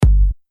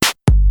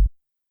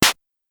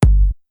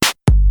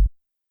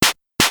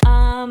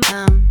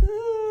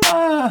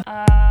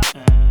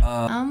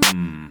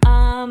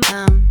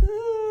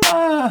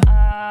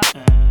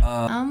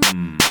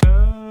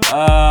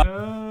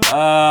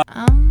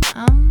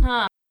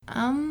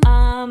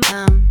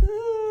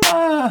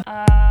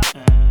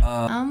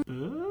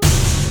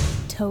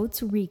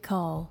Totes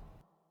Recall.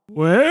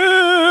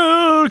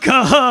 Welcome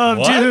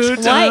to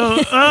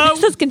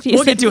This is confusing.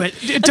 We'll get to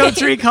it.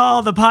 Totes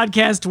Recall, the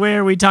podcast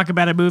where we talk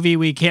about a movie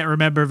we can't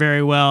remember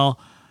very well.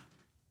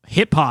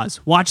 Hit pause.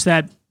 Watch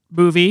that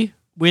movie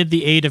with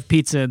the aid of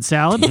pizza and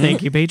salad.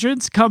 Thank you,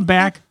 patrons. Come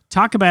back,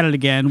 talk about it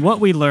again, what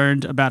we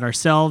learned about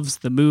ourselves,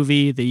 the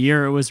movie, the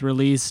year it was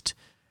released,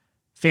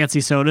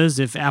 fancy sodas,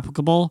 if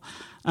applicable.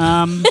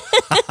 My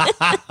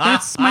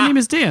name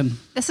is Dan.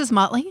 This is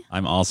Motley.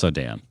 I'm also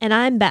Dan. And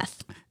I'm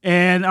Beth.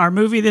 And our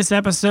movie this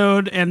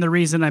episode, and the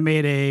reason I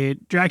made a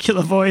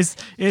Dracula voice,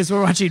 is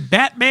we're watching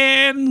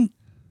Batman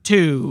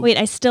 2. Wait,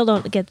 I still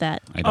don't get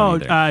that. I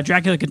don't either.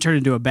 Dracula can turn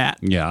into a bat.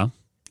 Yeah.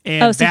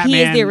 And so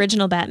he is the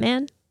original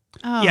Batman?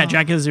 Oh. Yeah,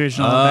 Dracula's the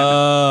original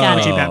Got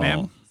it.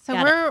 Batman. So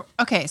Got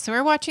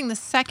we're watching the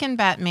second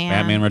Batman.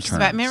 Batman which is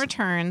Returns. Batman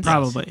Returns.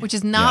 Probably. Which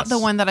is not Yes. the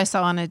one that I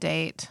saw on a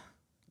date.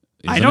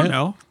 I Isn't don't it?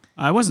 know.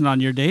 I wasn't on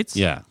your dates.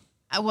 Yeah.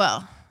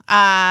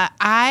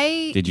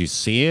 I Did you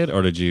see it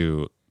or did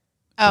you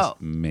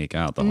just make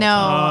out the whole no,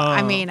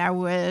 time? I mean I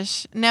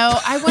wish. No,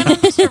 I went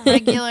on just a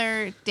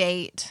regular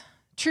date.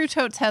 True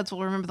Totes heads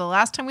will remember the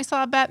last time we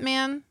saw a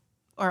Batman,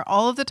 or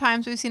all of the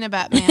times we've seen a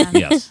Batman.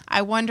 Yes.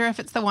 I wonder if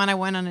it's the one I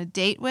went on a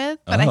date with,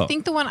 but I Oh.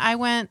 think the one I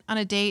went on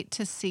a date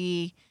to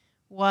see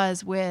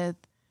was with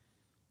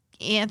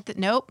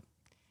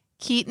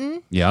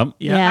Keaton. Yep.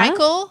 Yeah.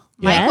 Michael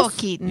Yes.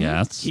 Keaton.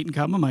 Yes. Keaton,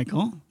 comma,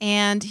 Michael.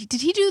 And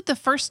did he do the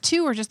first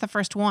two or just the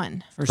first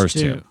one? First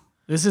two.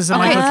 This is a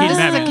Okay, Michael Keaton this is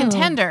Batman. a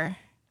contender.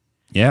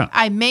 Yeah.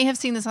 I may have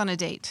seen this on a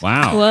date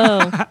Wow.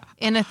 Whoa.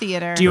 in a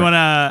theater. Do you want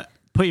to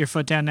put your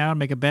foot down now and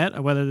make a bet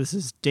on whether this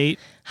is date?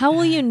 How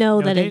will you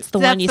know that Okay. it's the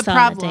That's one you the saw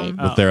problem. on the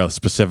date? Was there a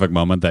specific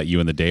moment that you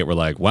and the date were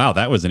like, wow,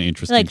 that was an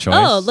interesting Like, choice?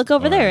 oh, look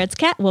over Or- there. It's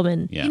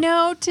Catwoman. Yeah. You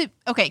know,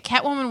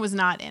 Catwoman was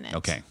not in it.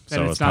 Okay. Then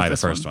So it's it's not probably the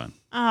this first one.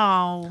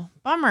 Oh,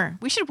 bummer.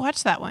 We should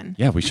watch that one.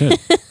 Yeah, we should.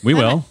 We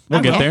will.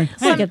 We'll get Okay. there.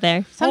 We'll get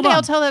there. Someday on.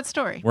 I'll tell that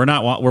story. We're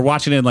not. We're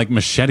watching it in like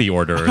machete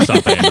order or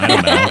something. I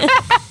don't know.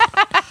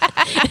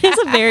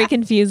 It's a very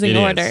confusing It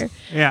is. order.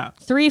 Yeah.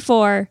 3,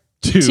 4,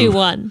 Two. 2,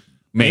 1.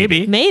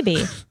 Maybe.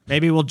 Maybe.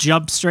 Maybe we'll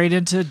jump straight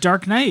into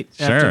Dark Knight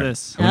after Sure.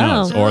 this. Who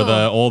knows? Oh. Or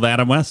the old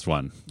Adam West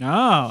one.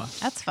 Oh,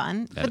 That's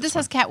fun. That but is this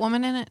has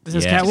Catwoman in it. this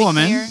is Yes.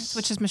 Catwoman. Here,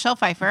 which is Michelle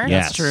Pfeiffer.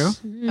 Yeah. That's true.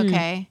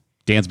 Okay.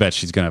 Dan's bet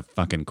she's gonna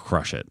fucking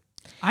crush it.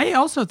 I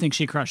also think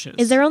she crushes.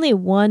 Is there only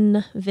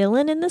one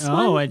villain in this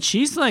Oh, one? and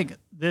she's like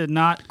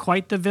not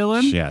quite the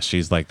villain. Yeah,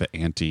 she's like the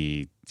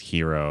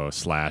anti-hero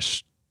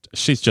 /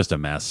 she's just a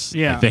mess.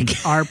 Yeah. I think.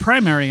 Our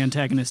primary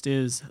antagonist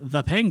is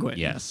the Penguin.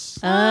 Yes.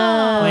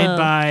 Played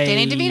by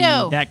Danny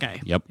DeVito. That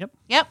guy. Yep.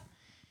 Yep.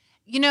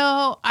 You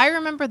know, I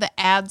remember the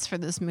ads for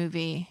this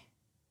movie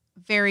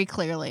very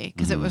clearly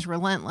because it was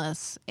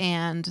relentless.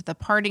 And the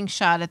parting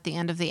shot at the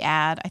end of the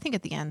ad, I think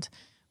at the end,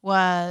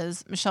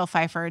 was Michelle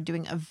Pfeiffer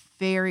doing a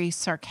very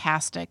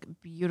sarcastic,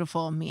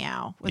 beautiful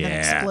meow with an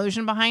Yeah.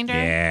 explosion behind her.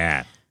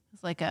 Yeah.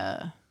 It's like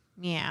a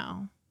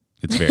meow.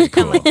 It's very I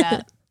cool. like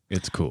that.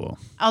 It's cool.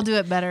 I'll do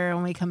it better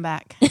when we come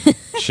back.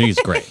 She's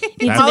great.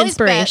 Need That- some always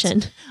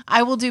inspiration.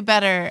 I will do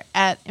better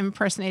at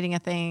impersonating a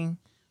thing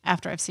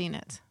after I've seen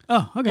it.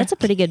 Oh, okay. That's a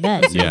pretty good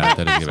bet. yeah,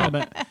 that is I'll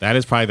good. bet. That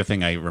is probably the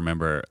thing I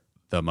remember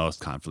the most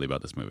confidently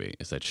about this movie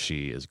is that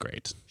she is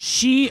great.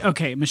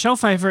 Michelle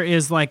Pfeiffer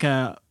is like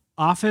a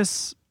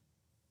office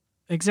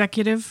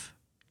executive.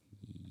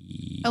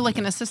 Oh, like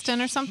an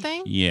assistant or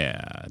something?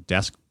 Yeah,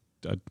 desk.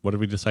 What did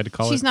we decide to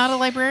call She's it? not a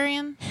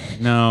librarian?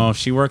 No,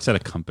 she works at a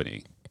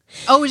company.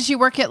 Oh, did she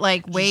work at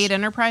like Wade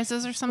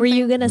Enterprises or something? Were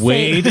you going to say...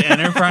 Wade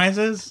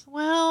Enterprises.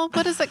 Well,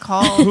 what is it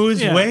called?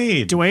 Who's Yeah.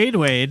 Wade? Dwayne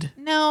Wade,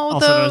 No,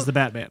 also known as the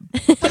Batman.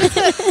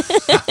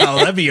 Oh,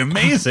 that'd be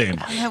amazing.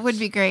 that would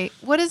be great.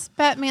 What is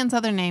Batman's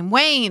other name?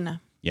 Wayne.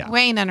 Yeah.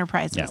 Wayne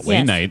Enterprises. Yeah, Wayne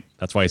Yes. Knight.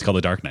 That's why he's called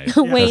the Dark Knight.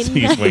 Wayne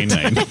He's Wayne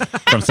Knight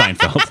from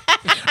Seinfeld.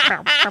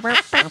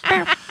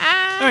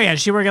 Oh yeah,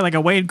 she work at like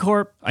a Wayne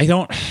Corp.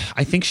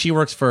 I think she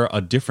works for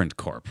a different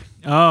corp.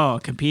 Oh,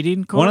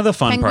 competing corp. One of the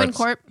fun Penguin parts.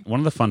 Corp? One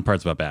of the fun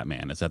parts about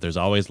Batman is that there's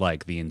always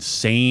like the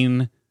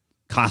insane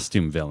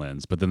costume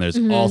villains, but then there's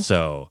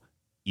also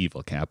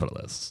evil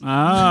capitalists. Oh,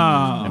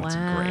 That's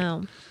great.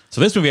 Wow. So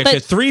this movie actually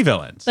But- has 3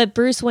 villains. But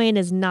Bruce Wayne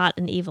is not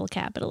an evil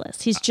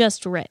capitalist. He's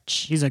just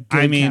rich. he's a good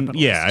I mean, capitalist.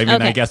 yeah, I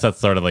Okay. guess that's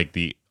sort of like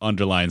the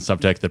underlying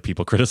subtext that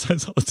people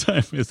criticize all the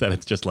time is that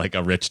it's just like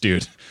a rich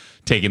dude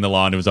taking the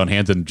law into his own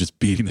hands and just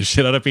beating the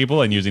shit out of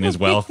people and using his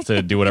wealth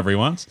to do whatever he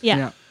wants.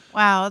 Yeah.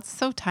 Wow, it's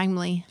so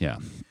timely. Yeah.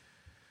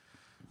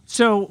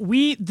 So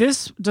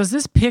does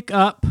this pick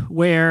up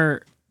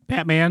where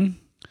Batman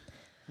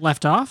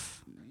left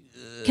off?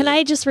 Can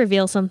I just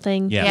reveal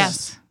something?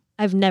 Yes.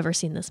 I've never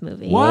seen this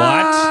movie. What?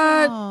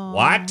 Oh.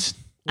 What?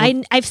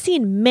 I've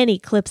seen many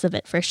clips of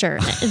it for sure.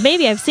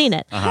 Maybe I've seen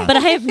it, but I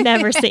have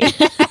never seen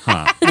it.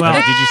 Huh. Well-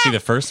 did you see the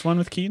first one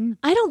with Keaton?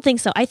 I don't think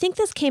so. I think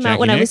this came out Jackie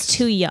when I was Nix?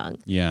 too young.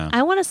 Yeah.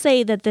 I want to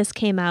say that this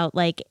came out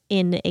like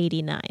in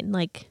 '89.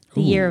 Like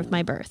the year of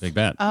my birth. Big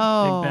bet.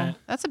 Oh, bet.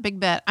 that's a big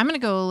bet. I'm going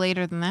to go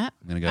later than that.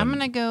 I'm gonna go. I'm going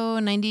to go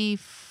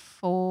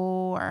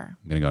 94.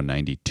 I'm gonna go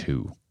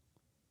 92.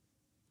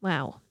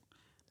 Wow.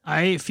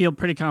 I feel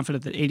pretty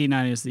confident that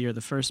 89 is the year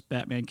the first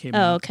Batman came Oh,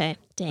 out. okay.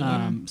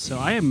 Dang it. So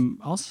I'm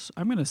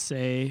going to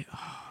say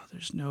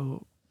there's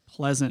no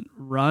pleasant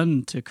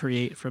run to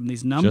create from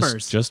these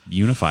numbers. Just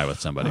unify with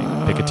somebody.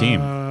 Pick a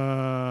team.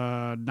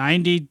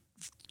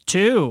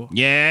 92.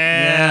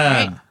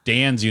 Yeah. Right.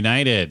 Dan's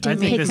United. I Didn't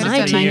think pick this is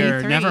my the team.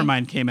 year 93.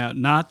 Nevermind came out,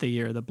 not the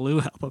year the Blue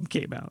album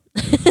came out.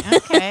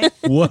 Okay.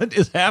 What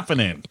is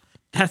happening?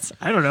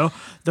 I don't know.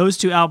 Those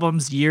two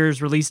albums'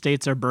 years, release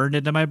dates are burned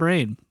into my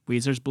brain.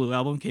 Weezer's Blue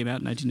album came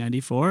out in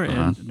 1994,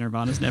 and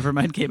Nirvana's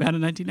Nevermind came out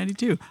in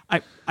 1992.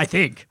 I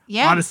think.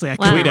 Yeah. Honestly, I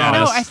Wow. could Tweet be at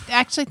wrong. No, us. I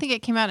actually think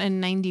it came out in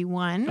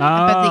 91. Oh.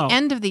 But the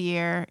end of the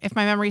year, if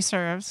my memory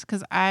serves,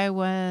 because I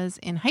was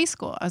in high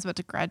school. I was about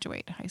to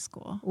graduate high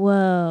school.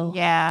 Whoa.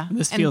 Yeah.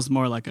 This And, feels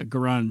more like a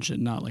grunge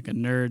and not like a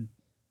nerd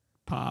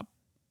pop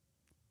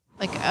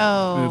like,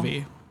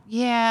 movie.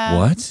 Yeah.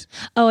 What?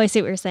 Oh, I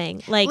see what you're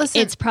saying. Like,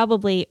 Listen- it's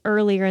probably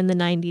earlier in the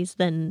 90s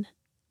than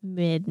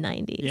mid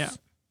 90s. Yeah.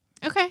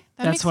 Okay. That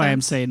That's makes why I'm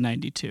sense. saying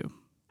 92.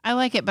 I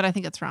like it, but I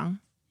think it's wrong.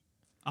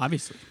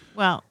 Obviously.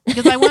 Well,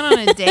 because I went on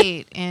a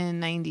date in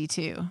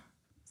 92.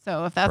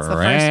 So if that's the first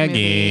Bragging.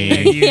 movie.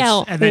 And you,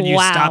 Yeah, and then you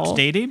wow. stopped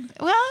dating?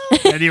 Well,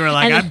 And you were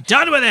like, And- I'm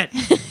done with it.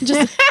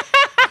 Just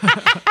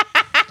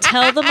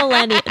tell the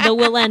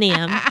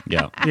millennium,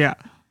 Yeah. Yeah.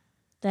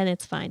 then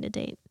it's fine to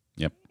date.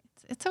 Yep.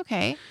 it's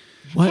okay.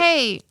 What?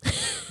 Hey,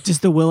 Does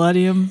the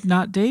Millennium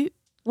not date?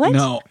 What?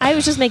 No. I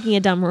was just making a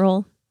dumb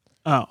rule.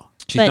 Oh.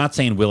 She's But- not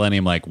saying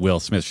Millennium like Will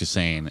Smith. She's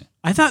saying,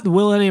 I thought the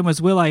Millennium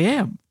was Will I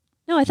Am.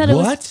 No, I thought it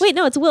What? was. Wait,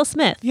 no, it's Will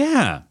Smith,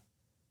 yeah.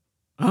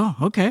 Oh,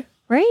 okay.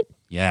 right?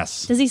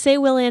 Yes. Does he say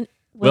Will Smith.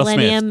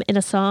 Millennium in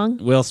a song?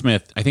 Will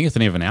Smith, I think it's the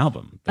name of an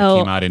album that Oh,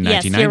 came out in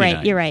yes,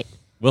 1999. you're right.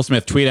 Will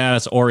Smith, tweet at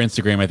us or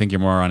Instagram. I think you're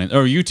more on it.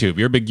 Or YouTube.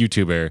 You're a big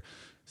YouTuber.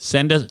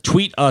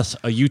 Tweet us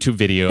a YouTube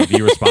video of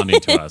you responding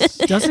to us.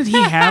 Doesn't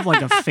he have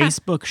like a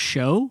Facebook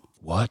show?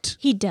 What?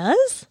 He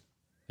does?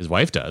 His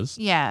wife does.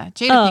 yeah,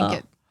 Jada Oh.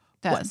 Pinkett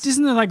does.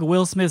 Isn't there like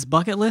Will Smith's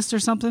bucket list or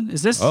something?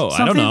 Is this Oh, I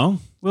don't something? know.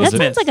 Will That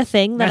Smith. sounds like a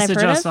thing that Message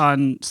I've heard us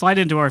of. slide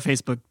into our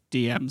Facebook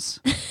DMs.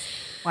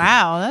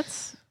 Wow,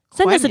 that's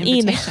Send quite us an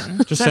email.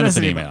 invitation. Just send us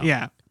an email.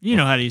 Yeah. You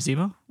know how to use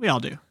email. We all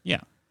do. Yeah.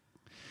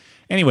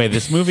 Anyway,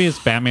 this movie is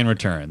Batman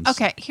Returns.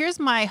 Okay, here's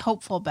my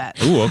hopeful bet.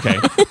 Ooh, okay.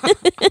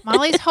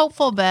 Molly's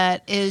hopeful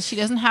bet is she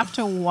doesn't have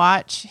to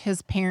watch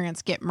his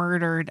parents get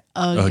murdered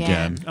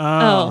again.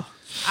 Oh,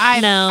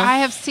 No. I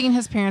have seen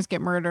his parents get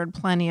murdered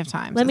plenty of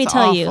times. let me It's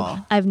tell you,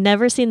 awful. I've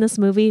never seen this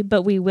movie,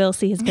 but we will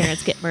see his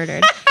parents get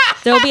murdered.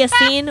 There will be a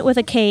scene with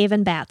a cave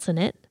and bats in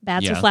it.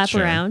 Bats will flap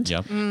sure. around.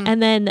 Yep.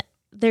 And then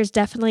there's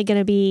definitely going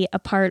to be a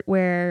part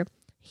where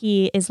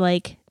he is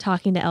like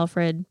talking to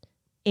Alfred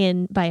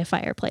by a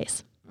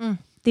fireplace.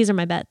 These are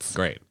my bets.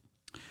 Great.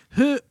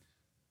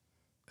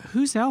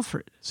 Who's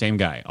Alfred? Same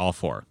guy, all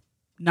four.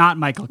 Not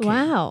Michael Caine.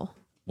 Wow.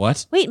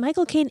 What? Wait,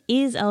 Michael Caine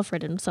is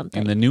Alfred in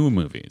something. In the new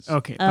movies.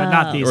 Okay, but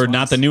not these Or ones.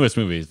 not the newest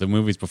movies, the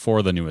movies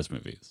before the newest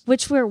movies.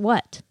 Which were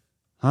what?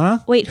 Huh?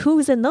 Wait,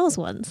 who's in those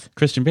ones?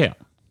 Christian Bale.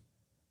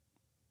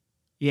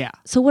 Yeah.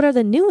 So what are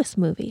the newest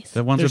movies?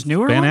 The ones There's with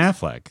newer Ben ones?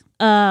 Affleck.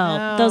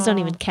 Oh, those don't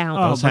No. even count.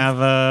 Oh, Those but-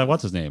 have,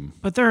 what's his name?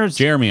 But there's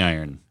Jeremy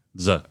Irons.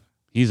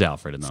 He's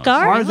Alfred in those.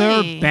 Scar? are there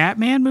Really?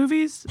 Batman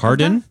movies?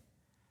 Pardon?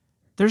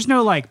 There's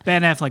no like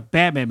Ben Affleck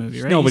Batman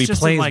movie, right? No, but He's he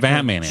just in, plays like, a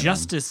Batman in them.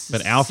 Justice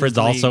But Alfred's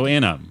also League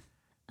in them.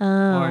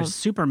 Oh, or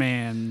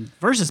Superman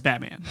versus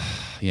Batman.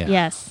 Yeah.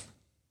 yes.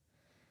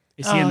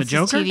 Is he in the this is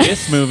Joker? tedious.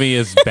 This movie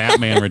is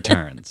Batman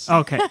Returns.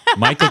 Okay.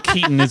 Michael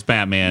Keaton is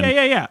Batman.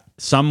 Yeah.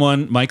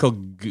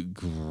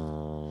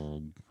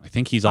 I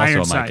think he's also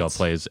Ironsides. Michael,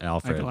 plays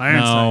Alfred. Michael No,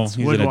 Ironsides.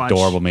 he's Would an watch.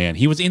 adorable man.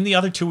 He was in the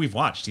other two we've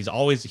watched. He's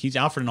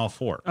Alfred in all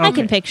four. I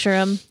can Okay. picture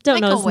him.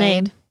 Don't know Michael his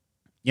Wade. name.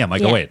 Yeah,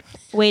 Michael Yeah. Wade.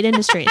 Wade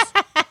Industries.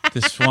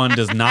 This one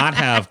does not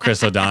have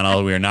Chris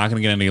O'Donnell. We are not going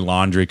to get any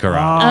laundry Oh,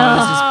 karate.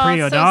 this is pre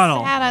so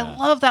O'Donnell. sad. I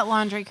love that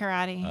laundry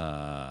karate.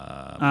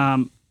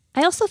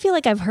 I also feel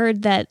like I've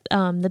heard that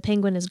the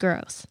penguin is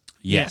gross.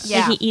 Yes.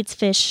 Yeah. Like he eats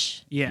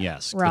fish. Yeah.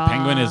 Yes. Raw. The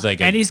penguin is like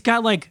And he's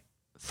got like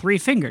 3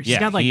 fingers. yeah, He's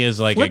got like he is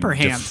like flipper a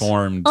hands.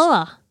 deformed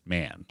Ugh.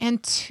 man.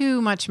 And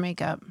too much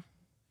makeup.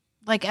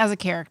 Like as a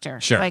character.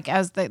 Sure. Like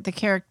as the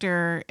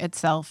character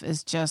itself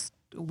is just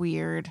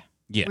weird.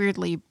 Yeah.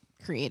 Weirdly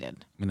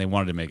created. I mean, they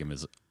wanted to make him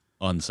as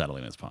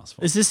unsettling as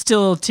possible. Is this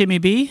still Timmy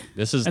B?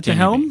 This is at the Timmy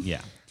helm? B.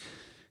 Yeah.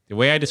 The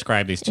way I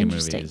describe these two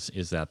Interesting. movies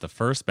is that the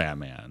first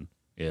Batman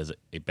is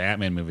a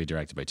Batman movie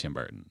directed by Tim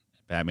Burton.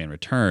 Batman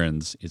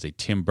Returns is a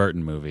Tim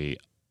Burton movie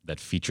that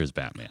features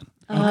Batman.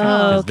 Oh,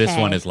 Because okay. this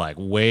one is like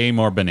way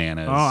more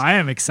bananas. Oh, I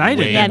am excited.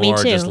 way Yeah, me more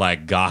too. just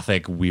like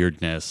gothic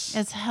weirdness.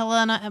 Is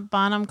Helena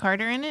Bonham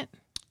Carter in it?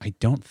 I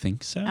don't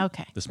think so.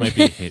 Okay. This might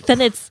be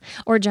Then it's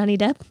or Johnny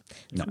Depp.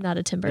 It's No. not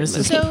a Tim Burton This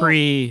is movie. So-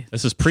 pre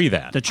this is pre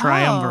that. the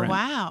triumvirate. Oh,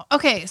 wow.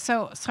 Okay,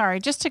 so sorry,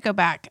 just to go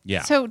back.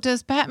 Yeah. So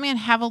does Batman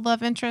have a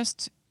love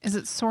interest? Is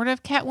it sort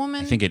of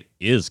Catwoman? I think it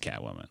is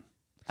Catwoman.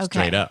 Okay.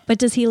 Straight up. But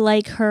does he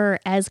like her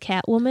as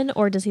Catwoman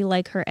or does he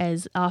like her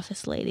as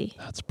Office Lady?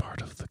 That's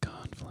part of the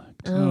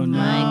conflict. Oh, no.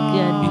 my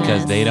goodness.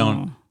 Because they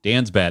don't,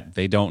 Dan's bet,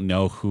 they don't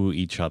know who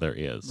each other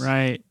is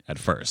Right. at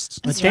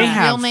first. But Is they her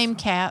have real name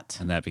Cat?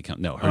 And that becomes,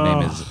 no, her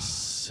name is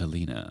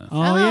Selena.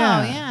 Oh,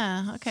 yeah.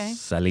 yeah. Okay.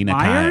 Selena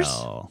Myers?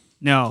 Kyle.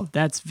 No,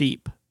 that's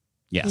Veep.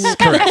 Yes,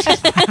 correct.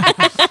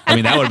 I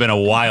mean, that would have been a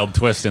wild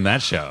twist in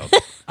that show. She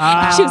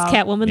was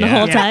Catwoman the yeah.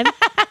 whole Yeah. time.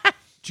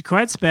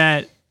 Jaquette's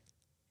bet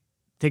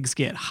things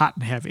get hot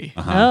and heavy.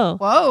 Uh-huh. Oh.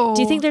 Whoa.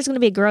 Do you think there's going to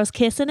be a gross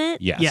kiss in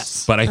it? Yes.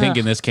 Yes. But I think Ugh.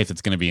 in this case,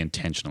 it's going to be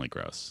intentionally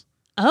gross.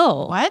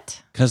 Oh.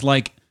 What? Because,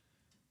 like,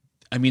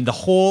 I mean, the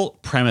whole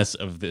premise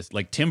of this,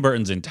 like, Tim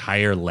Burton's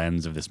entire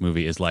lens of this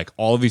movie is like,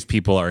 all of these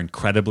people are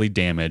incredibly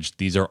damaged.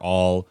 These are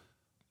all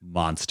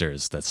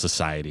monsters that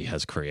society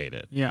has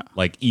created. Yeah.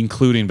 Like,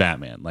 including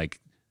Batman. Like,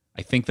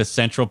 I think the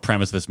central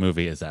premise of this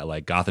movie is that,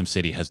 like, Gotham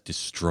City has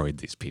destroyed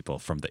these people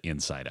from the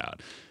inside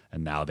out.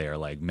 And now they are,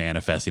 like,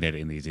 manifesting it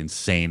in these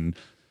insane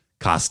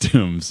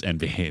costumes and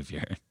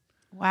behavior.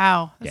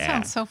 Wow. That Yeah.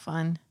 sounds so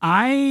fun.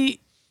 I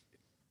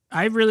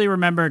really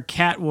remember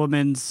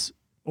Catwoman's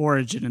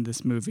origin in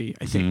this movie,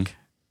 I think.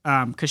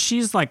 Because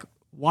she's like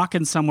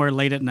walking somewhere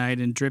late at night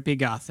in drippy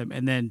Gotham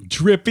and then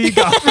Drippy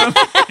Gotham.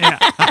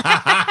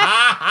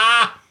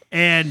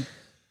 and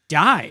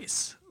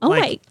dies. Oh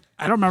like, my-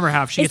 I don't remember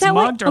how if she Is gets that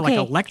what- mugged or like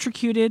okay.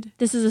 electrocuted.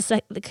 This is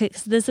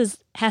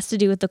has to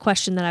do with the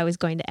question that I was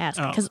going to ask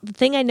Oh. because the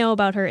thing I know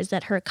about her is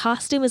that her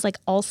costume is like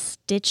all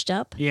stitched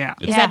up. Yeah.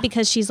 Is Yeah. that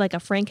because she's like a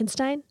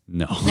Frankenstein?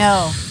 No.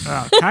 No.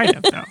 Kind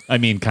of though. I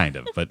mean, kind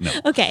of, but no.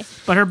 Okay.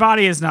 But her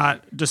body is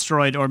not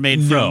destroyed or made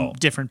No. from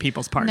different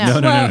people's parts.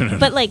 No. Well,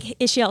 but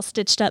like, is she all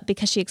stitched up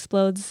because she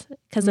explodes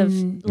because of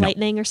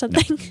lightning or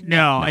something?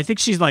 No, I think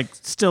she's like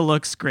still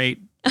looks great.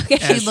 Okay.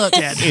 She as looks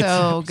dead.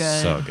 so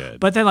good. So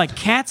good. But then like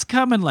cats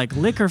come and like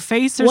lick her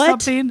face or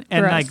What? something,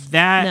 and Gross. like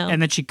that, No.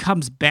 and then she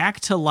comes back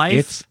to life.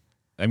 It's,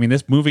 I mean,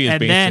 this movie is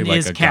And then basically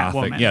is like a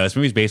gothic. Catwoman. Yeah, this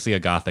movie is basically a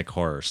gothic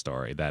horror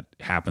story that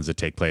happens to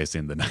take place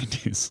in the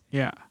 90s.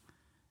 Yeah.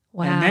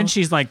 Wow. And then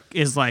she's like,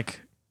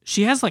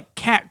 she has like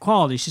cat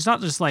quality. She's not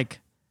just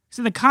like, because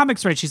in the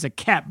comics, right? She's a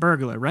cat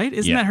burglar, right?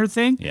 Isn't Yeah. that her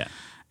thing? Yeah.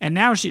 And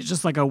now she's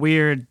just like a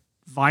weird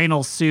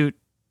vinyl suit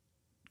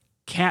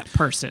cat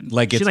person.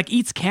 Like she it's- like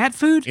eats cat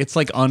food. It's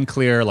like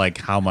unclear like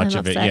how much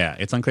love of it. that. Yeah,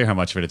 it's unclear how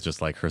much of it is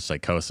just like her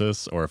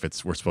psychosis, or if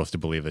we're supposed to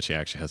believe that she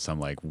actually has some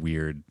like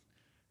weird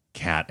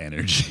cat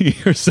energy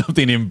or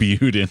something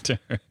imbued into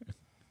her.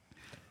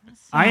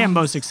 I am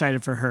most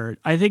excited for her.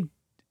 I think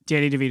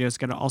Danny DeVito is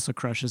going to also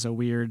crush as a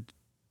weird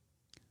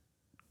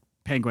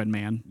penguin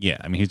man. Yeah,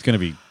 I mean, he's going to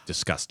be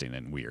disgusting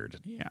and weird.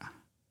 Yeah.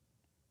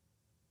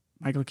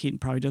 Michael Keaton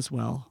probably does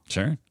well.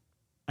 Sure.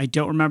 I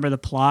don't remember the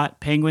plot.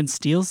 Penguin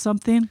steals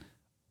something.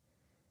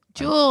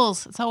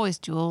 Jules. It's always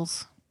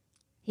Jules.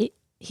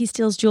 he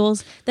steals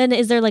jewels. Then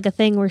is there like a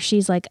thing where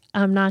she's like,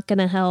 I'm not going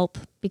to help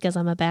because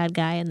I'm a bad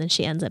guy. And then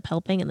she ends up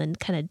helping and then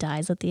kind of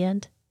dies at the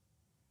end.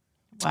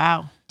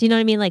 Wow. Do you know what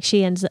I mean? Like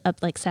she ends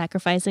up like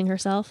sacrificing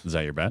herself. Is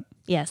that your bet?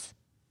 Yes.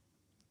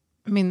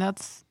 I mean,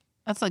 that's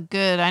a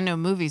good I know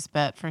movies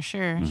bet for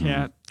sure.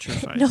 Cat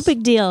sacrifice. No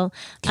big deal.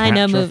 I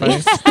know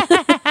movies.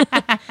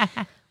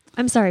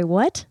 I'm sorry,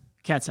 what?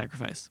 Cat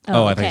sacrifice.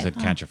 Oh, I thought you okay. said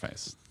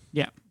catrifice.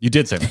 Yeah. You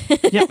did say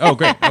that. Yep. Oh,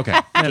 great. Okay.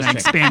 And I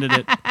expanded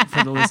it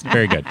for the listener.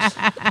 Very good.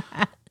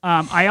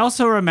 I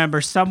also remember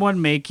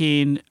someone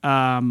making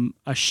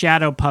a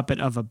shadow puppet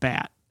of a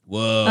bat.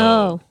 Whoa.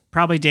 Oh,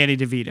 Probably Danny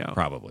DeVito.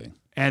 Probably.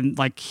 And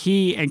like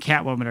he and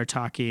Catwoman are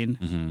talking.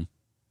 Mm-hmm.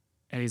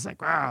 And he's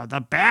like, wow, the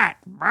bat.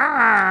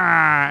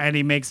 Rah! And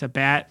he makes a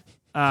bat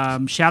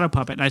shadow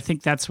puppet. And I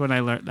think that's when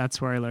I learned.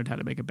 That's where I learned how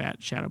to make a bat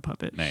shadow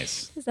puppet.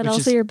 Nice. is that Which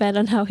also is- your bet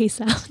on how he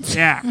sounds?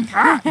 Yeah.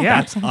 Ah, yeah.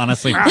 That's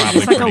honestly probably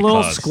It's like a pretty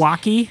little close.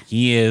 squawky.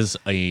 He is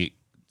a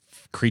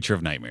creature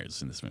of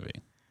nightmares in this movie.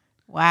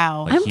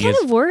 Wow. Like, I'm he kind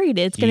is- of worried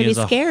it's going to be He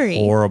is scary. a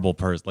horrible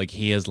person. Like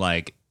he is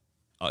like,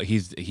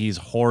 he's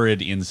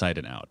horrid inside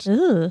and out.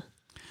 Ugh.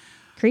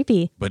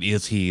 Creepy. But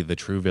is he the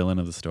true villain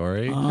of the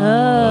story?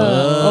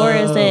 Oh. Or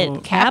is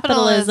it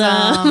capitalism?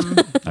 I'm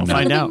We'll not-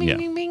 find out. Bing, Yeah.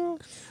 bing, bing,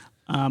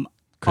 bing.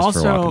 Christopher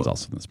Also- Walken's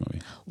also in this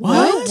movie.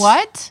 What?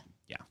 What?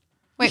 Yeah. You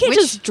Wait, can't which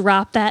just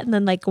drop that and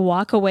then like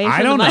walk away from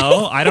I don't the mic.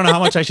 know. I don't know how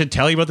much I should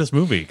tell you about this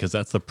movie because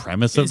that's the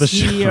premise of the Is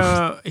he,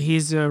 show.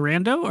 he's a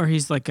rando or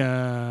he's like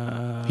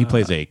a. He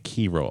plays a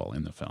key role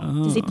in the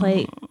film. Does he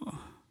play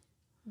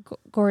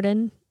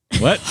Gordon?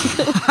 What?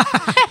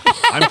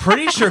 I'm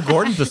pretty sure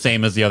Gordon's the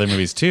same as the other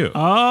movies too.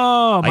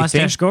 Oh,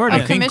 Mustache Gordon.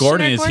 I think Commissioner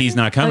Gordon is he's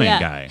Gordon? not coming Oh, yeah.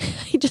 guy.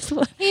 He just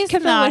he's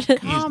kept not on-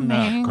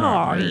 coming.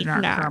 Oh, he's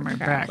not coming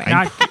back.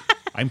 Not-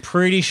 I'm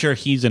pretty sure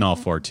he's in all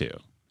four too.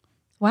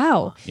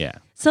 Wow. Yeah.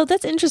 So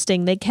that's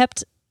interesting. They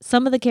kept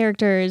some of the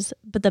characters,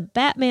 but the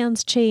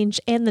Batman's change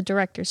and the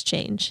director's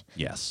change.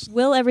 Yes.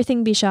 Will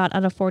everything be shot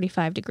on a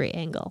 45-degree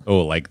angle? Oh,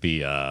 like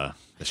the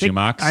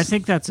Schumachs? I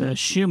think that's a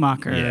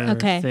Schumacher Yeah.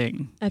 Okay.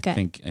 thing.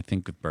 Okay. I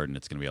think with Burton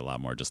it's going to be a lot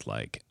more just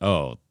like,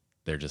 oh,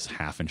 they're just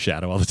half in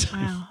shadow all the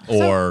time,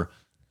 Wow. or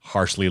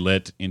harshly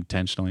lit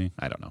intentionally.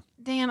 I don't know.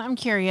 Dan, I'm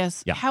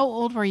curious. Yeah. How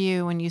old were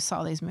you when you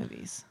saw these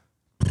movies?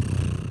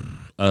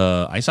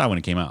 I saw it when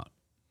it came out.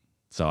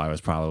 So I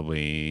was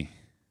probably,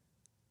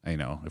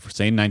 if we're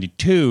saying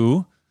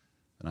 92,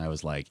 then I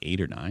was like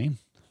 8 or 9.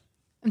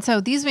 And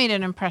so these made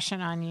an impression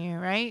on you,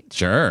 right?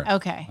 Sure.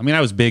 Okay. I mean,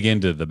 I was big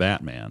into the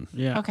Batman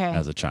Yeah. Okay.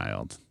 as a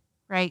child.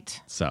 Right.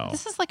 So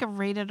This is like a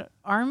rated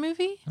R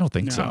movie? I don't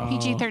think No. so.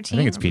 PG-13? I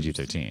think it's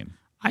PG-13.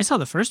 I saw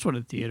the first one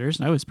in theaters,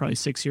 and I was probably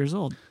 6 years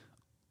old.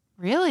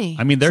 Really?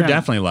 I mean, they're 7.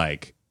 definitely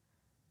like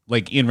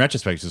in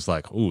retrospect, it's just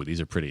like, ooh,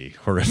 these are pretty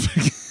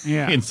horrific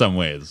Yeah. in some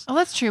ways. Well,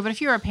 that's true. But if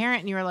you were a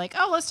parent and you were like,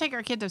 oh, let's take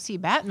our kid to see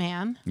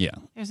Batman. Yeah.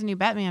 There's a new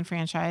Batman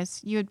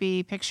franchise. You would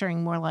be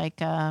picturing more like,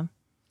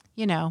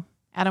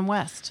 Adam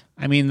West.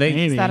 I mean, they.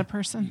 Maybe. Is that a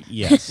person?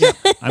 Yes.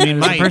 I mean,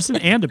 There's a person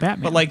and a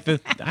Batman. But like I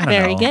don't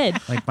Very know. good.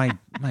 Like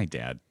my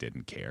dad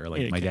didn't care. Like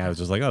didn't my care. dad was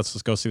just like, oh, let's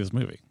just go see this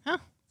movie. Huh.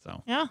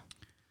 So Yeah.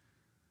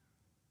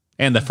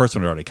 and the first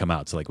one had already come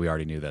out, so like we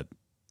already knew that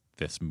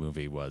this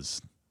movie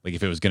was like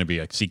if it was going to be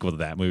a sequel to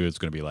that movie, it was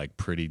going to be like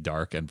pretty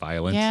dark and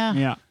violent. Yeah.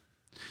 yeah.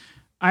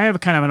 I have a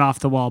kind of an off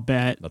the wall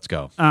bet. Let's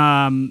go.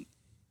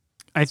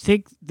 I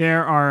think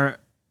there are.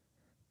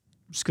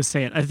 I'm just gonna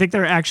say it. I think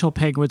there are actual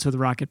penguins with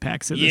rocket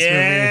packs in this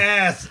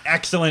Yes,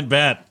 excellent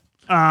bet.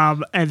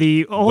 movie. And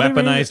the only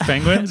Weaponized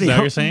penguins. Is that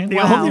what you're saying? The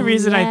Wow. only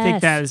reason I think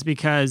Yes. that is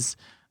because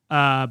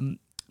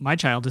my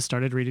child has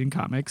started reading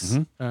comics,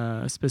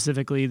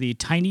 specifically the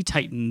Tiny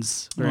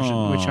Titans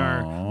version, which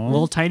are Aw.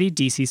 little tiny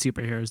DC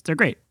superheroes. They're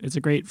great. It's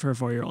great for a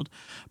 4-year-old.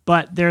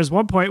 But there's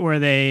one point where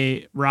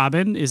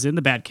Robin is in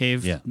the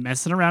Batcave, Yeah.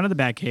 messing around in the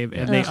Batcave,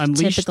 and they Ugh,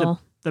 unleash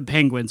typical. the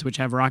penguins, which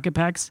have rocket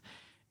packs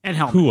and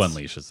helmets. Who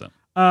unleashes them?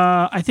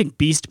 I think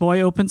Beast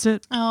Boy opens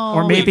it, Oh,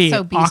 or maybe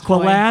so Beast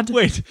Boy. Aqualad.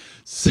 Wait,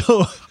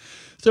 so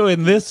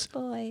in this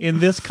Boy.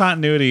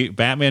 continuity,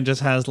 Batman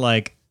just has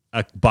like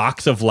a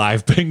box of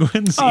live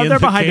penguins. Oh, in they're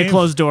the behind cave? a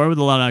closed door with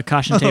a lot of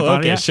caution tape Oh, on it.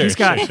 okay, Yeah. sure, He's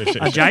got sure,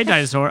 sure. a giant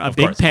dinosaur, a Of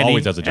big course, penny,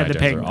 always does a giant and the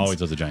dinosaur. penguins. Always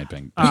does a giant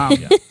penguin.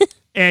 Yeah.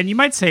 And you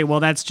might say, well,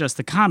 that's just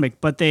the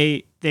comic, but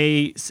they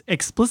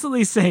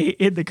explicitly say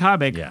in the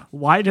comic, Yeah.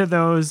 why do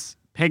those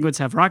penguins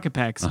have rocket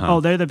packs? Uh-huh.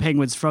 Oh, they're the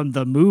penguins from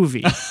the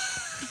movie. And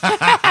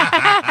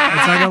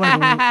so I go like,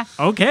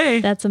 well, okay.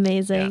 That's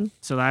amazing.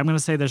 So I'm going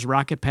to say there's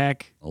rocket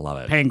pack. Love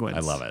it. Penguins. I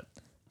love it.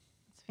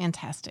 It's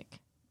fantastic.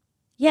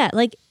 Yeah,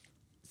 like,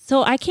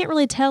 so I can't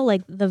really tell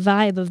like the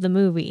vibe of the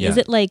movie. Is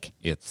Yeah. it like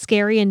It's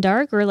scary and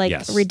dark, or like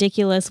Yes.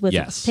 ridiculous with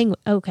Yes. penguin?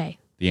 Okay,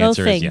 the both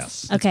answer things. is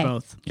yes. It's Okay,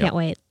 both. Yep. can't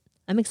wait.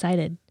 I'm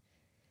excited.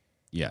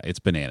 Yeah, it's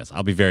bananas.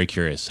 I'll be very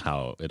curious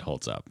how it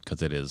holds up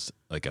because it is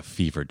like a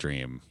fever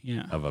dream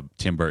Yeah. of a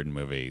Tim Burton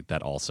movie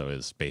that also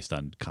is based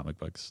on comic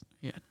books.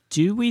 Yeah.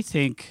 Do we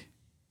think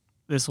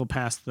this will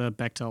pass the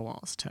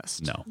Bechdel-Wallace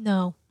test? No.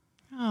 No,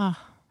 Oh,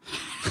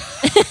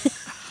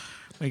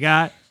 We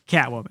got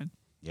Catwoman.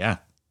 Yeah.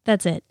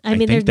 that's it. I I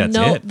mean, think there's that's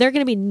no. it. There are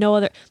going to be no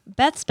other.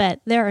 Beth's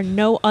bet. There are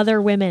no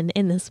other women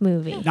in this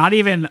movie. Not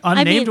even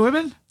unnamed mean-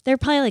 women? They're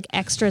probably like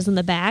extras in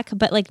the back,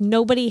 but like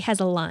nobody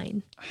has a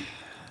line.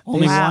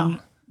 Only Wow. one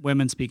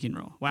women speaking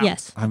role. Wow.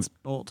 Yes. That's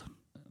bold.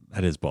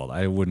 That is bold.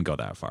 I wouldn't go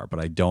that far, but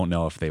I don't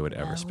know if they would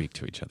ever No. speak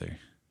to each other.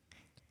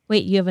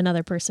 Wait, you have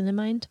another person in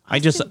mind?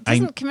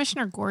 doesn't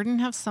Commissioner Gordon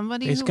have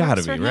somebody It's who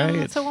gotta works be, for him right?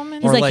 that's a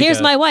woman? He's Or like, like here's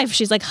a- my wife.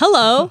 She's like,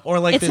 hello. Or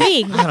like it's this-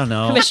 me, I don't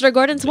know. Commissioner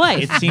Gordon's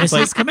wife. It seems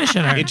like Mrs.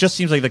 Commissioner. it just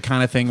seems like the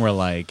kind of thing where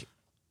like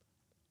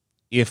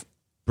if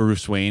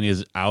Bruce Wayne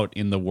is out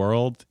in the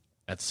world,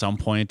 at some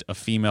point a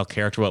female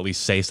character will at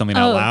least say something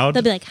out loud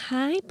They'll be like,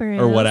 hi, Bruce.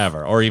 or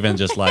whatever. Or even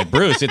just like,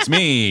 Bruce, it's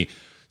me,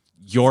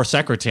 your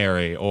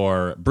secretary,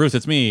 or Bruce,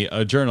 it's me,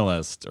 a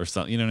journalist, or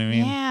something. You know what I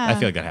mean? Yeah. I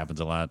feel like that happens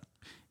a lot.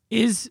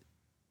 Is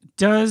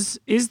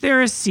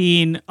there a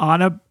scene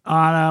on a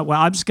well,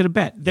 I'm just gonna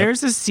bet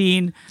there's a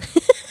scene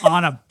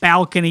on a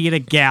balcony at a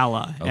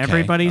gala. Okay,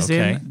 Everybody's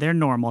okay. in their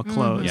normal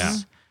clothes. Yeah.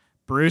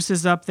 Bruce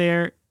is up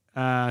there.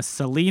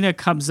 Selena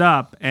comes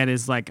up and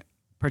is like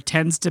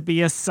pretends to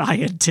be a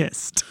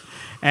scientist,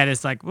 and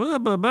it's like blah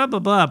blah blah blah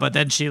blah. But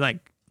then she like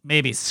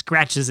maybe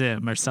scratches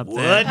him or something.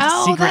 What?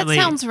 Oh, Secretly.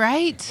 that sounds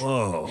right.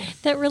 Whoa.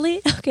 That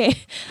really?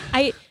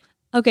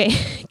 Okay.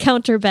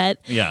 Counter bet.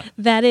 Yeah.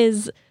 That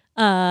is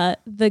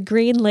the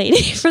green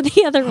lady for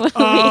the other movie.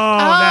 Oh,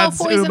 that's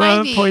Poison Uma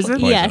Ivy. Poison.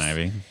 Poison Yes.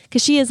 Ivy.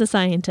 Because she is a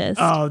scientist.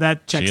 Oh,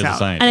 that She checks is a out.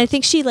 scientist. And I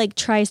think she like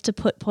tries to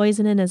put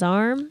poison in his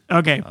arm.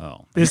 Okay,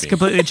 Oh, this maybe.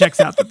 completely checks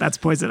out. That's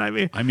Poison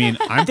Ivy. I mean,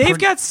 They've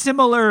got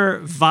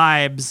similar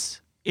vibes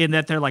in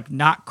that they're like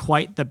not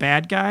quite the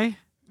bad guy,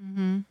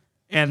 and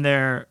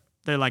they're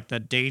like the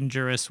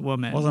dangerous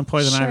woman. wasn't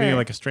Poison Ivy Sure.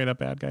 like a straight up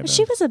bad guy? But though?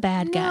 she was a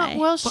bad guy. No,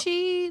 well,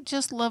 she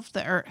just loved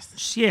the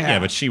earth. Yeah, yeah,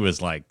 but she was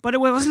like, but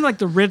it wasn't like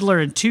the Riddler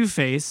and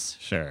Two-Face,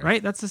 sure,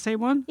 right? That's the same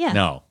one. yeah.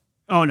 No,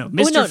 Oh no, Oh,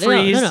 Mr. no,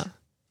 Freeze. No.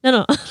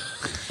 No.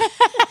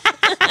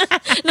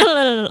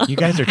 you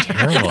guys are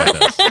terrible at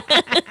this.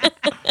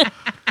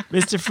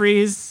 Mr.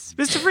 Freeze.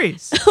 Mr.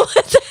 Freeze.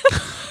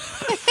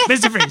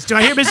 Mr. Freeze. Do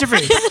I hear Mr.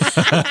 Freeze?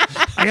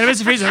 I got a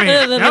Mr. Freeze over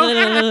here. No?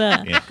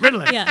 Yeah.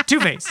 Riddler. Yeah.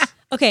 Two-Face.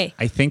 Okay.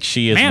 I think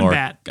she is Man more.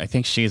 Bat. I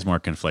think she is more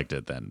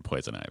conflicted than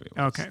Poison Ivy.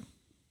 Was. Okay.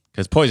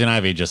 Because Poison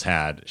Ivy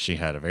she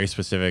had a very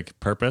specific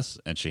purpose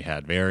and she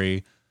had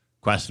very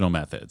questionable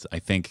methods. I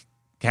think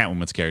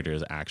Catwoman's character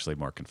is actually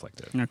more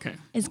conflicted. Okay.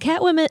 Is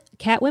Catwoman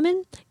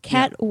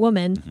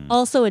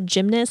also a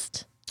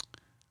gymnast?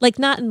 Like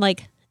not in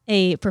like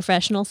a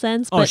professional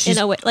sense, but in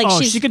a way,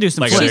 like she could do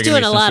some. like, flips. she's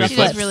doing a lot of She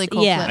flips. does really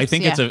cool yeah. flips.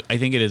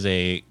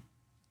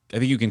 I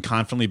think you can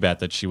confidently bet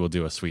that she will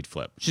do a sweet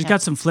flip. She's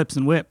got some flips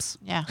and whips.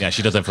 Yeah. Yeah,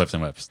 she does have flips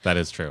and whips. That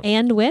is true.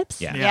 And whips.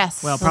 Yeah.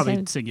 Yes. Well, probably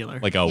Okay. singular.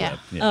 Like a Yeah. whip.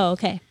 Yeah. Oh,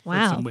 okay. Flips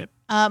Wow. and whip.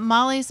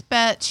 Molly's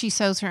bet she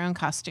sews her own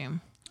costume.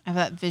 I have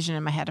that vision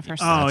in my head of her.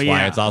 Oh, That's yeah.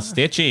 why it's all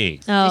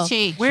stitchy. Oh,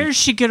 Where does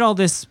she get all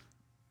this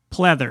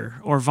pleather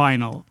or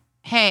vinyl?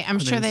 Hey, I'm Are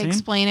sure they the they same?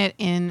 explain it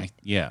in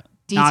Yeah.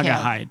 detail. Naga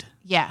hide.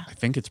 Yeah. I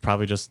think it's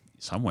probably just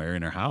somewhere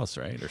in her house,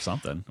 right? Or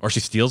something. Or she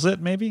steals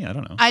it, maybe? I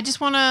don't know. I just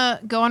want to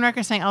go on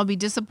record saying I'll be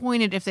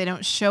disappointed if they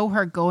don't show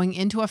her going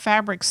into a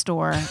fabric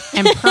store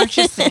and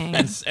purchasing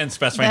and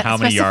specifying how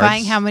many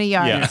specifying yards. how many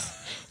yards. Yeah.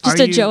 just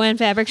Are a you- Joanne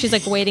fabric. She's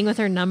like waiting with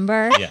her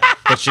number. Yeah.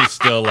 But she's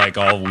still like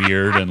all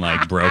weird and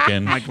like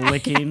broken. Like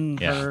licking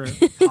Yeah. her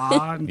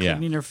paw and Yeah.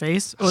 cleaning her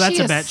face. Oh, that's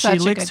She a is bet. such She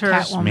a licks good her.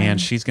 Catwoman. Man,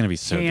 she's gonna be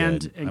so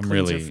Hand good. and I'm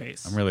cleans her really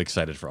face. I'm really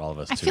excited for all of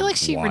us I to feel like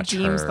she watch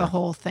redeems her. the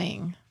whole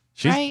thing.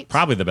 She's right?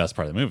 probably the best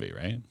part of the movie,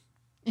 right?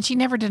 And she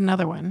never did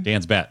another one.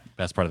 Dan's bet,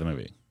 best part of the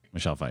movie.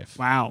 Michelle Pfeiffer.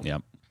 Wow.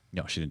 Yep.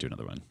 No, she didn't do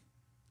another one.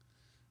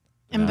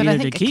 And but Neither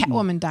I think did Keaton.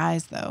 Catwoman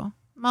dies though.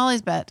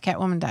 Molly's bet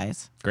Catwoman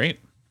dies. Great.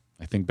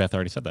 I think Beth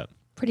already said that.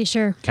 Pretty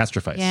sure.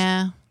 Castrofice.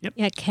 Yeah.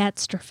 Yeah,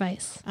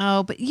 catastrophice.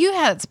 Oh, but you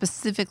had it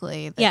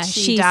specifically that Yeah, she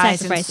she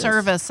dies in sacrifices.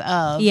 service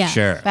of Yeah.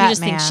 Sure. You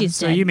just think Batman. she's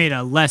So dead. you made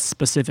a less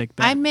specific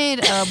bet I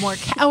made a more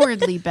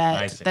cowardly I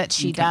bet see. that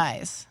she Okay.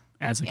 dies.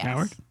 as a yes.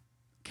 coward.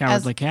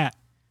 Cowardly cat.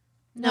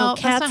 No,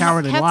 that's cats- not how-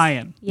 Cowardly cats-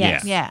 lion.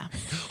 Yes. Yeah.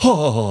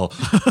 Oh,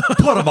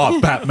 put him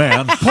up,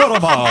 Batman. Put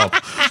him up.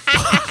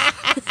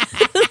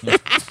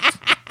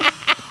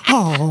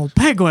 Oh,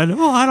 penguin.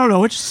 Oh, I don't know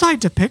which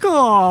side to pick.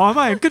 Oh, am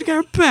I good guy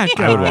or bad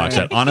guy? I would watch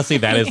that. Honestly,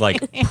 that is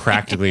like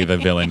practically the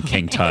villain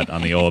King Tut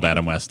on the old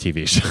Adam West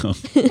TV show.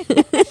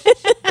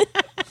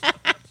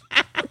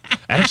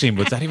 Actually,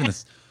 was that even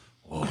this?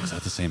 Whoa, was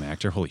that the same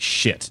actor? Holy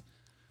shit.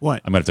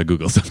 What? I'm going to have to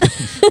Google something.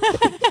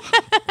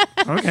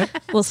 Okay.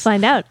 We'll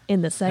find out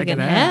in the second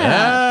that. half.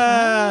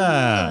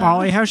 Ah.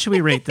 Molly, how should we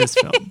rate this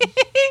film?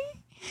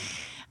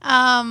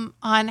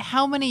 On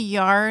how many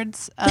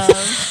yards of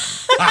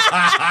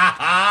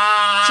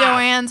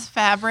Joanne's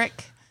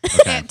fabric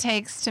it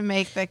takes to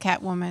make the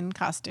Catwoman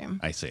costume.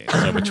 I see.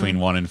 So between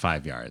 1 and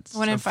 5 yards.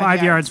 1 So and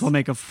 5 yards will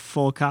make a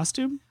full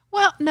costume?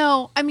 Well,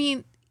 no, I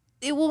mean,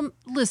 it will.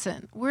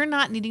 Listen, we're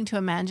not needing to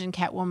imagine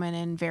Catwoman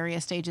in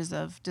various stages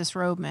of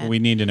disrobement. We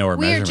need to know her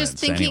We're measurements just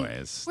thinking.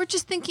 anyways. We're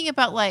just thinking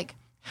about like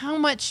how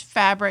much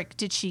fabric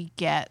did she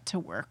get to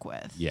work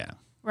with, Yeah.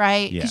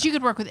 right? Yeah. Because you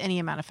could work with any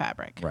amount of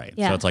fabric. Right.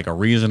 Yeah. So it's like a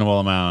reasonable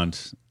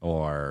amount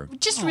or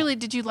Just really,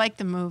 did you like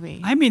the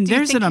movie? I mean, Do you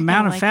there's think an you're amount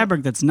gonna of like it?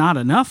 fabric that's not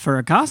enough for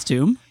a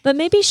costume. But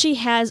maybe she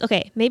has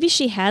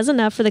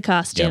enough for the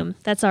costume.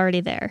 That's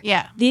already there.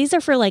 Yeah. These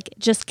are for like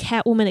just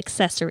Catwoman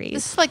accessories.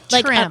 This is like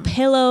a trim.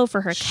 pillow for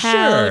her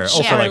couch.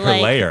 Oh, for or like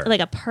her layer. Like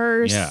a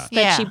purse Yeah. that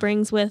Yeah. she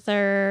brings with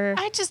her.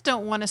 I just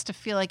don't want us to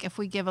feel like if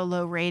we give a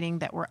low rating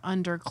that we're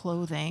under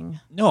clothing.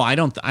 No, I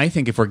don't. I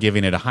think if we're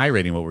giving it a high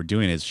rating, what we're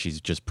doing is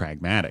she's just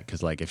pragmatic.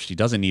 Because like if she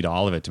doesn't need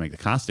all of it to make the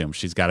costume,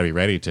 she's got to be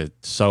ready to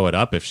sew it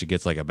up if she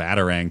gets like a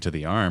batarang to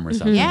the arm or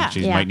something. Yeah.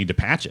 She Yeah. might need to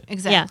patch it.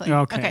 Exactly.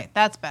 Okay.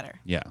 That's better.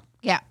 Yeah.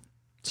 Yeah.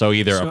 So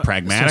either a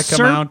pragmatic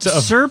amount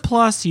of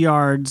surplus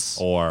yards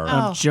or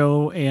Oh. of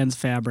Joanne's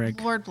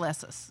fabric. Lord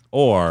bless us.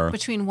 or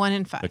Between 1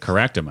 and 5. the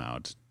correct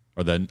amount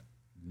or the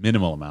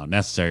minimal amount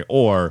necessary,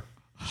 or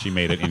she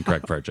made an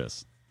incorrect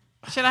purchase.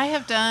 Should I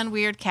have done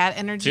weird cat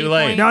energy? Too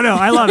late. points? No,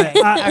 I love it.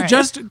 right.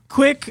 Just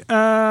quick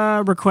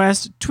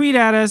request: tweet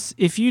at us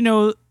if you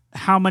know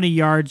how many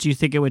yards you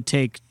think it would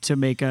take to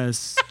make a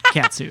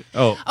catsuit.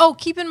 Oh,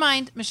 keep in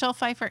mind, Michelle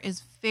Pfeiffer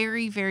is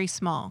very, very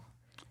small.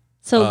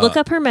 So look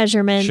up her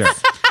measurements Sure.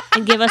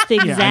 and give us the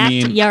exact I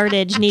mean,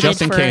 yardage needed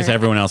Just in for case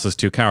everyone else is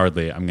too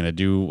cowardly, I'm going to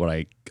do what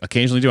I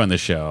occasionally do on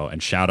this show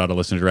and shout out a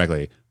listener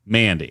directly.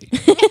 Mandy,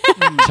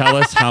 tell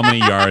us how many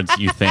yards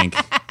you think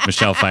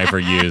Michelle Pfeiffer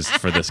used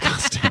for this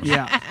costume.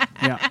 Yeah.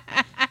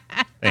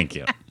 Thank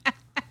you.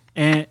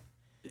 And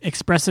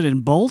express it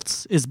in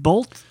bolts. Is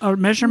bolt a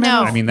measurement?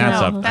 No. I mean,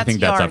 that's No, up. I that's think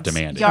that's up yards. to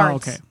Mandy.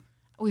 Yards. Oh, okay.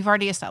 We've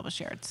already established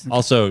yards.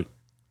 Also,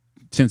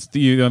 since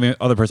the only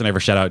other person I ever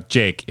shout out,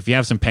 Jake, if you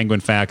have some penguin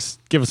facts,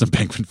 give us some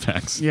penguin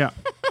facts. Yeah.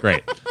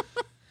 Great.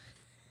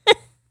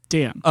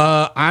 Damn.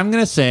 I'm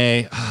going to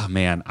say, oh,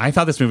 man, I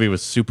thought this movie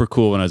was super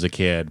cool when I was a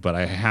kid, but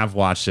I have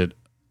watched it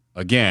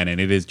again, and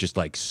it is just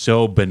like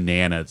so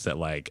bananas that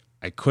like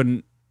I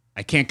can't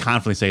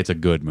confidently say it's a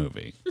good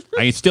movie.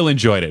 I still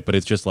enjoyed it, but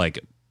it's just like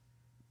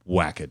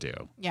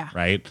wackadoo. Yeah.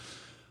 Right?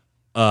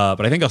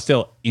 But I think I'll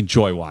still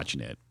enjoy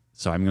watching it.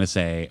 So I'm going to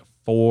say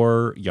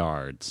 4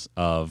 yards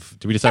of.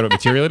 Do we decide what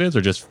material it is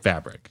or just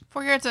fabric?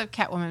 4 yards of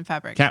Catwoman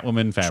fabric.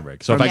 Catwoman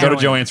fabric. So if From I go to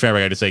Joann's. Joann's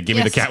Fabric, I just say, give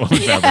me the Yes.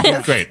 Catwoman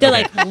fabric. Great. They're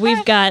okay. like,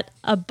 we've got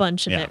a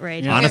bunch of Yeah. it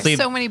right Yeah. here. Honestly, We have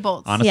so many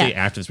bolts. Honestly,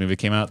 Yeah. after this movie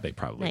came out, they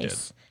probably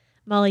Nice.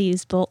 Molly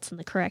used bolts in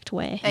the correct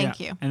way. Thank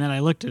you. And then I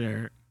looked at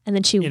her And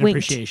then she in winked.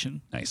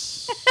 appreciation. did.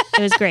 Nice.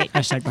 It was great.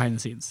 Hashtag behind the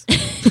scenes.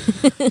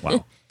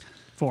 Wow.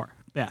 4.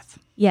 Beth.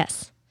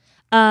 Yes.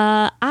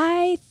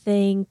 I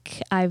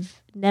think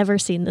I've never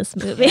seen this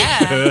movie.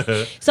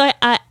 Yeah. So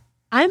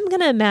I'm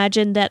going to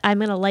imagine that I'm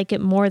going to like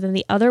it more than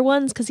the other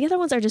ones because the other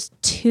ones are just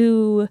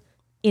too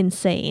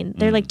insane.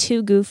 They're like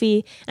too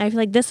goofy. And I feel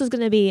like this is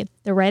going to be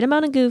the right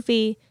amount of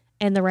goofy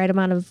and the right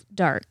amount of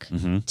dark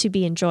to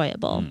be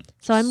enjoyable.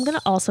 So I'm going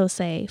to also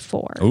say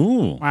 4.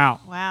 Ooh. Wow.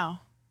 Wow.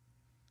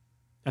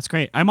 That's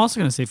great. I'm also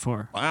going to say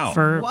 4. Wow.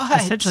 For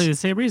What? essentially the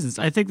same reasons.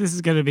 I think this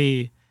is going to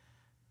be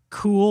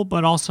cool,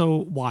 but also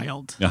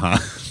wild. Uh-huh.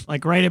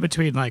 Like right in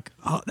between, like,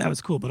 oh, that was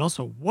cool, but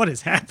also what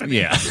is happening?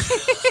 Yeah.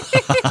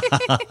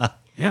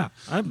 Yeah.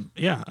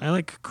 I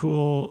like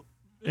cool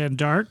and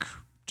dark,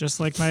 just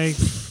like my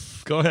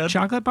Go ahead.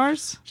 chocolate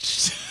bars.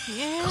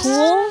 Yeah.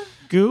 Cool?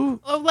 Goo.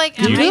 Oh, like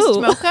You- an iced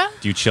mocha?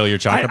 Do you chill your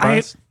chocolate I-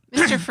 bars?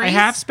 Mr. I Freeze?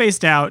 half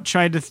spaced out,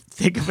 trying to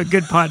think of a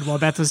good pun while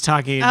Beth was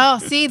talking. Oh,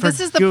 see, for this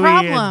is the gooey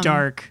problem. and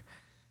dark.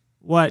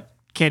 What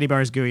candy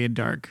bar is gooey and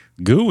dark?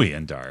 Gooey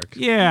and dark.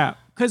 Yeah,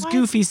 because What?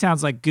 goofy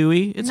sounds like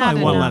gooey. It's Not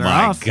only one enough. letter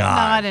My off. God.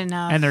 Not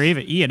enough. And they're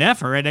even E and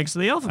F are right next to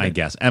the alphabet. I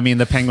guess. I mean,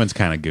 the penguin's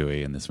kind of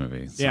gooey in this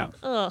movie. So. Yeah.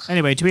 Ugh.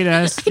 Anyway, tweet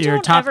us I your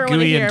don't top ever want to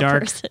gooey hear and a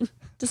dark. person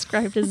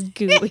described as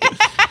gooey.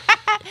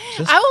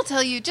 I will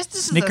tell you, just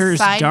as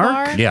Snickers a sidebar,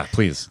 dark? Yeah,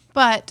 please.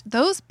 but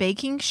those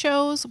baking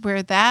shows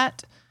where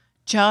that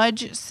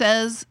judge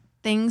says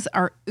things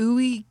are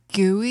ooey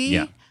gooey,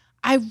 Yeah.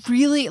 I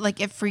really like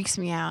it freaks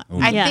me out. Ooh.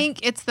 I Yeah. think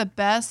it's the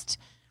best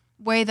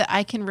way that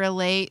I can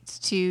relate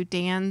to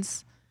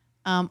Dan's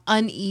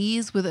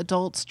unease with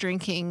adults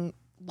drinking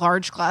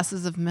large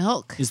glasses of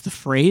milk. Is the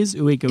phrase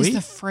ooey Is gooey?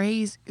 the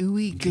phrase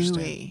ooey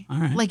gooey All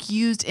right. like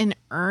used in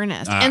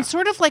earnest Ah. and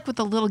sort of like with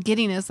a little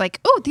giddiness, like,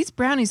 oh, these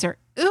brownies are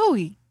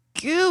ooey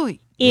gooey.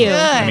 Ew. Good.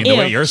 I mean, the Ew.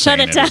 way you're Shut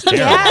saying it it is down.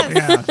 terrible.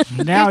 Yes.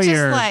 Yeah. Now It's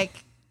you're just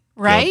like,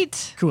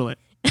 right? cool it.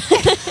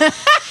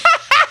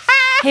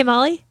 Hey,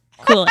 Molly,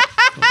 cool it.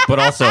 But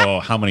also,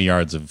 how many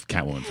yards of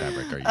Catwoman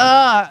fabric are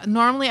you?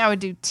 Normally I would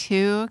do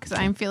 2 because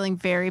I'm feeling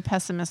very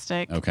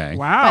pessimistic. Okay.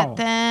 Wow. But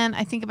then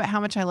I think about how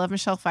much I love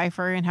Michelle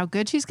Pfeiffer and how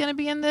good she's going to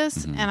be in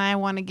this, and I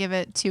want to give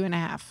it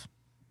 2.5.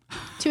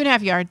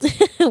 2.5 yards.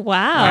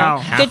 Wow.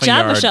 Half Good a job,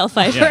 yard. Michelle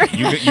Pfeiffer.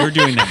 Yeah, you're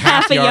doing the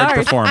half a yard yard.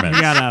 performance.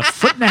 We got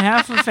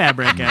 1.5 feet of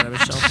fabric out of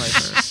Michelle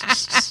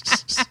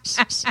Pfeiffer.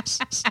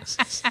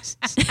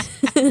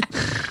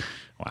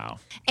 Wow.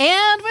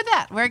 And with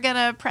that, we're going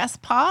to press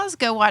pause,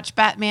 go watch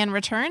Batman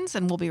Returns,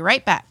 and we'll be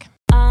right back.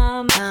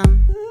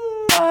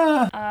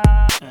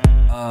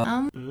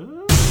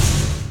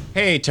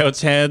 Hey,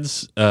 Totes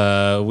heads.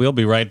 We'll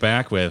be right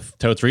back with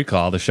Totes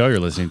Recall, the show you're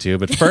listening to.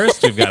 But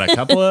first, we've got a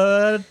couple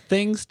of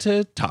things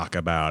to talk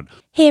about.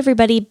 Hey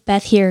everybody,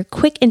 Beth here.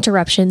 Quick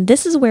interruption.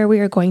 This is where we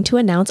are going to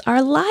announce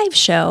our live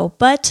show,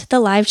 but the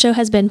live show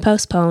has been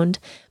postponed.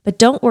 But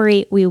don't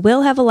worry, we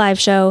will have a live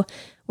show.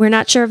 We're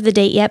not sure of the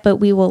date yet, but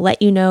we will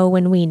let you know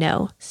when we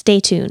know. Stay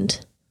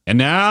tuned. And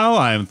now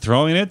I'm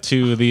throwing it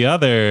to the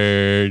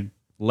other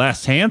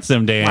less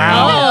handsome Dan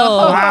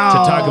Oh. to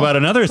talk about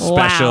another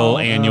special Wow.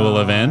 annual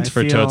event I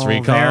for feel Totes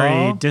Recall.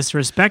 Very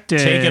disrespected.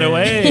 Take it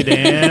away,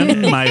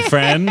 Dan, my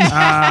friend,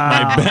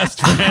 my best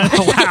friend.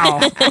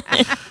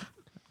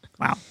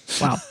 Wow.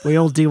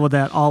 We'll deal with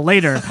that all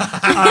later.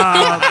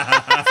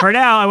 For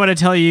now, I want to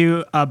tell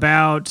you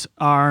about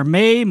our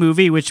May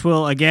movie, which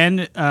will,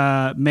 again,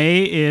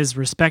 May is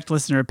Respect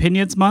Listener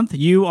Opinions Month.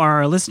 You are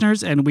our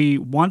listeners, and we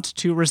want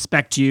to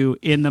respect you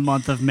in the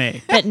month of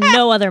May. But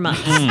no other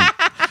months.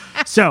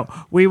 So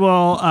we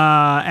will,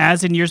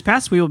 as in years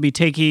past, we will be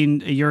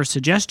taking your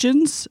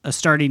suggestions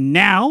starting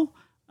now.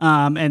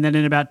 And then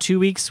in about 2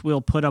 weeks,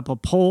 we'll put up a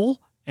poll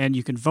and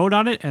you can vote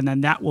on it. And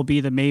then that will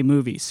be the May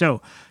movie.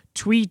 So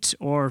tweet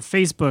or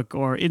Facebook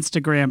or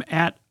Instagram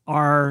at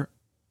our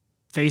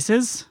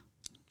faces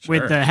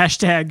with the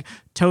hashtag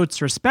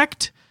Totes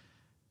Respect,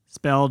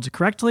 spelled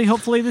correctly,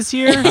 hopefully this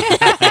year.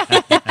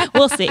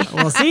 We'll see.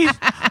 We'll see.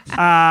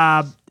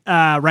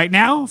 Right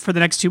now for the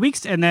next 2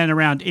 weeks, and then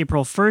around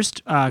April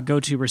 1st, go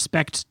to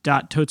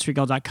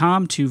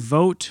respect.totesregal.com to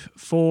vote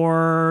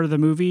for the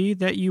movie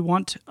that you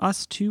want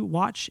us to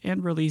watch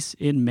and release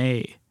in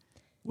May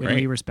when we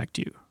Great. respect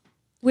you.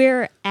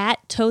 We're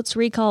at Totes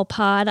Recall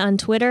Pod on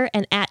Twitter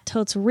and at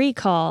Totes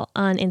Recall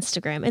on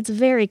Instagram. It's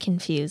very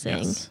confusing.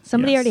 Yes.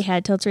 Somebody Yes. already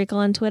had Totes Recall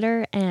on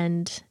Twitter,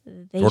 and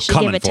they We're should give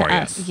coming it to for you.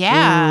 us.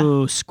 Yeah.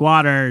 Ooh,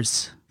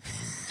 squatters.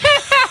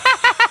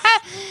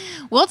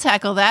 We'll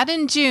tackle that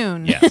in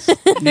June. Yes.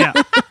 Yeah.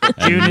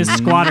 June is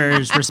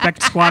squatters.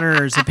 Respect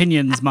squatters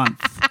opinions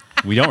month.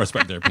 We don't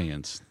respect their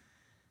opinions.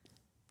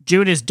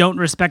 June is don't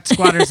respect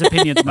squatters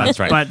opinions month. That's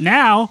right. But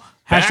now,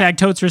 Back. hashtag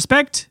Totes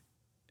Respect.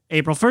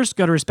 April 1st,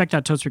 go to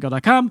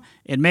respect.totesregal.com.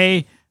 In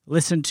May,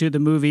 listen to the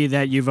movie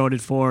that you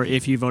voted for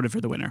if you voted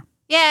for the winner.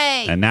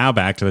 Yay! And now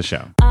back to the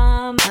show.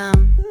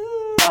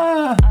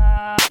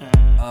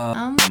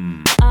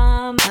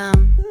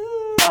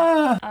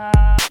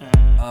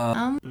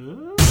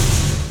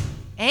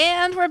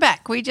 And we're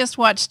back. We just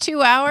watched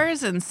 2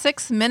 hours and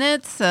 6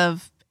 minutes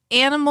of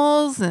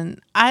animals and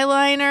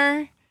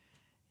eyeliner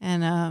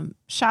and a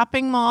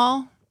shopping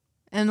mall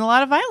and a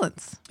lot of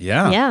violence.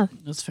 Yeah. Yeah.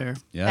 That's fair.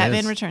 Yeah, Batman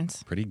it's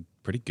Returns. Pretty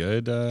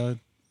good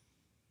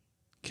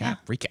recap.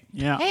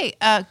 Yeah. Hey,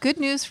 good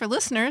news for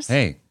listeners.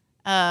 Hey.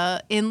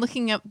 In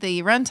looking up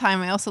the runtime,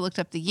 I also looked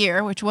up the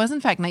year, which was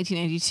in fact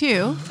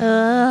 1982.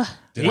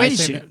 Did I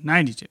say that?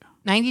 92.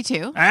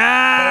 92.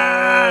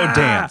 Ah! Oh,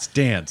 dance.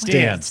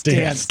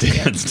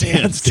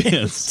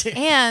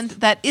 And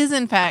that is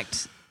in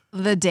fact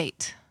the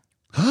date.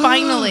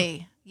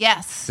 Finally.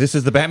 Yes. This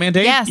is the Batman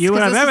date? Yes, You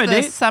because and I this have is a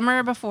the date?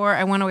 summer before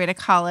I went away to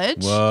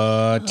college.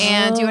 What?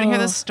 And do you want to hear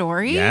the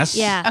story? Yes.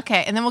 Yeah.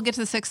 Okay, and then we'll get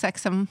to the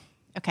 6XM.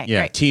 Okay,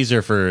 Yeah, great.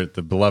 teaser for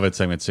the beloved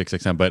segment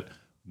 6XM, but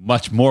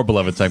much more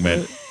beloved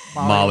segment,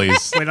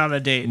 Molly's. Went on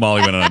a date.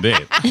 Molly went on a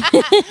date.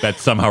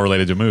 That's somehow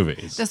related to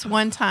movies. Just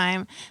one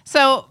time.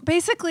 So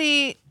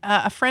basically,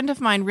 a friend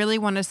of mine really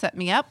wanted to set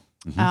me up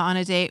on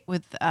a date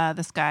with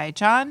this guy,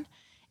 John,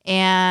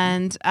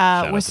 and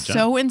out was to John.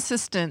 so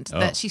insistent Oh.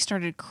 that she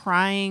started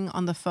crying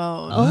on the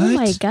phone. Oh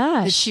my That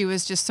gosh. she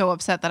was just so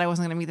upset that I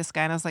wasn't going to meet this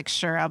guy. And I was like,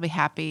 sure, I'll be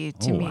happy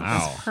to Oh, meet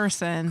wow. this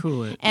person.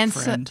 Cool it, And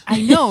friend. so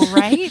I know,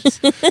 right?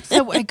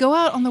 So I go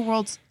out on the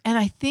world's, and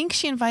I think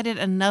she invited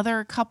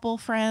another couple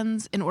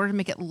friends in order to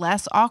make it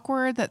less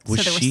awkward. Was So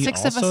there were she 6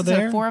 of us also instead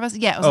there? of 4 of us.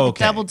 Yeah, it was like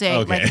Okay, a double date,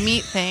 okay. like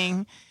meet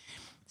thing.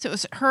 So it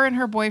was her and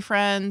her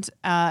boyfriend,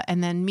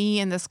 and then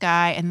me and this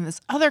guy, and then this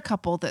other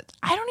couple that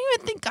I don't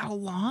even think got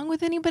along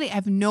with anybody. I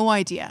have no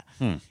idea.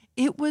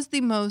 It was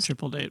the most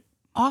Triple date.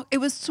 it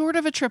was sort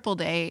of a triple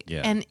date,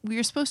 Yeah. and we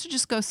were supposed to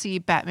just go see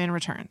Batman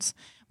Returns.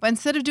 But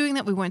instead of doing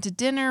that, we went to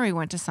dinner, we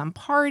went to some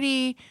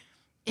party.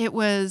 It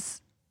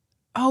was,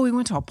 we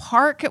went to a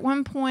park at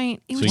one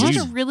point. It was just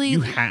a really,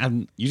 you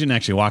didn't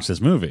actually watch this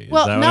movie. Is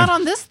well, that not what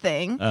on this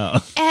thing.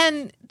 Oh.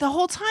 And the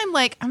whole time,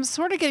 like, I'm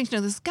sort of getting to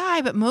know this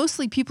guy, but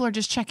mostly people are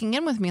just checking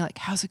in with me, like,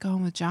 how's it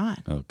going with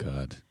John? Oh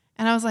God.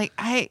 And I was like,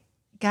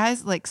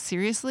 guys, like,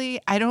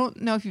 seriously, I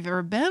don't know if you've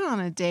ever been on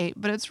a date,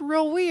 but it's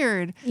real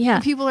weird. Yeah.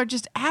 And people are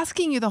just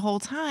asking you the whole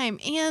time.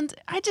 And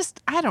I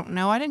don't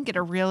know. I didn't get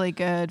a really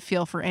good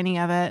feel for any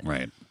of it.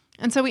 Right.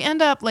 And so we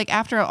end up, like,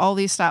 after all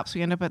these stops,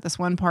 we end up at this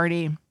one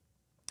party.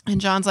 And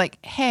John's like,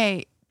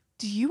 hey,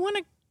 do you want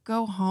to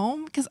go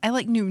home? Because I,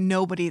 like, knew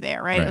nobody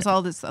there, right? It was Right.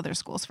 all this other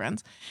school's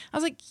friends. I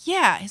was like,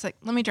 yeah. He's like,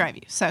 let me drive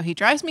you. So he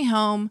drives me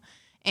home.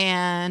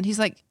 And he's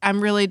like,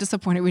 I'm really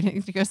disappointed we didn't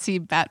get to go see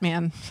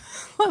Batman.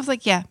 I was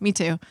like, yeah, me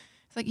too.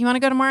 He's like, you want to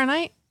go tomorrow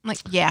night? I'm like,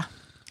 yeah.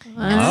 And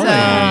so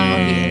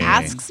Ollie. he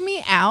asks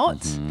me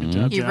out. Good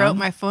job, He John. wrote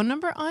my phone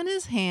number on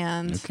his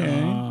hand. Okay.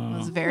 It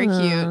was very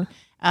cute.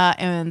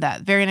 And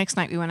that very next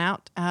night we went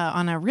out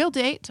on a real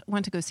date,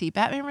 went to go see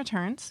Batman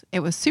Returns.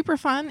 It was super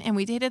fun, and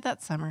we dated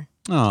that summer.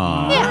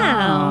 Aw.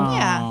 Wow.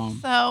 Yeah.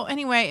 So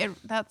anyway,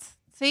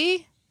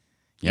 see?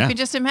 Yeah. You could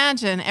just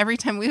imagine every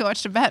time we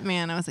watched a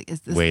Batman, I was like,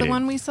 is this Waiting. the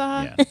one we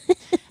saw?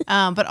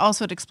 Yeah. But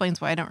also it explains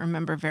why I don't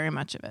remember very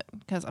much of it,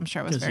 because I'm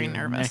sure I was 'Cause very you were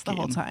nervous the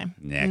whole necking. time.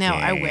 No,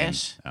 I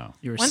wish. Oh.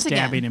 You were Once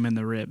stabbing again. him in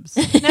the ribs.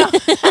 No.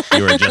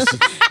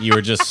 You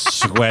were just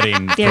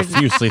sweating Your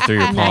profusely through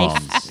your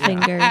Knife palms.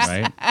 fingers.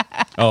 Right?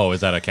 Oh,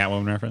 is that a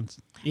Catwoman reference?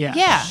 Yeah.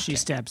 Yeah. She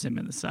stabs him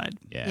in the side.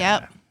 Yeah.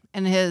 Yep.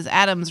 And his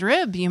Adam's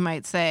rib, you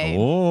might say.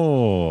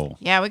 Oh.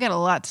 Yeah, we got a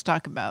lot to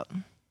talk about.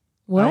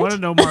 I want What? to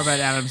know more about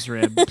Adam's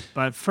rib,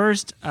 but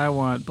first I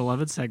want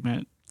beloved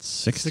segment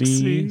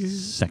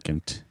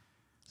 60-second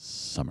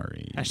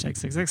summary. hashtag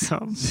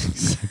 660.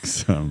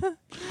 6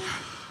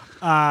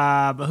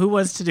 But who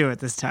wants to do it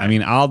this time? I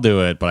mean, I'll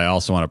do it, but I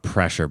also want to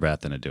pressure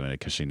Beth into doing it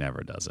because she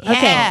never does it. Yeah.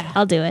 Okay,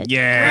 I'll do it.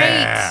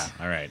 Yeah.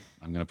 All right.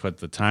 I'm going to put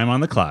the time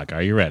on the clock.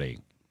 Are you ready?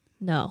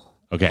 No.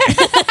 Okay.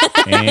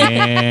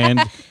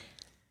 And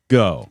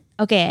go.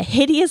 Okay, a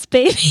hideous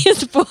baby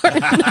is born.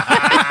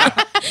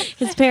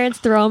 His parents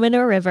throw him into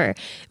a river.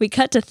 We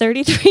cut to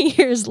 33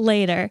 years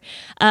later.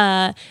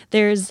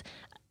 There's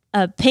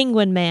a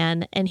penguin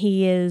man, and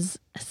he is.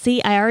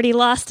 See, I already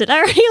lost it.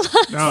 no,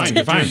 Fine,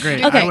 you're fine.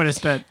 great. Okay. I would have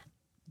spent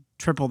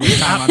triple the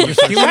time on this.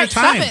 Give me Stop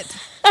time. it.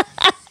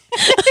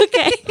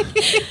 Okay.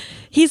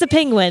 He's a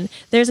penguin.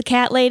 There's a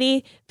cat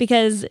lady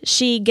because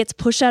she gets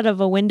pushed out of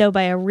a window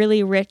by a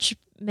really rich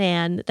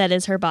man that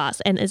is her boss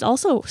and is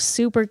also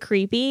super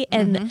creepy.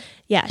 And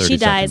yeah, 30 she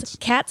dies. seconds.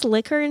 Cats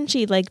lick her and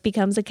she like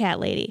becomes a cat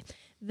lady.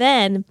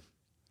 Then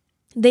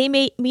they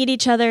meet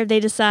each other.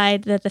 They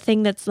decide that the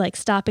thing that's like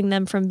stopping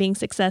them from being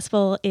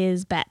successful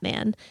is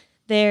Batman.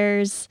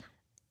 There's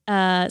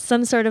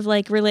some sort of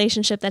like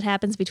relationship that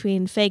happens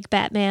between fake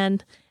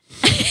Batman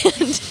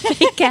and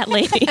fake cat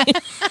lady.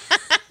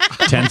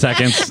 10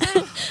 seconds.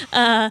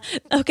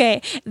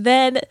 Okay,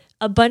 then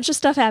a bunch of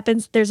stuff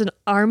happens. There's an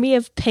army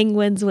of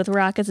penguins with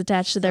rockets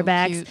attached to their So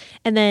backs, cute.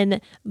 and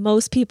then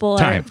most people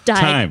Time. are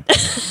dying. Time.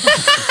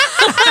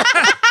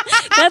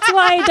 That's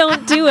why I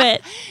don't do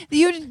it.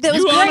 That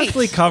was You great.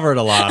 honestly covered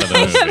a lot of the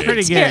movie.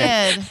 Pretty good.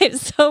 Did.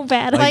 It's so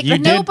bad. Like you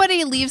did-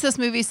 nobody leaves this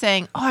movie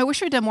saying, "Oh, I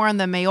wish we'd done more on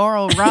the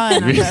mayoral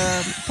run of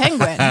the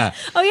Penguin."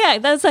 Oh yeah,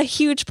 that's a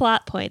huge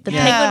plot point. The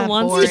Yeah, penguin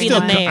wants to boring be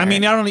one. the mayor. I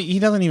mean, he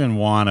doesn't even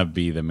want to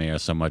be the mayor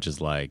so much as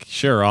like,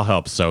 sure, I'll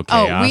help sow Oh,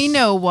 chaos. we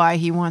know why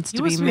he wants He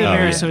to wants be to be the mayor.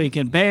 mayor yeah. so he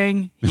can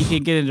bang, he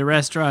can get into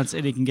restaurants,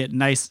 and he can get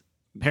nice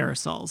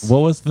parasols. What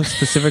was the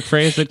specific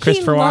phrase that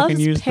Christopher he Walken loves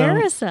used? Though?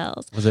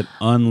 parasols. Was it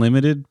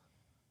unlimited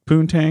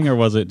poontang or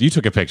was it? You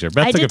took a picture.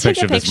 Beth I took a did take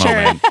picture a of this picture.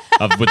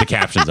 moment with the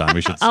captions on.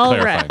 We should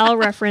clarify. I'll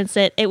reference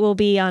it. It will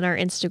be on our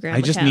Instagram.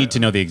 I just account. need to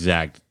know the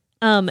exact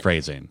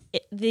phrasing.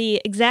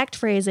 The exact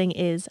phrasing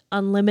is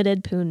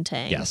unlimited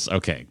poontang. Yes.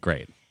 Okay.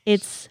 Great.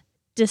 It's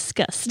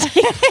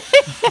disgusting.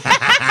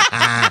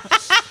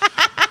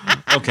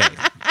 Okay.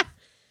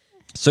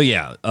 So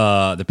yeah,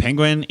 the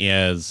penguin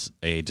is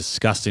a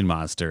disgusting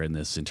monster in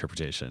this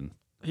interpretation.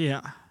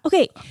 Yeah.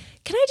 Okay,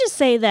 can I just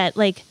say that,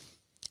 like,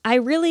 I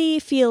really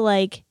feel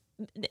like,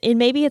 and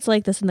maybe it's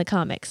like this in the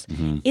comics,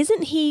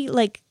 isn't he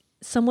like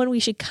someone we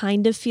should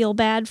kind of feel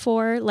bad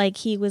for? Like,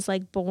 he was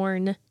like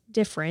born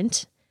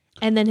different,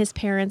 and then his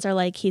parents are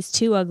like, he's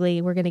too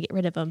ugly, we're gonna get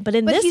rid of him. But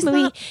in But this he's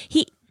movie, not-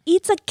 he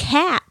eats a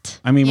cat.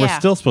 I mean, we're Yeah.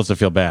 still supposed to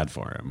feel bad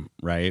for him,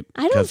 right?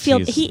 I don't 'Cause feel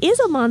he's- he is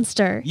a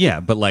monster. Yeah,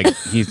 but like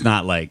he's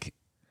not like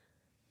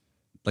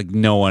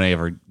no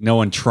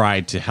one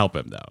tried to help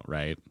him though,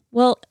 right?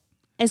 Well,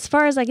 as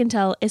far as I can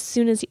tell, as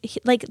soon as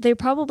like they're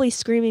probably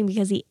screaming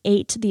because he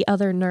ate the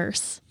other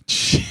nurse.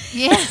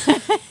 Yeah,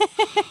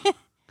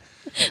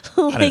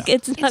 Like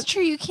it's not. it's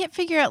true. You can't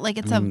figure out like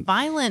it's a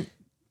violent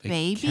They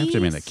baby. kept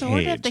him in the sort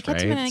cage, of. They kept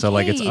right? him in a so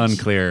like it's cage.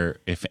 unclear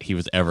if he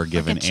was ever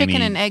given chicken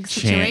any and egg chance.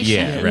 situation.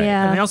 Yeah, right.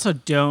 Yeah. And they also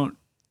don't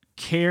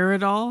care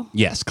at all.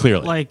 Yes,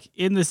 clearly. Like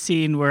in the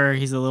scene where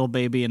he's a little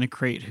baby in a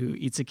crate who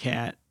eats a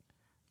cat,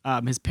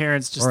 his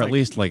parents just or at like,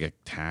 least like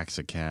attacks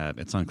a cat.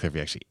 It's unclear if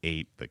he actually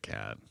ate the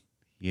cat.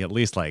 He at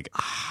least like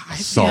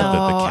assaulted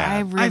no, the I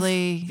cat.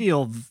 really. I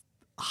feel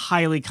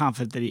highly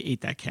confident that he ate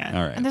that cat.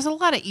 All right. And there's a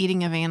lot of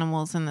eating of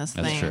animals in this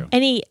That's thing. true.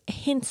 And he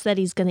hints that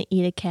he's going to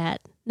eat a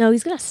cat. No,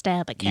 he's going to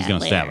stab a cat. He's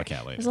gonna later. stab a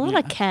cat later. There's a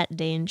lot of cat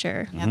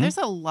danger. Yeah, there's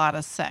a lot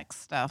of sex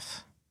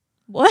stuff.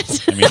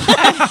 What? I mean,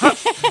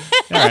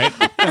 all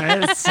right. All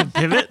right, it's a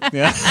pivot.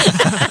 Yeah.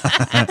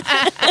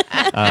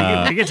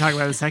 We can talk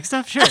about the sex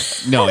stuff, sure.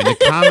 No, in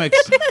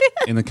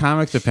the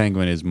comics, the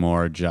penguin is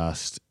more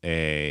just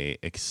a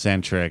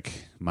eccentric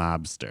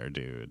mobster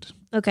dude.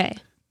 Okay.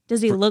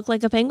 Does he look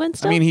like a penguin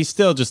still? I mean, he's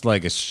still just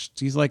like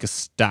he's like a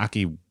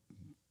stocky.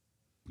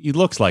 He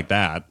looks like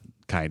that,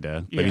 kind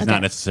of, but Yeah. he's Okay.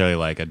 not necessarily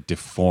like a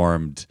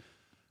deformed,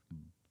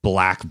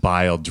 black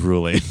bile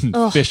drooling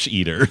Ugh. fish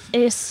eater.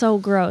 it is so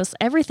gross.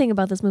 Everything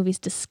about this movie is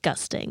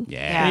disgusting.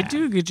 Yeah, They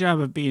do a good job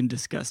of being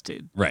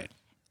disgusted. right.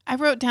 I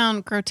wrote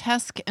down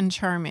grotesque and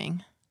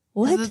charming.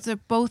 What? Those are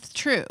both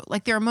true.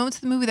 Like there are moments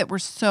of the movie that were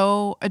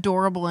so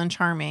adorable and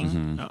charming.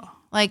 Mm-hmm. Oh.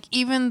 Like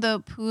even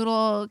the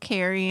poodle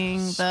carrying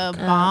the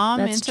bomb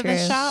that's into true.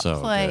 the shop. So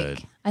like good.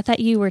 I thought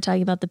you were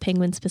talking about the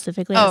penguin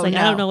specifically. I was Oh, like, I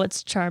no. don't know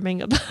what's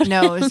charming about it.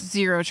 no, it's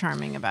zero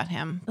charming about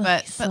him.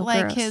 But he's but so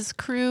like gross. his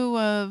crew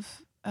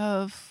of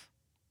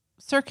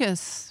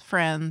circus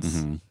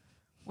friends Mhm.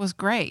 was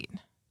great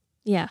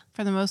Yeah.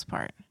 for the most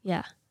part.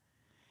 Yeah.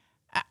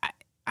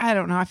 I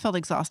don't know. I felt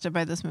exhausted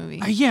by this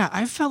movie. Yeah,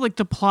 I felt like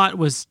the plot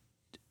was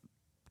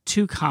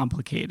too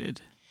complicated.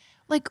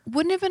 Like,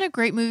 wouldn't it have been a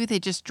great movie if they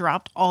just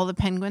dropped all the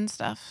penguin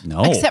stuff?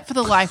 No. Except for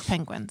the live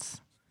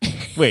penguins.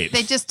 Wait.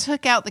 They just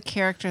took out the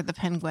character of the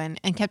penguin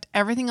and kept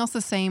everything else the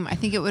same. I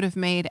think it would have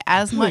made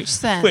as much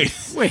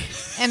sense Wait.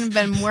 and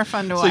been more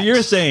fun to So watch.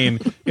 you're saying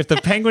if the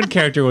penguin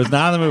character was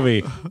not in the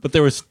movie, but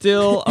there was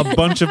still a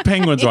bunch of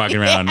penguins walking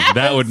around,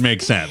 that would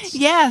make sense.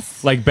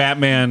 Yes. Like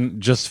Batman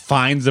just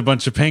finds a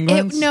bunch of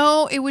penguins?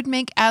 No, it would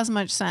make as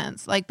much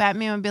sense. Like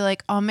Batman would be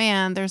like, "Oh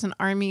man, there's an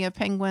army of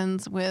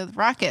penguins with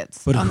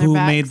rockets But on their who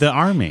backs." made the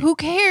army? Who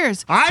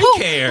cares? I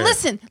Who- care.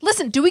 Listen.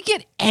 Do we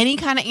get any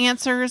kind of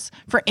answers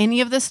for any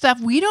of this stuff?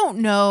 We don't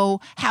know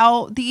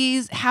how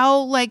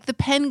like the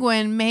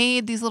penguin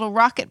made these little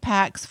rocket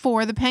packs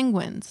for the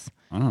penguins.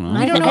 I don't know.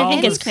 I don't know I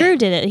think his anything. crew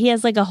did it. He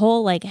has like a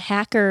whole like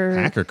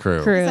hacker crew.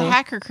 It's a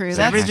hacker crew. That's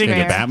Everything the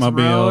fair. gets Batmobiles.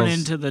 thrown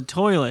into the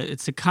toilet.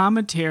 It's a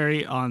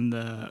commentary on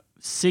the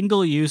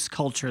single-use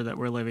culture that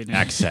we're living in.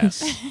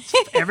 Access.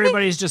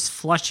 Everybody's just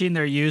flushing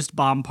their used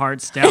bomb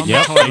parts down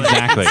Yep, the toilet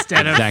exactly,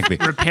 instead exactly.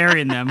 of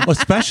repairing them. Well,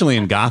 especially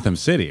in Gotham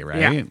City, right?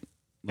 Yeah.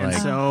 Like,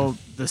 And so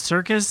the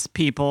circus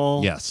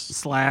people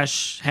Yes.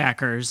 /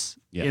 hackers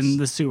Yes. in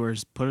the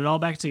sewers put it all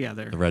back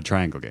together. the Red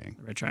Triangle Gang.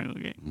 The Red Triangle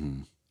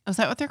Gang. Was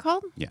that what they're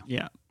called?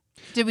 Yeah.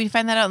 Did we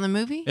find that out in the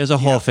movie? There's a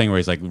whole thing where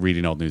he's like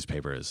reading old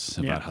newspapers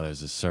about Yeah. how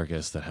there's a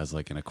circus that has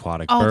like an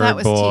aquatic Oh, bird that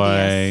was boy.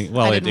 tedious.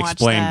 Well, I it didn't watch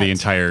explained the that.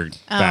 entire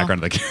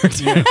background of the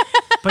character.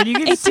 But you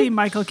get to see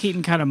Michael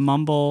Keaton kind of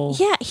mumble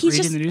Yeah, he's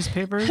reading just- the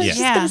newspapers. I was Yeah.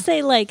 just gonna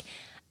say, like,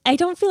 I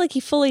don't feel like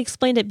he fully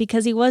explained it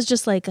because he was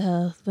just like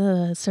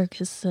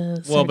circus.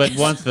 Well, but circus.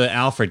 once the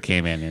Alfred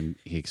came in and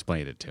he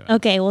explained it to him.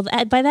 Okay, well,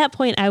 by that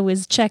point, I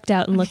was checked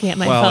out and looking at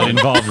my Well, it phone.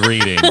 involved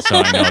reading, so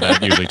I know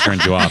that usually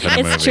turns you off in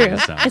a movie. It's true.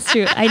 So. It's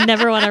true. I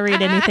never want to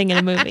read anything in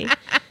a movie.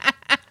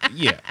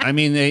 Yeah, I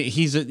mean,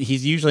 he's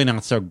usually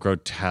not so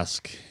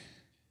grotesque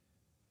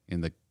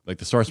in the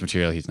source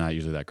material. He's not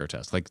usually that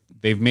grotesque. Like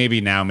they've maybe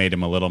now made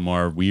him a little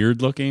more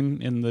weird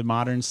looking in the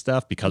modern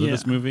stuff because of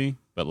this movie,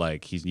 but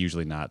like he's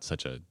usually not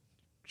such a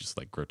just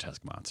like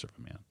grotesque monster of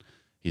a man.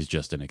 He's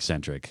just an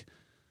eccentric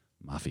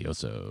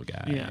mafioso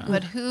guy. Yeah.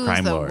 But who's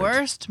Crime the lord.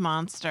 worst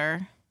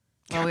monster?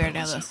 Well, we already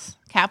know this.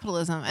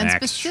 Capitalism. And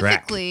Max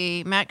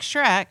specifically Max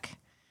Schreck,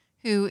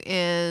 who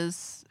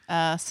is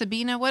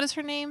Sabina. What is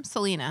her name?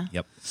 Selena.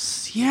 Yep.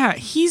 Yeah,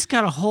 he's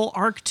got a whole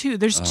arc too.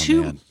 There's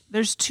man.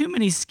 There's too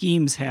many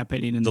schemes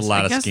happening in There's this. a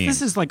lot I of guess schemes.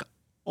 this is like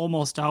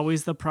almost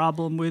always the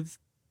problem with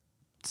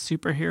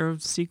superhero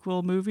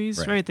sequel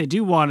movies, right? They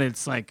do want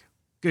it's like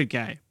good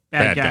guy,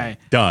 bad guy.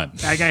 Done.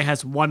 Bad guy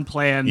has one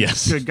plan.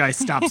 Yes. Good guy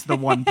stops the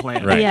one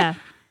plan. Right. Yeah.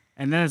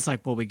 And then it's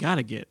like, well, we got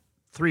to get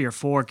 3 or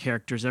 4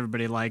 characters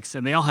everybody likes,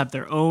 and they all have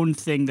their own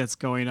thing that's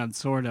going on,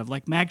 sort of.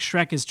 Like Max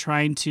Schreck is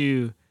trying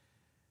to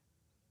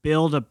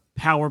build a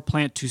power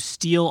plant to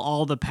steal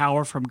all the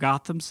power from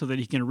Gotham so that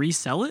he can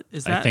resell it.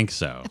 Is that? I think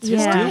so. It's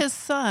Yeah. for his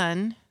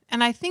son.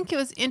 And I think it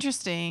was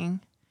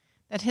interesting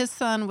that his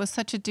son was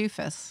such a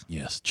doofus.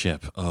 Yes,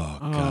 Chip. Oh,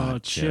 Oh,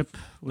 God, Chip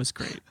was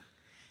great.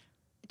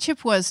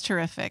 Chip was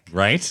terrific.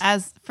 Right?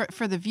 As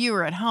for the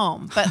viewer at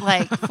home. But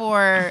like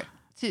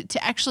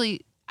to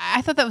actually,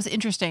 I thought that was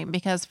interesting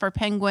because for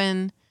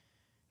Penguin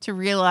to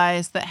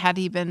realize that had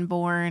he been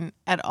born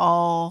at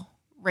all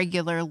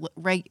regular,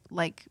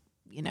 like,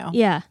 you know.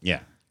 Yeah. Yeah.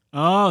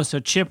 Oh, so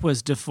Chip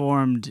was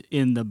deformed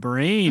in the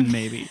brain,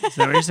 maybe. Is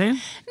that what you're saying?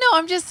 No,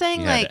 I'm just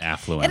saying, He had like,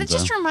 affluenza. and it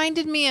just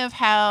reminded me of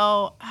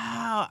how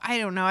I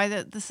don't know.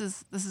 This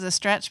is a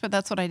stretch, but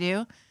that's what I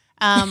do.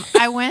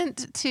 I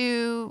went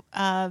to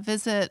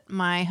visit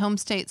my home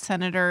state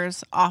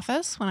senator's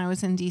office when I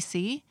was in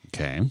D.C.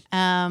 Okay.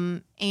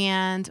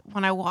 And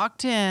when I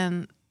walked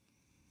in,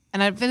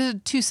 and I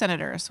visited 2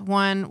 senators.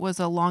 One was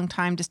a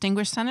longtime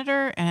distinguished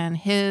senator, and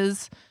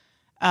his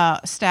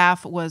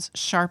staff was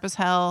sharp as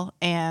hell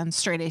and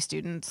straight A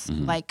students,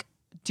 like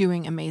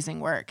doing amazing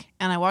work.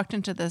 And I walked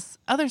into this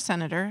other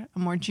senator, a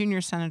more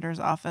junior senator's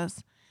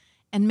office.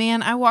 And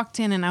man, I walked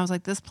in and I was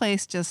like, this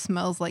place just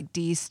smells like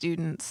D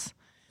students.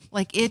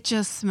 Like it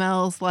just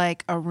smells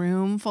like a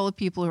room full of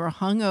people who are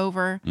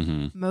hungover,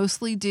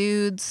 mostly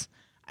dudes.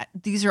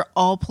 These are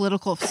all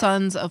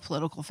sons of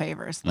political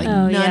favors. Like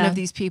Oh, none yeah. of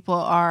these people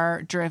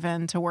are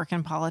driven to work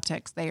in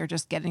politics. They are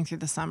just getting through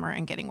the summer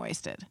and getting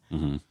wasted.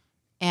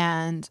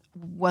 And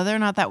whether or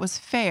not that was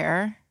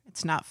fair,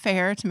 it's not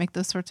fair to make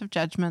those sorts of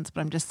judgments,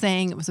 but I'm just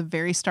saying it was a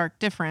very stark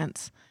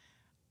difference.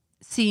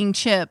 Seeing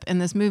Chip in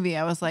this movie,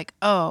 I was like,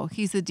 oh,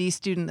 he's a D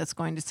student that's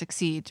going to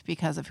succeed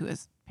because of who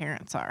his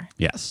parents are.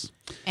 Yes.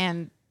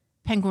 And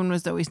Penguin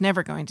was always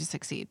never going to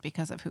succeed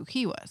because of who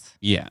he was.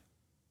 Yeah.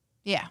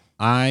 Yeah.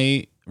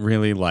 I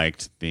really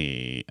liked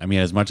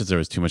as much as there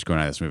was too much going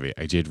on in this movie,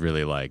 I did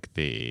really like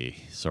the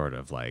sort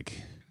of like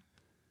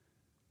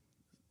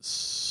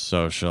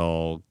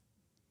social,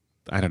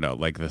 I don't know,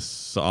 like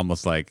this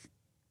almost like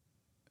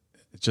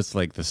just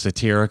like the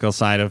satirical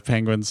side of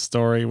Penguin's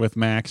story with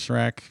Max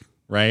Schreck,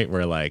 right?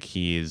 Where like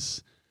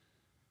he's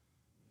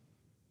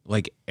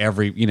like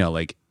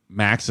like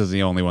Max is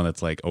the only one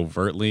that's like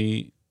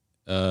overtly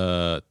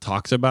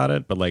talks about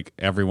it, but like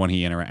everyone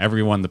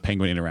the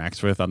Penguin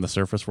interacts with on the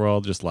surface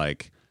world just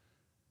like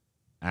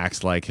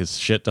acts like his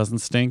shit doesn't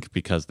stink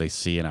because they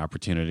see an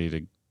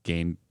opportunity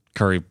to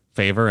curry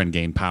favor and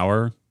gain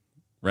power,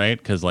 right?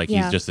 Because like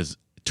Yeah. he's just this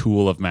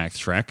tool of Max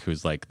Schreck,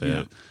 who's like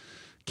the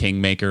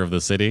kingmaker of the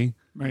city,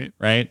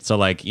 right? So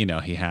like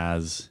he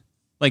has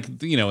like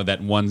that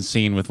one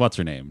scene with what's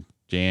her name,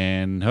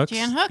 Jan Hooks.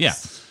 Yeah.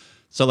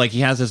 So like he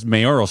has this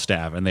mayoral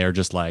staff and they're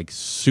just like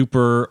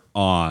super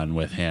on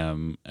with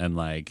him and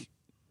like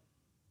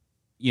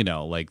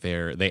like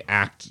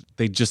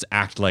they just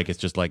act like it's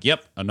just like,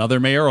 yep, another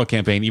mayoral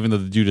campaign, even though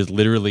the dude is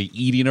literally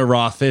eating a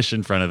raw fish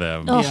in front of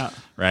them. Oh. Yeah.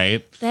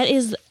 Right? That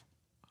is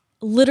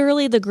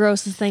literally the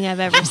grossest thing I've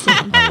ever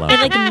seen. I loved It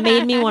like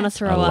made me want to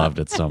throw I up. loved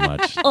it so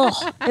much.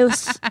 Oh, it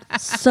was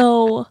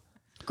so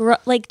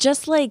like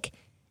just like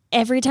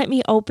every time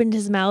he opened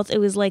his mouth, it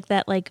was like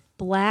that like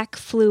black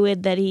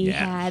fluid that he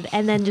had,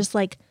 and then just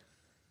like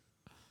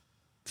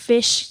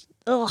fish.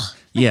 Ugh.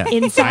 Yeah.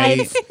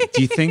 Insides.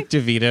 Do you think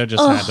DeVito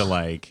just had to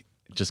like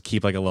just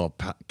keep like a little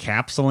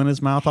capsule in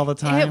his mouth all the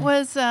time? It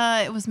was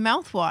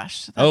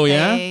mouthwash. that Oh,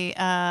 yeah?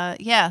 they,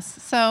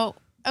 yes. So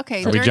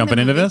okay. Are we during jumping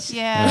the into movie- this?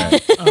 Yeah. All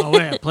right. Oh,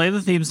 wait. Play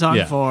the theme song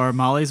Yeah. for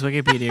Molly's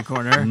Wikipedia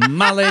Corner.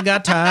 Molly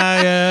got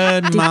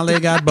tired, Molly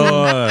got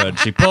bored.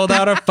 She pulled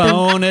out her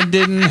phone and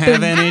didn't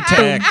have any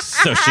text.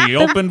 So she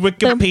opened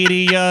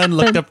Wikipedia and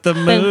looked up the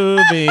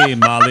movie.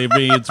 Molly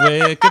reads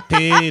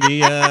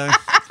Wikipedia.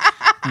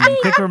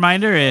 Quick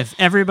reminder, if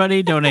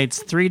everybody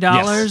donates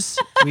 $3,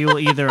 we will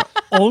either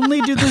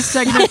only do this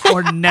segment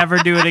or never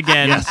do it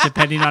again,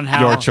 depending on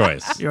how Your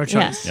choice. Your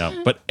choice. Yeah.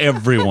 Yep. But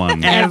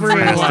everyone, Everyone.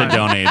 has to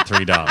donate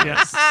 $3.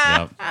 Yes.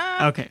 Yep.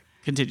 Okay,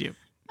 continue.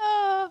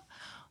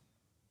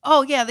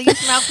 Oh yeah, they used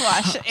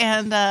mouthwash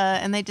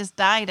and they just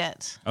dyed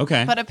it.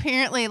 Okay. But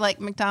apparently, like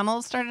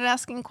McDonald's started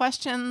asking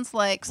questions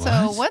like, "So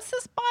What? what's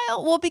this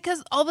bile?" Well,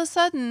 because all of a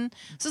sudden,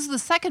 this is the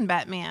second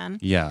Batman.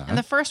 Yeah. And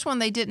the first one,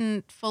 they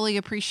didn't fully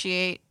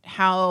appreciate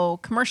how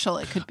commercial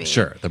it could be.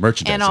 Sure. The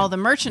merchandising. And all the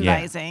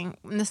merchandising.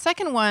 In the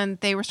second one,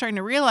 they were starting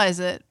to realize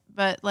it.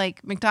 But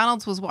like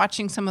McDonald's was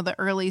watching some of the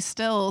early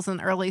stills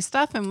and early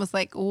stuff and was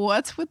like,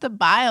 "What's with the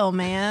bile,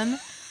 man?"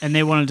 And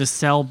they wanted to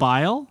sell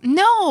bile?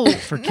 No,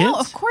 For no, kids?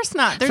 of course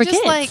not. They're For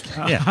just kids.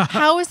 like, Yeah.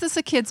 how is this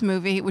a kids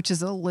movie? Which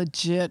is a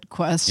legit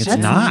question.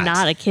 It's That's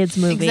not. a kids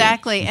movie.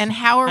 Exactly. And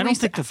how are I we? don't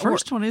think the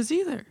first one is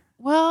either.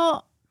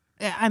 Well,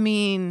 I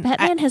mean,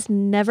 Batman has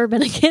never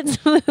been a kids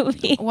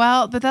movie.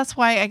 well, but that's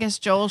why I guess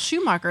Joel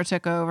Schumacher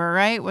took over,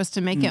 right? Was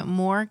to make it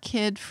more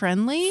kid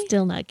friendly.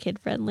 Still not kid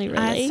friendly,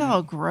 really. It's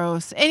all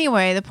gross.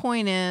 Anyway, the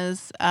point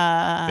is,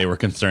 They were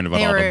concerned about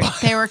they all were the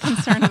they were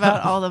concerned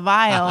about all the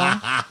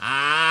bile.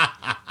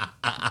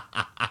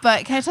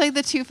 But can I tell you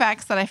the two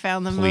facts that I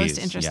found the Please,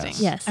 most interesting?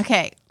 yes. Yes.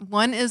 Okay.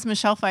 One is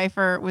Michelle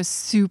Pfeiffer was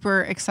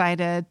super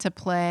excited to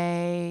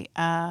play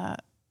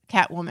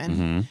Catwoman.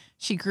 Mhm.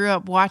 She grew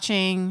up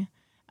watching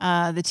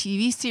the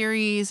TV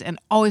series and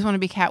always wanted to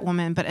be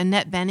Catwoman, but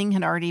Annette Bening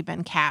had already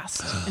been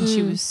cast, and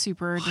she was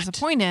super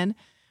disappointed.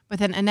 But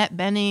then Annette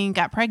Bening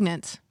got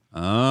pregnant,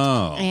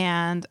 Oh.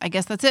 and I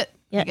guess that's it.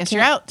 Yeah, I guess can't-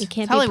 you're out. You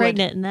can't It's be Hollywood.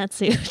 pregnant in that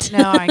suit.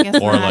 No, I guess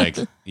Or not. like,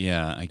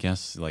 yeah, I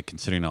guess like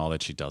considering all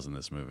that she does in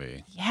this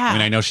movie. Yeah. I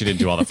mean, I know she didn't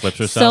do all the flips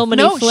herself. So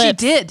many no, she flips.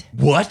 did.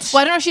 What?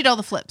 Well, I don't know if she did all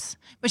the flips,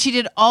 but she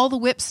did all the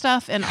whip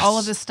stuff and all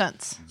of the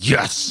stunts.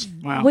 Yes.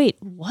 Wow. Wait,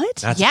 what?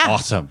 That's Yeah.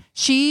 awesome.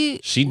 She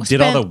did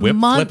all the spent whip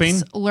months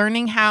flipping?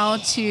 learning how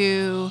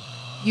to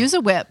use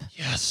a whip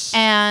Yes.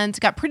 and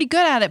got pretty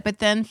good at it, but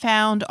then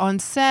found on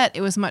set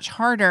it was much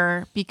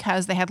harder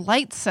because they had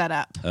lights set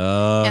up.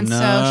 Oh, And no.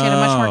 so she had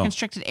a much more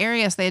constricted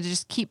area, so they had to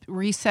just keep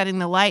resetting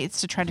the lights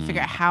to try to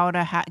figure out how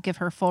to give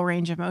her full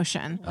range of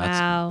motion. That's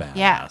Wow. badass.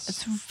 Yeah,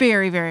 it's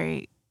very,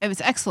 very, it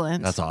was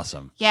excellent. That's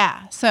awesome.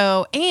 Yeah.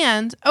 So,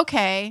 and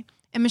okay.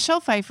 And Michelle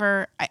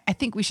Pfeiffer, I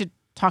think we should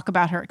talk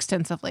about her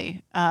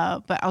extensively.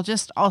 But I'll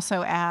just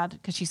also add,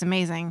 because she's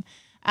amazing,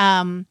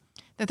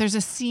 that there's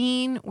a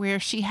scene where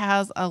she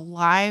has a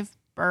live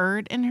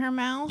bird in her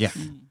mouth. Yeah.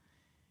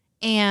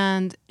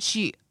 And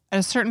she, at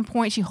a certain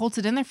point, she holds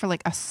it in there for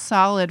like a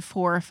solid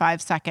 4 or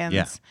 5 seconds.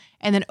 Yeah.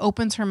 And then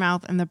opens her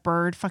mouth and the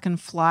bird fucking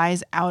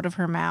flies out of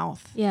her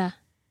mouth. Yeah.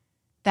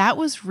 That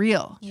was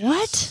real.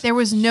 What? There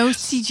was no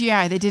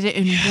CGI. They did it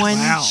in one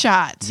Wow.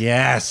 shot.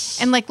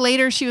 Yes. And like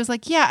later, she was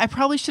like, "Yeah, I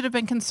probably should have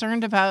been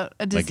concerned about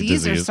a Like a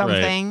disease, or disease, right.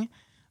 something,"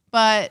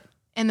 but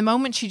in the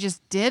moment, she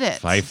just did it.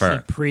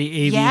 Pfeiffer.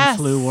 Pre-avian Yes.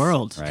 flu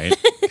world. Right?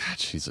 God,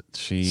 She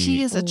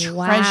is a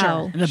Wow.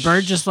 treasure. And the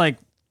bird just like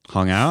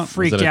hung out.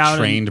 freaked Was it a out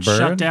trained and bird?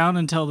 shut down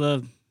until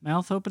the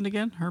mouth opened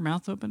again. Her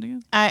mouth opened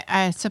again.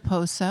 I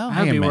suppose so.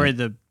 I would be man. worried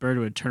the bird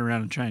would turn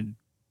around and try and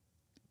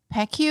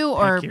Peck you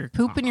or Peck your-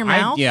 poop in your I-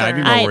 mouth? yeah, I'd be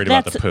or- more worried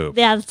about the that's- poop.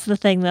 That's the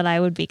thing that I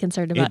would be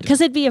concerned about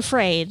because it'd be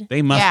afraid.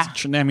 They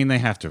must. Yeah. I mean, they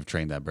have to have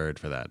trained that bird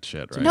for that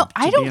shit, right? No,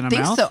 I To be in don't a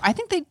think mouth? so. I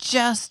think they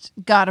just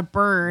got a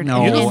bird,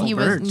 No. and Beautiful he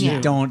was. bird, Yeah.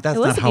 too. Don't. That's It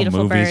was not a how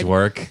beautiful movies bird.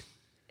 work.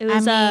 It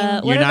was mean,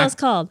 what you're are not- those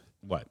called?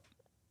 What?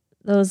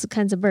 Those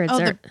kinds of birds. Oh,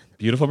 They're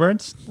Beautiful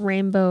birds?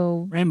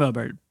 rainbow rainbow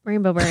bird.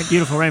 bird.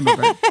 Beautiful rainbow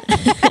bird.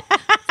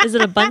 Is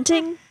it a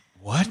bunting?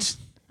 What?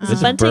 Is Is this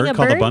a bunting bird a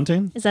called a bird?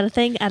 bunting? Is that a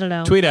thing? I don't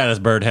know. Tweet at us,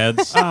 bird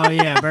heads. Oh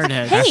yeah, bird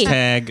head. Hey.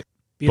 Hashtag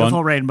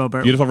Beautiful rainbow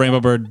bird. beautiful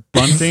rainbow bird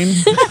bunting.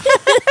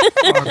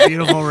 Or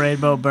beautiful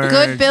rainbow bird.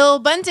 Good Bill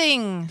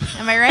Bunting.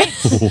 Am I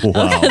right?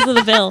 Wow. Because of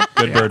the bill.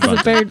 Good bird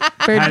It's a bunting.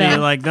 bird How do you bill.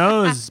 like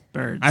those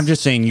birds? I'm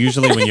just saying,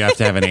 usually when you have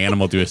to have an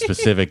animal do a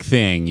specific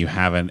thing, you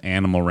have an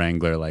animal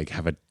wrangler, like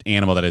have an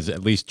animal that is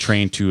at least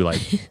trained to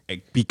like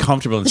be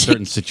comfortable in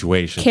certain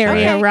situations.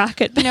 Carry right? a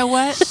rocket You know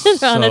what? on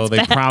So its they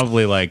back.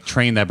 probably like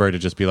train that bird to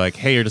just be like,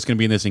 hey, you're just going to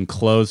be in this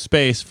enclosed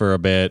space for a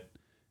bit.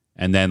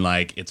 And then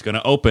like it's going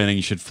to open and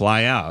you should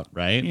fly out,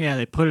 right? Yeah,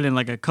 they put it in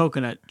like a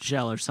coconut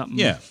shell or something.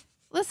 Yeah.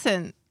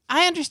 Listen,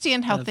 I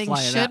understand how Gotta things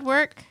fly it should out.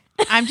 work.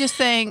 I'm just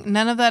saying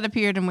none of that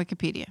appeared in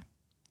Wikipedia.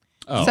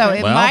 Oh, So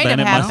it well, might then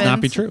have it happened. must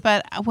not be true.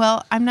 But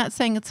well, I'm not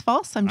saying it's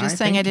false. I'm just I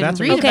saying I think didn't that's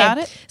read what- Okay, about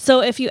it.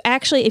 so if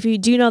you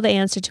do know the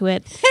answer to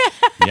it,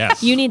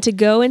 Yes. you need to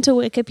go into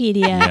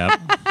Wikipedia,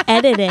 Yep.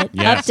 edit it,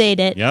 Yes. update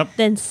it, Yep.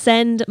 then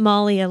send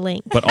Molly a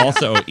link. But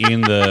also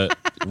in the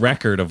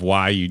record of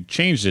why you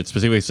changed it,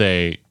 specifically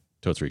say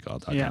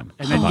toadsrecall.com. Yeah,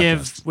 and then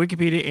give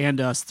Wikipedia and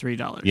us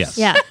 $3. Yes.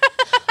 Yeah.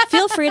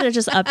 Feel free to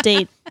just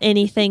update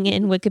anything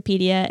in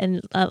Wikipedia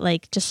and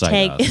like just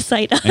Cite us.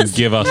 cite us. And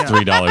give us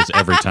 $3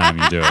 every time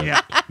you do it.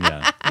 Yeah.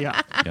 Yeah.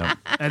 Yeah, Yep.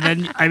 and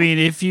then I mean,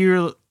 if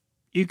you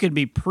can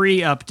be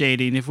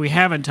pre-updating. If we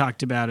haven't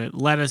talked about it,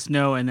 let us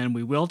know, and then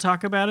we will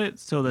talk about it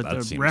so that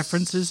the seems-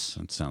 references.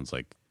 That sounds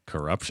like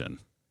corruption.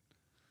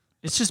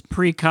 It's just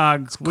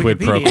precog Quid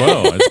pro Wikipedia.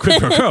 quo. It's quid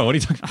pro quo. What are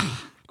you talking about?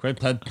 Quid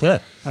pro quo.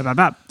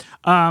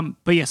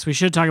 But yes, we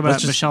should talk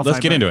about Michelle Let's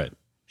Pfeiffer. get into it.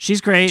 She's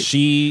great.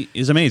 She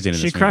is amazing in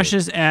She this movie.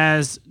 crushes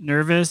as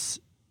nervous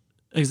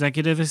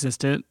executive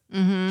assistant.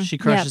 Mm-hmm. She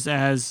crushes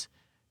as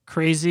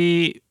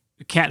crazy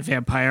cat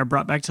vampire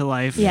brought back to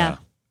life. Yeah.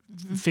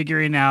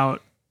 Figuring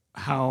out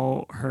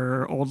how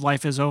her old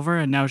life is over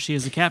and now she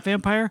is a cat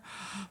vampire.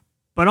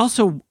 But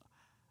also,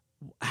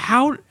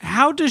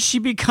 how does she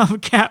become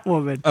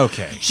Catwoman?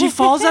 Okay. She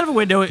falls out of a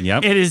window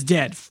Yep. and is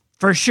dead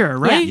for sure,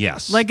 right? Yeah.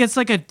 Yes. Like it's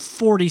like a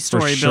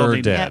 40-story For sure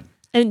building. dead.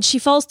 And she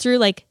falls through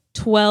like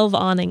 12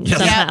 awnings Yes.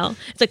 somehow.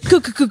 It's like coo,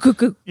 coo, coo, coo,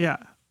 coo. Yeah.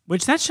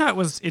 Which that shot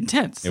was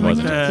intense. It was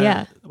Like, intense.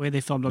 Yeah. The way they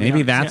filmed on Maybe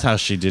the that's yeah. how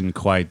she didn't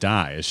quite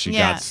die. Is she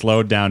Yeah. got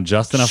slowed down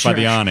just enough by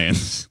the Sure.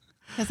 awnings.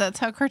 Because that's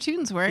how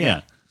cartoons work.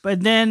 Yeah.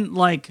 But then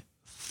like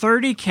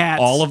 30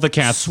 cats All of the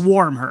cats-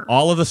 swarm her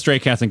All of the stray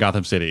cats in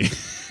Gotham City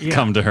Yeah.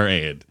 come to her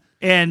aid.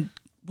 and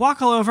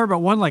walk all over, but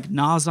one like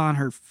gnaws on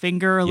her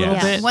finger a little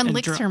Yes. bit. One and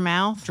licks her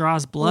mouth.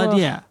 draws blood. Ugh.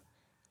 Yeah.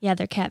 Yeah,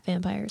 they're cat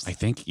vampires. I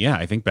think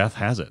Beth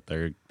has it.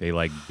 They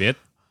like bit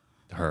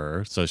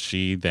her, so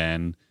she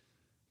then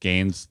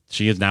gains.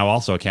 She is now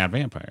also a cat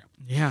vampire.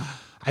 Yeah.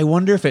 I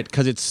wonder if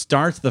because it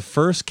starts the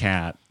first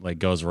cat like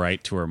goes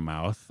right to her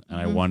mouth, and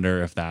I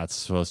wonder if that's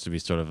supposed to be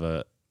sort of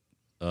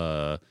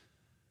a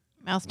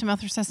Mouth to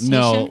mouth resuscitation.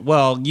 no.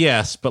 Well,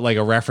 yes, but like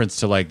a reference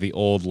to like the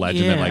old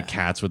legend that Yeah. like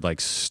cats would like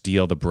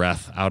steal the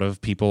breath out of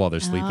people while they're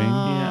sleeping.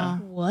 Yeah.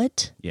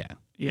 What? Yeah,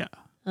 Yeah.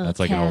 Oh, that's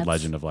like an old cats.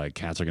 legend of like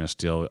cats are gonna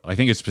steal. I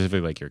think it's specifically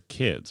like your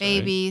kids, right?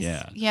 Babies.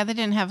 Yeah, they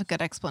didn't have a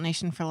good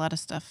explanation for a lot of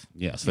stuff.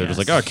 yeah. So they're just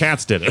Yes. like, oh,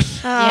 cats did it.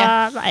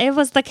 It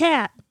was the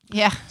cat.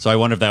 Yeah. So I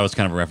wonder if that was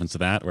kind of a reference to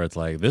that, where it's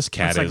like this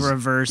cat It's like is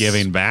reverse.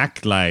 giving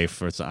back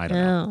life, or it's, I don't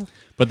know. Oh.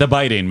 But the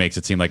biting makes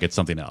it seem like it's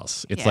something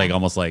else. It's Yeah. like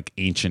almost like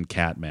ancient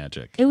cat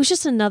magic. It was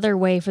just another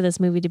way for this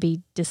movie to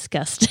be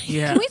disgusting.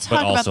 Yeah. Can we talk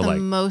about also, the like-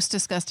 most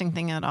disgusting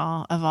thing of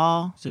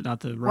all? Is it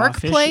not the raw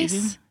fish eating?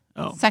 Workplace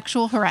Oh.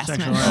 sexual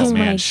harassment. Sexual Oh, harassment.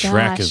 my man, Shrek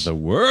gosh. is the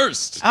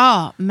worst.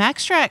 Oh,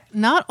 Max Shrek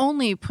not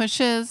only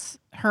pushes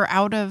her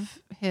out of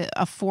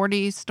a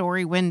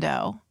 40-story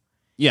window,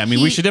 Yeah, I mean,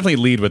 we He- should definitely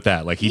lead with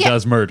that. Like, he Yeah.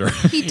 does murder.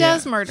 he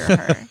does murder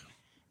her.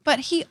 But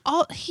he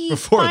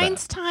Before that.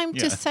 finds time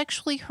to Yeah.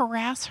 sexually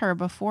harass her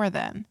before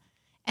then.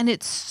 And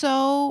it's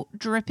so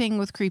dripping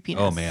with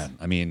creepiness. Oh, man.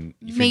 I mean,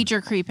 if you-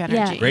 Major creep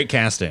energy. great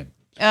casting.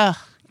 Ugh.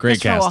 Great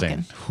Christopher casting.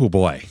 Walken. Oh,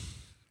 boy.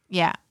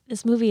 Yeah.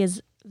 This movie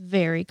is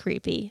very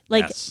creepy.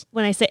 Like Yes.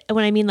 when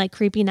I mean like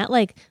creepy, not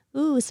like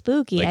ooh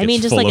spooky. Like I mean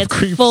it's just full like of it's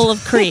creeps. full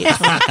of creeps.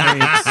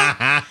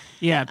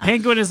 Yeah.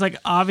 Penguin is like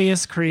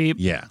obvious creep.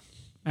 Yeah.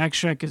 Max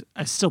Shrek is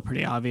still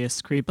pretty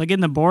obvious creep. Like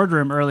in the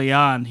boardroom early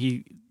on,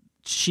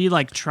 she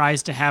like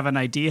tries to have an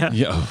idea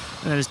Yeah.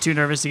 and is too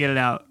nervous to get it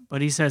out.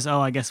 But he says,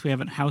 "Oh, I guess we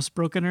haven't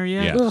housebroken her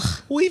yet." Yeah.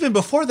 Well, even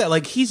before that,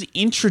 like, he's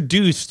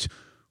introduced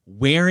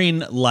wearing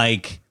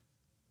like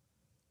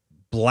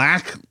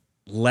black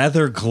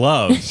leather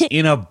gloves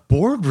in a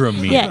boardroom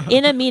meeting. Yeah,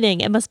 in a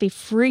meeting, it must be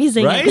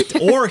freezing. Right?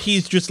 Or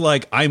he's just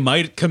like, I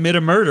might commit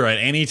a murder at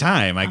any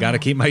time. I got to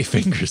keep my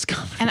fingers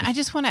covered. And I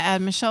just want to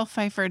add, Michelle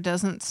Pfeiffer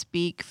doesn't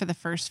speak for the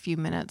first few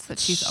minutes that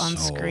she's on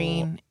So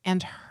screen.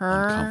 And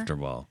her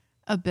Uncomfortable.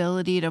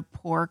 ability to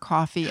pour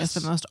coffee as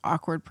the most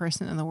awkward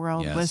person in the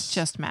world Yes. was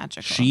just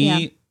magical. She,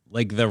 Yeah.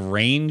 like, the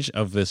range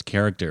of this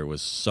character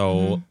was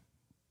so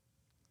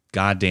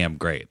goddamn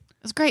great.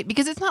 It was great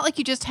because it's not like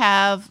you just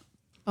have,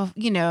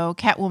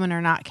 Catwoman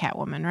or not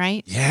Catwoman,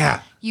 right?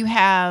 Yeah. You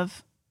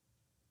have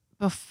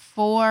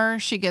before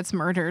she gets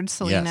murdered,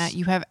 Selena. Yes.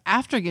 You have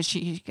after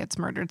she gets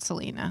murdered,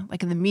 Selena,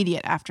 like in the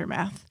immediate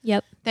aftermath.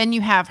 Yep. Then you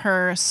have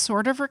her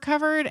sort of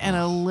recovered and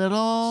a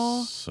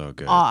little So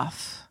good.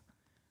 off,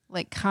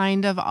 like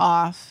kind of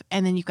off.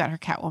 And then you've got her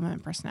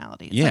Catwoman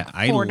personality. It's Yeah,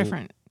 like four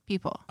different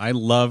people. I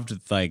loved,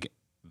 I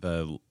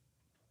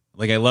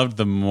loved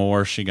the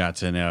more she got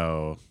to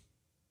know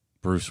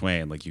Bruce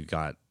Wayne. Like, you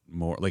got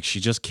more, like, she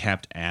just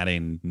kept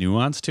adding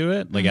nuance to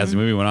it. Like, as the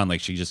movie went on,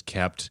 like, she just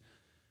kept,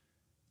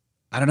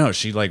 I don't know,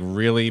 she like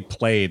really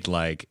played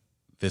like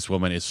this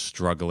woman is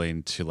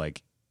struggling to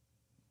like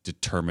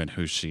determine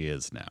who she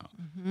is now,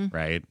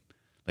 right?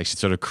 Like, she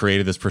sort of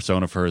created this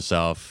persona for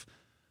herself,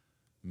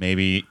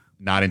 maybe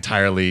not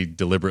entirely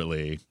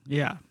deliberately,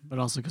 Yeah, but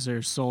also because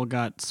her soul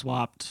got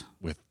swapped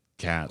with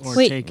cats, or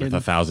Wait. taken. with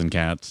 1,000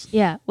 cats.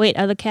 Yeah. Wait,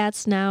 are the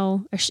cats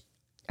now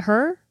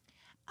her?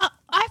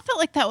 I felt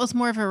like that was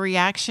more of a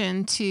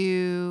reaction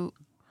to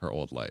Her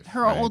old life.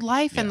 her right? old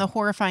life and Yeah. the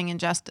horrifying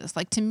injustice.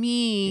 Like to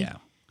me,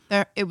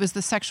 Yeah. it was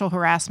the sexual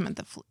harassment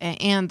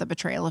and the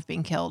betrayal of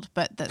being killed,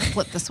 but that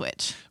flipped the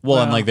switch. Well,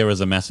 and Wow. like there was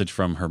a message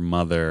from her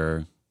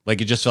mother. Like,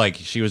 it just like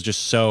she was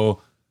just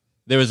so.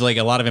 There was like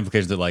a lot of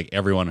implications that like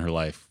everyone in her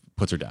life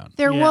puts her down.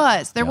 There Yeah.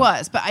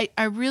 was, but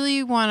I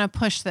really want to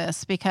push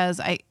this because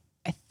I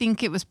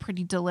think it was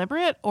pretty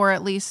deliberate, or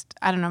at least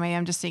I don't know, maybe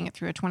I'm just seeing it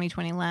through a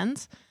 2020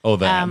 lens. Oh,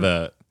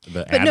 the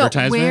The But no,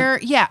 advertisement? where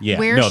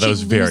where No, that she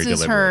was very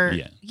loses deliberate.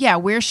 her Yeah.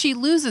 where she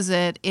loses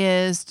it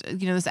is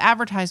this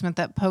advertisement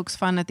that pokes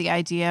fun at the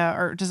idea,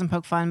 or doesn't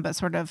poke fun, but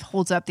sort of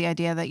holds up the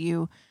idea that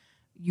you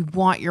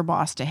want your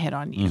boss to hit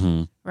on you,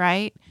 Mm-hmm.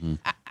 right?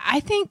 I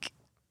think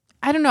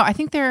I don't know. I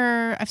think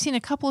I've seen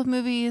a couple of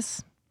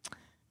movies,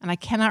 and I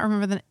cannot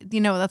remember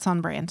that's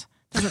on brand.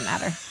 Doesn't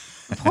matter.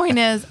 The point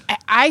is,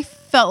 I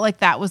felt like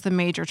that was the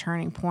major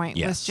turning point.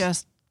 Yes. Was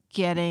just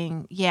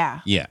getting Yeah.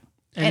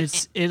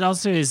 And it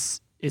also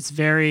is, it's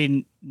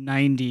very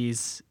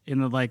 90s in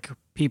the like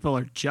people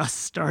are just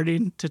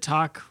starting to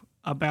talk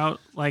about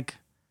like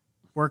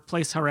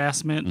workplace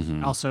harassment.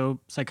 Mm-hmm. Also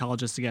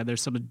psychologists again.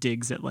 There's some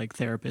digs at like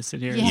therapists in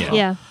here. Yeah. as well.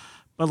 Yeah.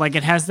 But like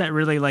it has that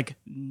really like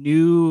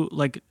new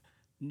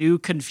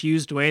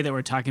confused way that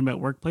we're talking about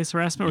workplace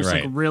harassment, where it's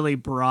Right. like really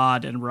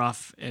broad and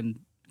rough and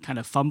kind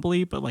of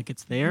fumbly, but like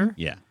it's there.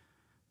 Yeah.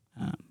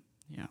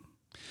 Yeah.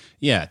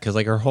 Yeah, because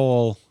like her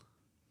whole,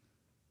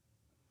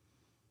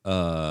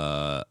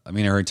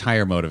 her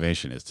entire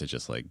motivation is to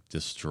just like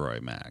destroy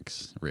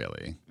Max,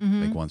 really.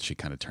 Like once she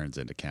kind of turns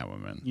into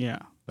Catwoman, Yeah.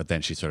 but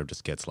then she sort of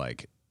just gets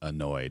like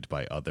annoyed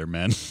by other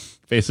men,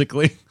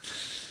 basically.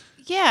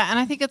 Yeah, and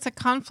I think it's a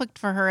conflict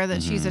for her that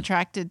Mm-hmm. she's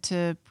attracted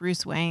to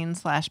Bruce Wayne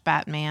 /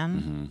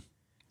 Batman.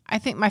 I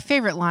think my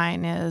favorite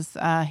line is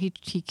he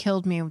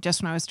killed me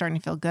just when I was starting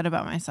to feel good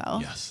about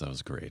myself. Yes, that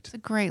was great. It's a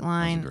great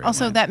line. great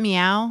Also, line. that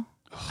meow,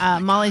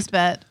 Molly's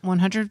bet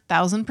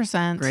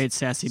 100,000%. Great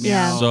sassy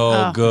Yeah. meow.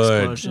 So good,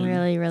 explosion.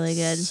 Really, really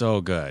good.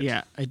 so good.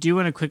 Yeah, I do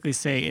want to quickly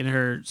say in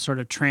her sort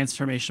of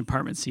transformation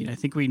apartment scene, I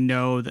think we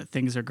know that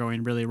things are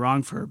going really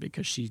wrong for her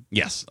because she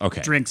Yes.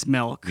 Okay. drinks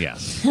milk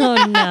Yes. Oh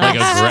no. Like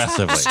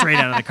aggressively, straight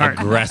out of the carton.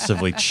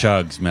 aggressively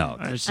chugs milk.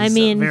 It's I just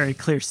mean- a very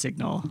clear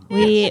signal.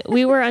 we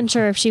were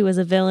unsure if she was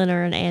a villain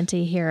or an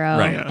anti-hero,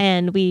 Right.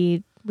 and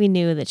we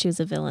knew that she was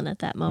a villain at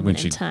that moment When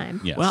in she-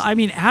 time. Yes. Well, I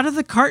mean, out of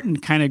the carton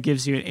kind of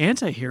gives you an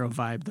anti-hero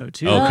vibe though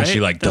too. oh, because right? she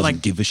like They're,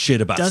 doesn't give a shit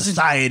about doesn't-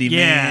 society,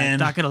 yeah, man.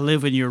 not gonna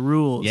live in your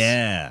rules.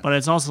 Yeah. but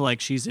it's also like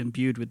she's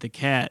imbued with the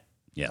cat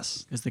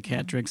Yes. because the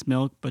cat drinks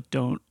milk, but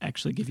don't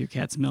actually give your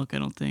cats milk. I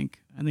don't think.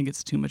 I think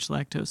it's too much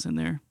lactose in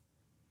there.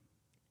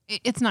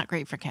 It's not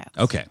great for cats.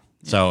 Okay.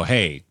 So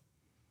hey,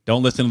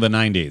 don't listen to the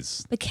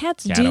 '90s, But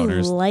cats Cat do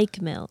owners.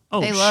 like milk. Oh,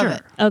 They love sure.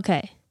 it.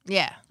 Okay.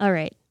 Yeah. All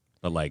right.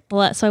 but like,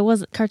 Well, so I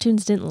wasn't.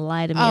 Cartoons didn't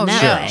lie to me Oh, in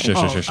that sure,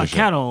 way. sure. A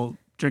cat will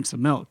drink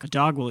some milk. A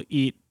dog will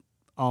eat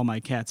all my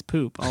cat's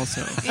poop.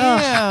 Also, Ew.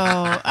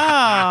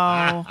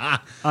 Oh.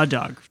 a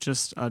dog,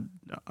 just a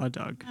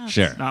dog.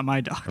 Sure. Not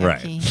my dog.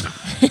 Right.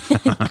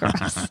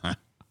 Gross.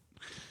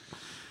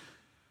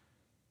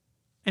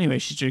 Anyway,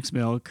 she drinks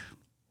milk.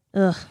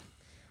 Ugh.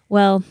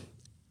 Well,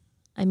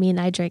 I mean,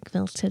 I drank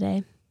milk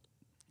today.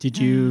 Did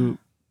you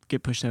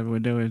get pushed out of a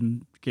window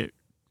and get?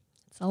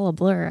 It's all a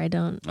blur. I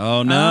don't.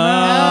 Oh no.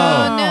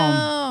 Oh,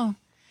 no.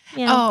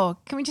 Yeah. Oh,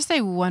 can we just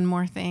say one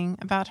more thing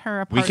about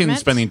her We apartment? can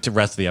spend the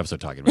rest of the episode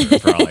talking about her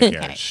for all I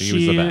care. She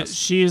was the best.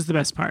 She is the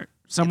best part.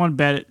 Someone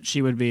bet it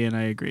she would be, and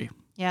I agree.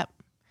 Yep.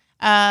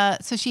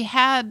 So she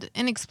had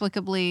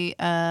inexplicably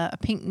a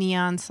pink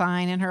neon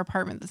sign in her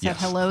apartment that said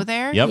Yes. "Hello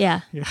there." Yep. Yeah.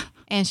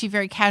 And she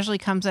very casually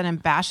comes in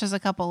and bashes a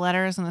couple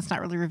letters, and it's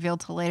not really revealed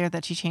till later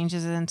that she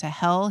changes it into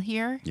 "hell"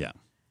 here. Yeah.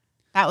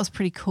 That was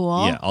pretty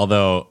cool. Yeah.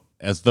 Although,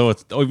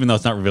 even though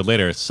it's not revealed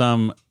later,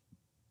 some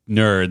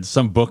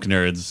book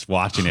nerds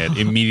watching it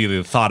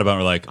immediately thought about it,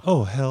 were like,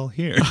 oh, hell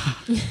here.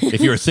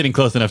 If you were sitting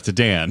close enough to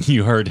Dan,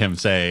 you heard him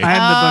say, I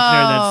am the book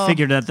nerd Oh. that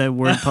figured out the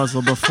word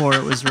puzzle before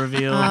it was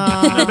revealed.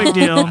 No big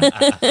deal.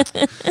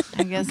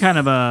 I guess. Kind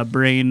of a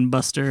brain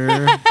buster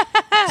sort.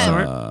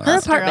 Her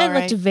Buster, apartment all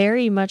right. looked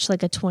very much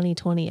like a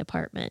 2020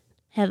 apartment.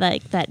 Had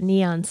like that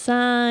neon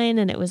sign,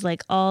 and it was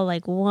like all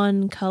like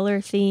one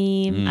color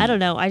theme. I don't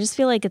know. I just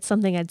feel like it's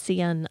something I'd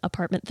see on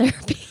apartment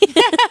therapy,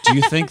 do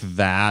you think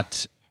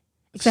that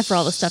except for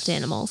all the stuffed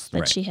animals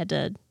that Right. she had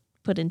to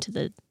put into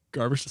the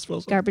garbage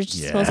disposal? garbage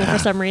Yeah. disposal for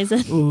some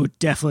reason. Ooh,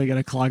 definitely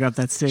gonna clog up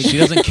that sink. She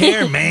doesn't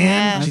care, man.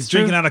 Yeah. She's That's true.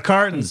 drinking out of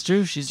cartons. It's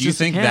true. She's Do you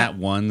just a think cat. that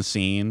one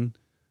scene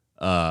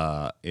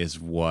is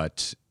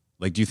what,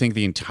 like, do you think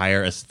the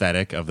entire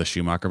aesthetic of the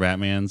Schumacher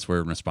Batmans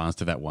were in response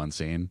to that one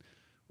scene?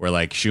 Where,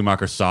 like,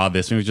 Schumacher saw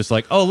this and he was just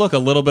like, oh, look, a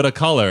little bit of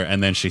color.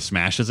 And then she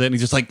smashes it and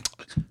he's just like,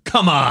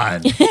 come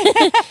on.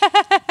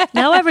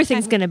 Now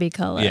everything's gonna be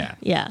color. Yeah.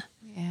 Yeah.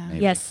 Yeah. Maybe.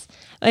 Yes.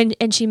 And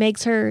she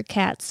makes her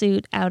cat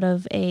suit out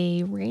of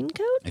a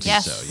raincoat. I think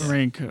Yes. so, yeah.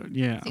 Raincoat,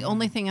 yeah. The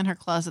only thing in her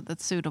closet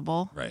that's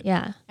suitable. Right.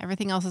 Yeah.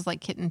 Everything else is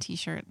like kitten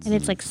t-shirts. And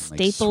it's like Like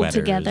stapled sweaters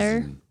together.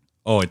 and-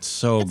 oh, it's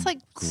so It's, like,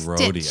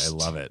 grody. I stitched.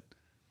 love it.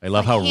 I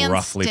love Like how hand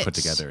roughly put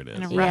stitched together it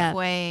in a is. rough Yeah.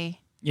 way.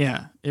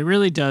 Yeah, it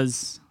really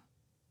does.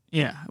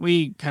 Yeah,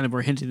 we kind of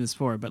were hinting this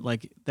before, but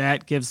like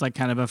that gives like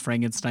kind of a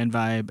Frankenstein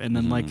vibe, and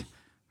then like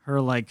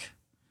her like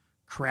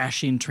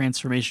crashing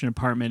transformation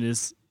apartment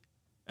is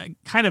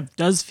kind of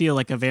does feel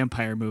like a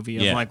vampire movie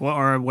of Yeah. like what,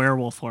 or a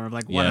werewolf, or of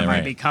like what Yeah, have I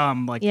right.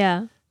 become, like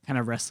Yeah. kind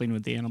of wrestling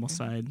with the animal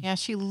side. Yeah,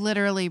 she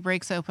literally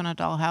breaks open a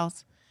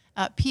dollhouse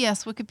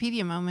P.S.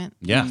 Wikipedia moment.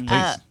 Yeah,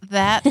 please.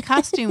 That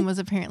costume was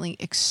apparently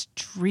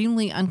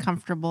extremely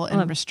uncomfortable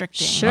and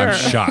restricting. sure. I'm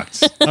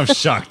shocked. I'm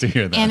shocked to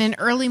hear that. And in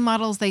early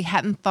models, they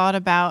hadn't thought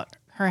about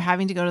her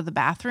having to go to the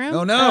bathroom.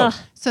 oh no. Ugh.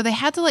 So they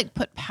had to like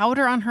put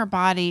powder on her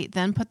body,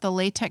 then put the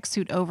latex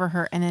suit over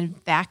her, and then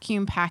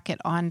vacuum pack it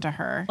onto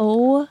her.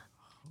 Oh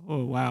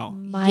Oh wow.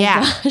 my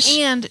yeah. gosh.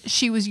 And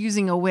she was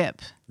using a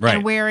whip Right.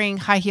 and wearing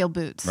high heel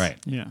boots. Right.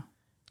 Yeah.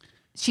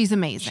 She's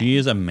amazing. She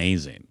is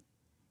amazing.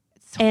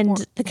 It's And hor-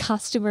 the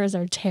costumers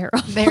are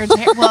terrible. they're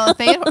well,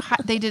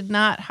 if they did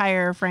not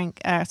hire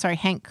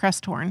Hank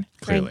Cresthorn.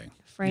 Clearly.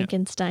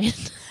 Frankenstein.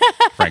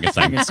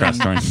 Frankenstein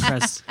crest horn.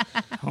 Crest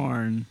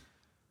horn.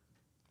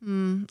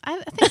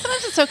 I think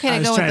sometimes it's okay I to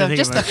was go trying to with think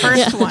just the of it.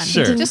 first Yeah. one.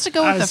 Sure. Just to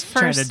go I with was the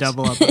trying first. to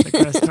double up on the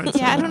crest horn.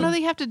 Yeah, I don't know that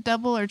you have to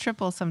double or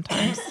triple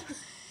sometimes.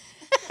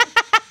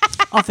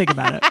 I'll think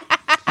about it.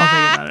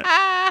 I'll think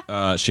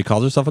about it. She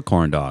calls herself a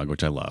corn dog,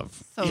 which I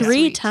love. So 3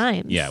 sweet.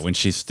 times. Yeah, when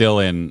she's still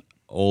in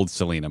old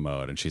Selena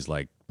mode and she's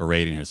like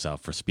berating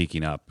herself for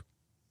speaking up.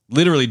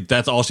 Literally,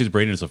 that's all she's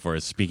berating herself for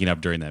is speaking up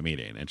during that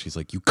meeting. And she's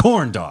like, "You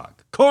corn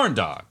dog, corn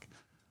dog."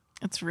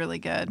 It's really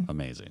good.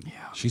 Amazing.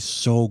 Yeah. She's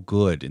so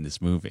good in this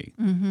movie.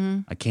 Mm-hmm.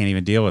 I can't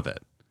even deal with it.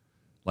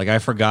 Like, I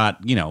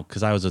forgot,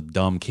 because I was a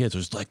dumb kid. So it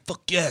was like,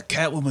 fuck yeah,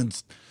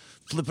 Catwoman's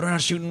flipping around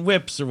shooting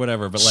whips or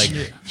whatever. But like,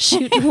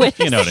 Shooting with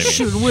you know what I mean?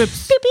 Shooting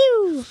whips. pew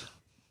pew.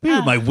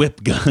 Ooh, my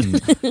whip gun.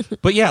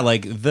 But yeah,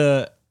 like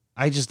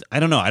I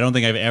don't know. I don't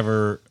think I've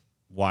ever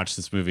watched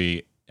this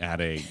movie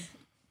at a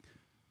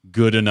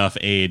good enough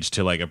age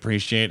to like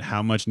appreciate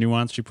how much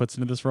nuance she puts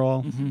into this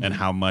role and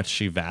how much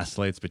she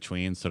vacillates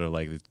between sort of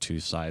like the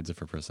two sides of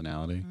her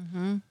personality.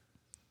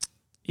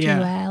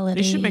 Yeah.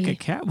 They should make a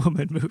Duality.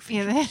 Catwoman movie.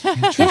 Yeah,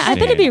 Yeah, I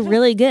think it'd be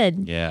really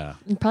good. Yeah.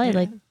 And probably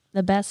like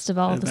the best of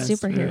all The the, best,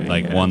 superheroes.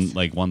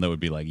 yeah. One that would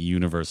be like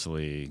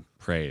universally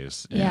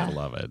praised. Yeah. I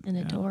love it. And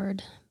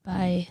adored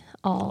by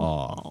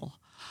all. Oh.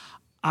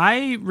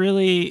 I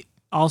really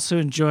also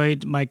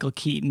enjoyed Michael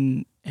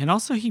Keaton, and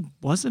also he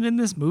wasn't in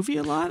this movie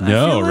a lot. I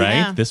No, feel like. right?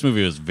 Yeah. This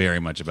movie was very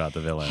much about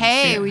the villain.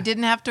 Hey, Yeah. we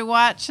didn't have to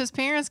watch his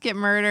parents get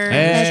murdered.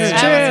 Hey.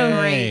 That was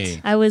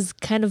great. I was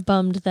kind of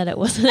bummed that it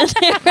wasn't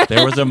there.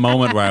 There was a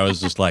moment where I was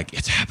just like,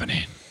 it's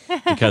happening.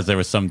 Because there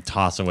was some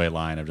toss away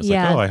line of just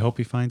Yeah. like, oh, I hope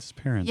he finds his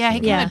parents. Yeah, he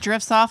kind of Yeah.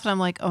 drifts off, and I'm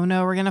like, oh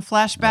no, we're going to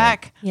flash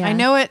back. Yeah. I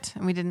know it.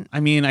 And we didn't. I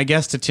mean, I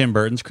guess to Tim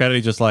Burton's credit,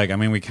 he's just like,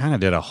 we kind of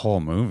did a whole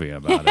movie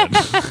about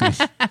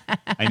it.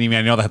 I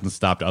know that hasn't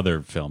stopped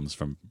other films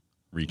from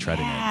retreading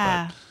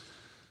Yeah. it.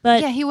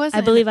 But Yeah, he wasn't I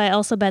in believe I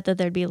also bet that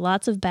there'd be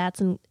lots of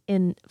bats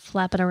in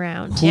flapping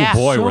around. But, oh Yeah.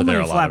 boy, So were there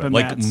many a lot of it. flapping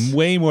Like, bats.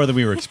 way more than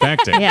we were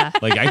expecting. Yeah.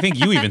 Like, I think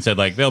you even said,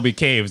 like, there'll be a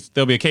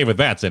cave with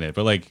bats in it.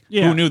 But, like,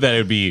 Yeah. who knew that it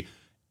would be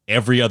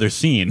every other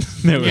scene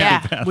that would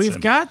Yeah. be bats We've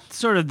in? got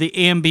sort of the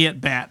ambient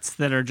bats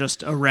that are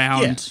just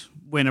around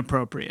when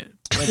appropriate.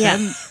 But Yeah.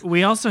 then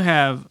we also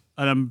have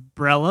an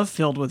umbrella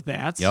filled with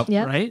bats. Yep.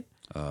 Yep. Right?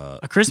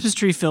 A Christmas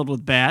tree filled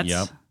with bats.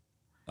 Yep.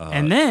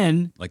 And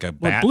then Like a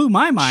what bat blew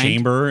my mind.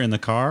 chamber in the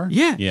car.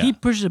 Yeah, he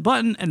pushes a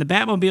button and the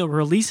Batmobile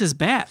releases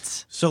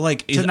bats So,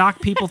 like, to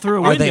knock people through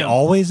a are window. they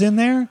always in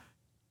there?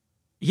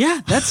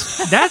 Yeah,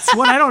 that's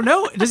what I don't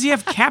know. Does he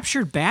have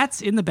captured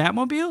bats in the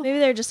Batmobile? Maybe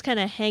they're just kind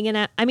of hanging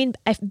out. I mean,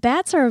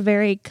 bats are a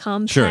very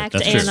compact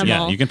that's true. animal.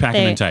 Yeah, you can pack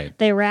them in tight.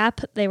 They wrap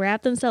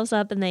themselves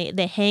up and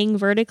they hang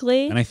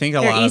vertically. And I think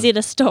a they're lot of- easy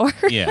to store.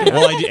 Yeah.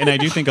 Well, I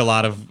do think a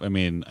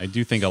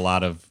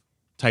lot of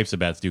types of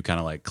bats do kind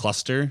of like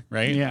cluster,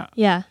 right? Yeah.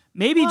 Yeah.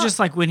 Maybe just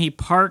like when he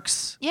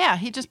parks, Yeah,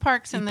 he just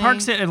parks he in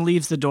parks it and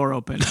leaves the door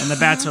open, and the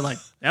bats are like,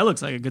 "That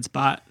looks like a good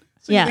spot."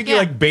 So you Yeah. think he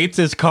like baits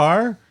his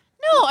car?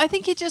 No, I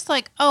think he just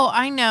like, oh,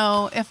 I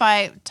know if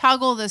I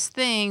toggle this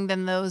thing,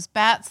 then those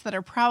bats that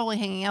are probably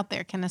hanging out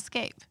there can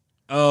escape.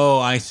 Oh,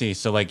 I see.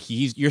 So like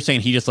you're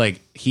saying he just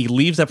like he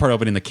leaves that part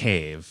open in the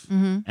cave,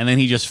 and then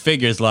he just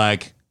figures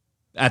like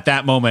at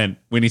that moment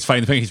when he's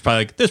fighting the thing, he's probably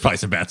like, "There's probably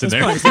some bats in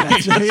there." Probably some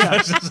bats, yeah.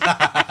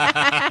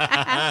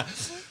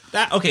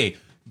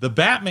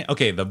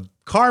 The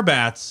car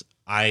bats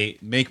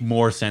make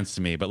more sense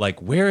to me, but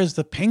like, where is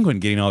the Penguin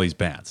getting all these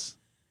bats?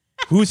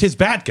 Who's his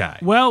bat guy?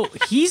 Well,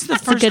 he's the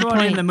first good one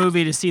in point. the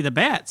movie to see the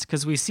bats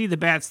because we see the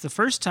bats the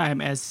first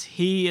time as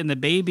he and the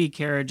baby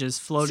carriage is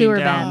floating Sewer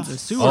down bats. the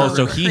sewer. Oh,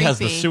 so he has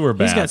the Creepy. sewer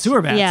bats. He's got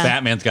sewer bats. Yeah.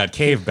 Batman's got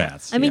cave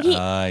bats. I mean,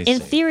 I in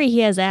see. theory,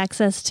 he has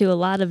access to a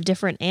lot of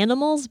different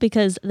animals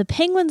because the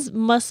penguins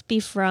must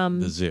be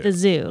from the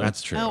zoo.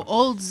 That's true. Oh,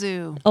 old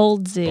zoo.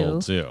 Old Zoo,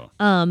 Old zoo.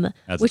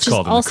 As which it's is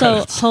called in the also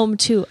credits. home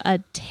to a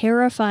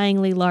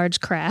terrifyingly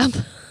large crab.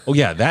 Oh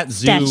yeah, that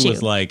zoo statue.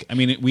 was like. I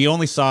mean, we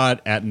only saw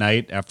it at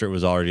night after it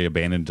was already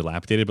abandoned, and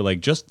dilapidated. But like,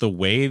 just the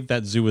way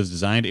that zoo was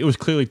designed, it was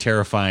clearly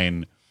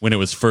terrifying when it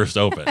was first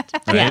opened.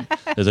 Right?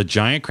 There's a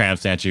giant crab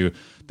statue.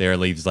 There are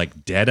these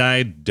like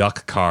dead-eyed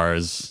duck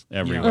cars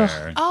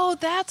everywhere. Oh,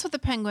 that's what the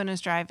penguin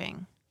is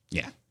driving.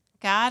 Yeah.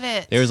 Got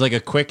it. There was like a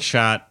quick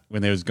shot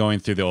when they was going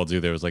through the old zoo.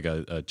 There was like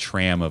a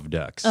tram of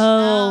ducks.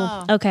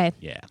 Oh, okay.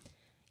 Yeah.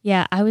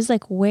 Yeah, I was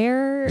like,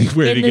 where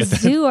Where did in you the get that?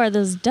 zoo are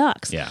those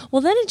ducks? Yeah.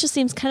 Well, then it just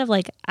seems kind of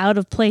like out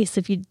of place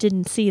if you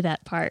didn't see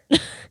that part.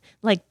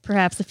 Like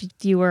perhaps if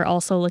you were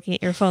also looking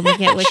at your phone,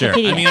 looking at Sure.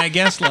 Wikipedia. I mean, I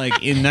guess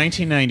like in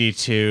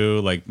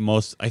 1992, like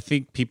I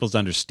think people's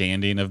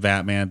understanding of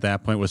Batman at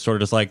that point was sort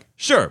of just like,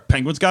 sure,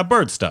 Penguin's got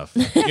bird stuff.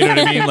 You know what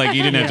I mean? Like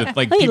you didn't have to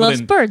like oh, he people loves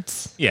didn't.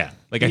 birds. Yeah,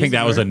 like I think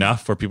that was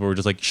enough where people were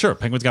just like, sure,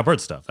 Penguin's got bird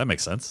stuff. That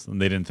makes sense,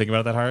 and they didn't think about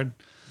it that hard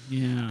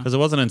Yeah. because it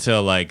wasn't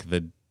until like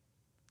the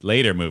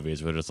later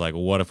movies where it's like,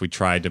 well, what if we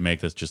tried to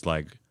make this just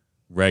like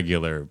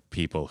regular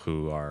people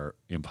who are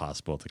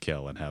impossible to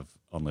kill and have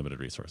unlimited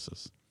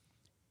resources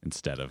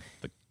instead of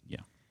the Yeah.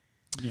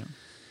 Mm-hmm.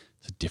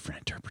 It's a different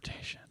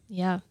interpretation.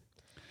 Yeah.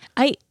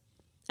 I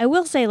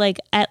will say like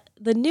at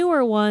the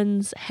newer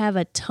ones have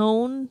a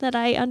tone that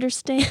I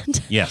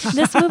understand. Yes.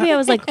 This movie I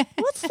was like,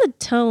 what's the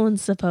tone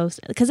supposed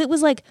to? Because it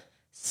was like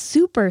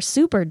super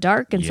super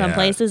dark in some Yeah.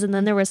 places and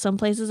then there were some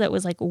places that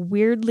was like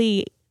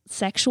weirdly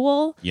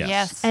sexual.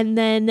 Yes. And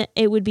then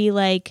it would be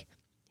like,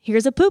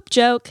 here's a poop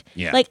joke.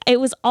 Yeah. Like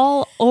it was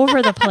all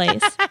over the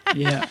place.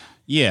 Yeah.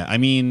 Yeah, I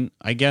mean,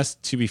 I guess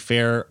to be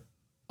fair,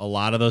 a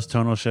lot of those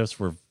tonal shifts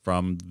were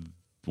from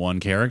one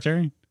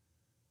character,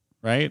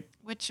 right?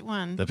 Which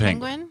one? The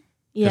Penguin. 'Cause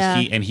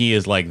Yeah. he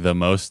is like the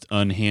most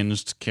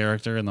unhinged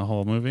character in the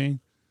whole movie.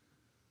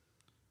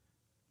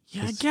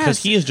 Yeah, I Because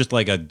guess. he is just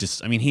like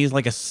he's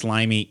like a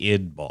slimy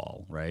id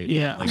ball, right?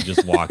 Yeah. Like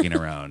just walking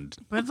around.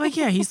 But like,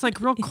 yeah, he's like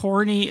real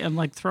corny and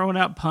like throwing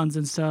out puns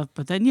and stuff.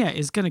 But then, yeah,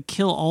 is gonna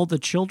kill all the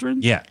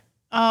children. Yeah.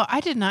 Oh, I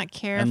did not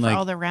care And, for like-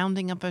 all the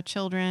rounding up of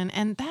children.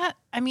 And that,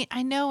 I mean,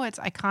 I know it's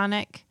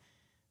iconic,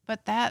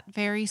 but that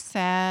very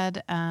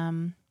sad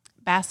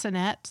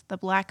bassinet, the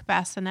black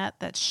bassinet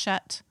that's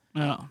shut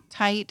Oh,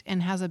 tight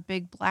and has a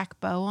big black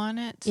bow on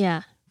it,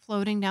 Yeah.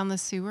 floating down the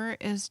sewer,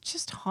 is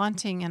just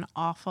haunting and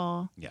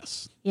awful.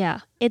 Yes. Yeah.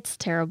 It's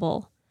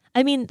terrible.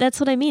 I mean, that's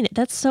what I mean.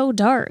 That's so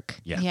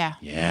dark. Yeah. Yeah.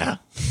 Yeah.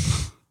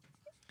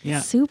 yeah.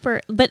 Super.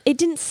 But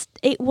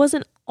it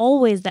wasn't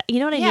always that. You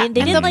know what I Yeah, mean?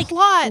 They and didn't the like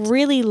plot.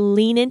 really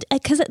lean into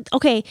because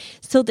okay,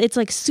 so it's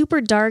like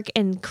super dark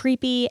and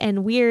creepy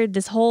and weird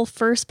this whole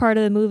first part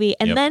of the movie,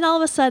 and Yep. then all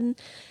of a sudden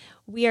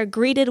we are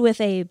greeted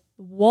with a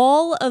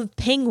wall of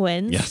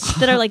penguins Yes.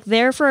 that are like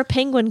there for a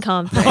penguin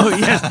conference. Oh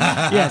yes,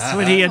 yes.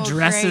 When he Oh,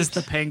 addresses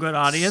great. the penguin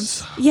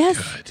audience. Yes.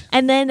 Good.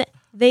 And then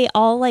they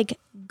all like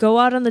go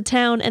out on the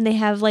town and they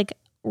have like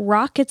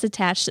rockets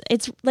attached.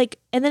 It's like,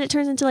 and then it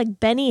turns into like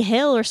Benny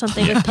Hill or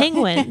something with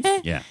penguins.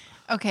 Yeah.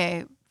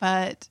 Okay,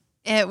 but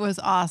it was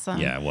awesome.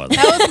 Yeah, it was.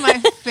 That was my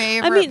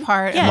favorite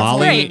part yeah,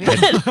 of it's the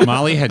great. movie.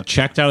 Molly had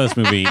checked out of this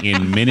movie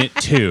in minute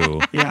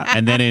 2. Yeah.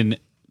 And then in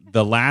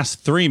the last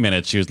 3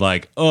 minutes, she was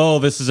like, oh,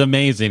 this is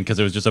amazing. Because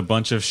it was just a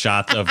bunch of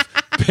shots of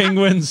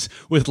penguins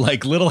with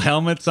like little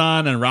helmets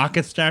on and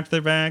rockets strapped to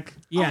their back.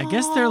 Yeah, I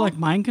guess they're like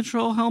mind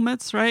control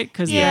helmets, right?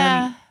 Because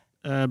Yeah.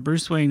 then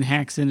Bruce Wayne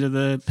hacks into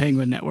the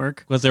Penguin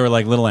network. Because there were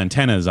like little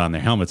antennas on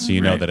their helmets. So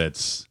you know Right. that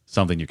it's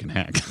something you can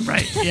hack.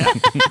 Right. Yeah.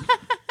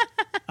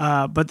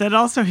 But then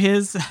also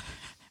his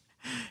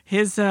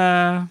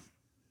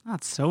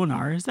not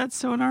sonar. Is that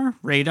sonar?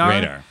 Radar.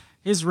 Radar.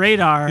 His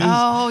radar.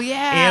 Oh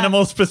yeah.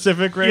 Animal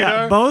specific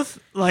radar. Yeah, both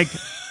like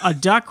a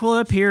duck will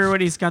appear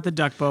when he's got the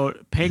duck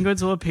boat.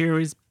 Penguins will appear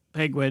when he's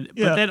penguin.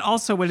 Yeah. But then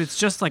also when it's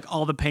just like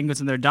all the penguins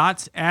and their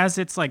dots, as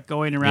it's like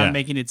going around Yeah.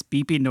 making its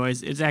beeping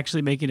noise, it's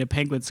actually making a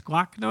penguin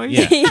squawk noise.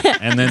 Yeah.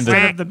 And then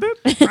Instead the of the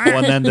boop. well,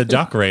 and then the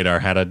duck radar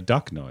had a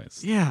duck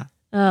noise. Yeah.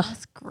 Ugh.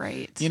 That's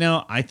great. You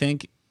know, I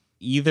think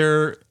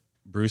either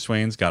Bruce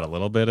Wayne's got a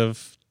little bit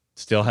of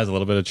still has a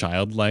little bit of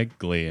childlike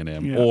glee in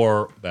him, Yeah.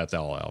 or that's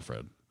all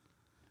Alfred.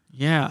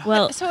 Yeah.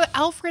 Well, So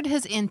Alfred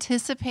has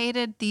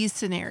anticipated these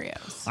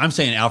scenarios. I'm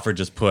saying Alfred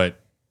just put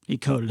He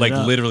coded like it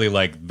up. literally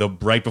like the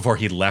right before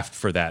he left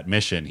for that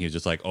mission, he was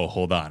just like, oh,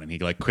 hold on, and he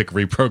like quick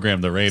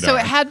reprogrammed the radar So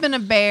it had been a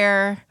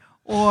bear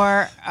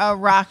or a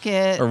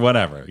rocket. or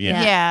whatever.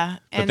 Yeah. yeah.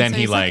 And then so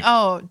he, he's like,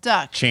 oh,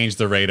 duck. Changed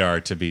the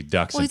radar to be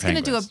ducks Well, and he's going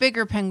to penguins. do a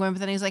bigger penguin, but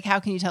then he's like,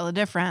 how can you tell the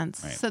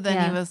difference? Right. So then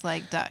Yeah. he was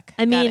like, duck.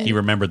 I Got mean- it. He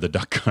remembered the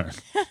duck car.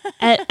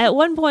 at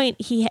one point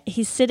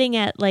he's sitting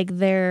at like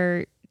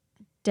their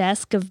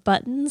desk of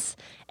buttons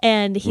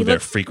and he With their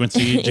looks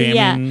frequency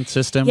jamming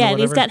system. yeah, or and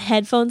he's whatever. got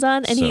headphones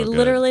on and So he good.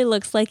 literally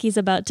looks like he's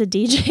about to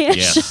DJ a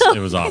Yes, show. it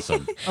was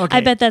awesome. Okay. I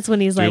bet that's when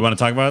he's Do we like want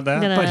to talk about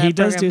that? gonna But he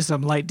does program- do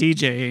some light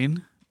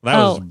DJing. That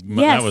Oh, was yes.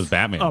 that was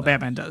Batman. Oh, though.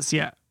 Batman does.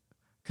 Yeah.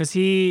 Because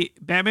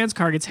Batman's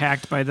car gets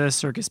hacked by the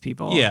circus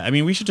people. Yeah, I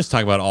mean, we should just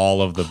talk about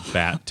all of the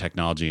bat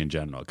technology in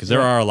general because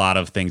there are a lot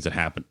of things that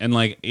happen, and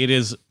like it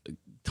is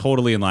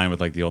totally in line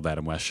with like the old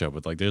Adam West show.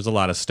 But like, there's a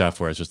lot of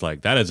stuff where it's just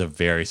like that is a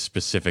very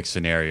specific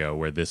scenario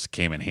where this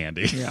came in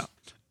handy. Yeah.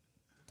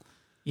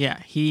 Yeah.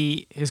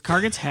 His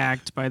car gets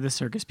hacked by the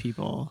circus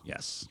people.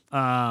 Yes,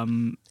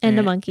 and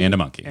a monkey. and a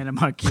monkey. And a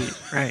monkey.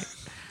 Right.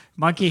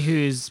 Monkey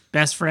whose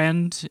best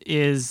friend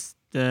is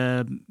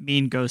the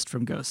mean ghost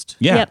from Ghost.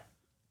 Yeah, Yep.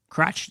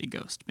 Crotchety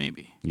ghost,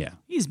 maybe. yeah.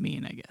 He's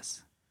mean, I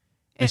guess.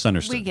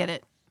 Misunderstood. We get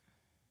it.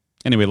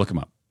 Anyway, look him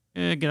up.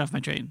 Get off my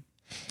train.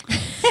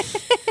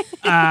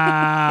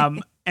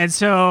 And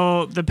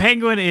so the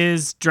Penguin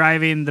is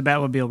driving the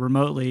Batmobile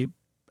remotely,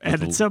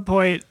 and at some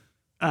point,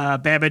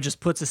 Batman just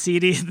puts a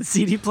CD in the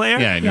CD player.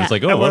 Yeah, and you're just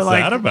like, oh, And we're what's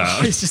that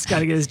about? He's just got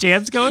to get his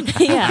jams going.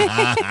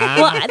 Yeah.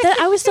 Well,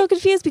 I was so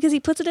confused because he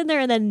puts it in there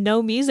and then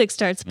no music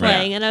starts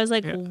playing, Yeah. and I was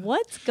like,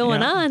 "What's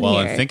going on Well,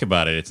 here?" and think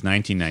about it. It's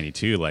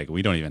 1992. Like,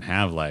 we don't even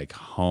have like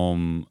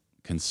home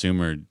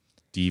consumer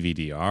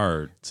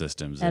DVD-R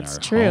systems That's in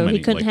our true. home. He any-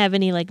 couldn't like, have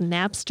any like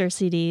Napster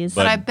CDs.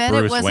 But But I bet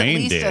Bruce it was Wayne at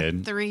least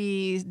did. a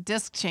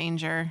 3-disc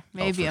changer, oh,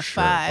 maybe for a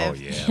sure. 5. Oh,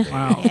 yeah. baby.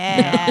 Wow.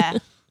 Yeah.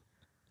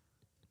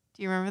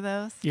 Do you remember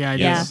those? Yeah, I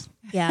yeah, just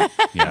yeah.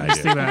 Yeah, I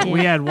think did. about it.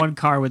 We had one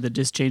car with a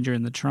disc changer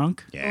in the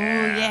trunk. Oh,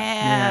 Yeah.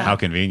 yeah. How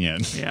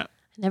convenient. Yeah.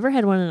 Never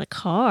had one in a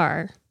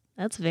car.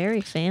 That's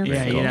very fancy.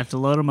 Yeah, cool. you'd have to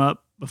load them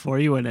up before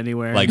you went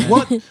anywhere. Like,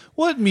 And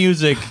what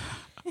music?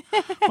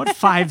 what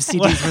 5 CDs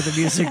worth of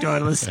music do I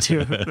listen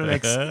to for the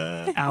next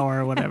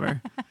hour or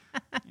whatever?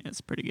 Yeah, it's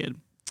pretty good.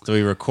 So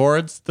he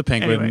records the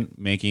Penguin Anyway.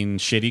 making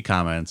shitty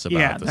comments about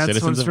Yeah, the that's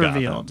citizens what's of Gotham.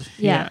 revealed.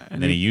 Yeah.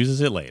 And then he uses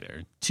it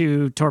later.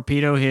 to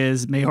torpedo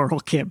his mayoral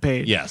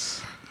campaign.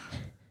 Yes.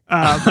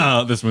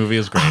 Um, This movie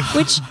is great.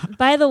 Which,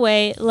 by the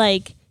way,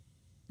 like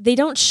they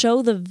don't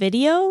show the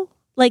video.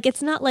 Like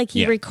it's not like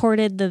he Yeah.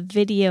 recorded the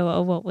video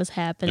of what was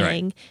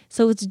happening.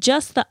 So it's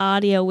just the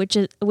audio, which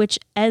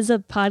as a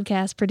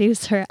podcast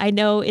producer, I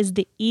know is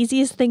the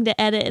easiest thing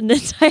to edit in the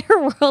entire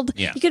world.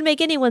 Yeah. You could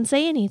make anyone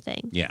say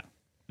anything. Yeah.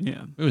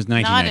 yeah. It was Not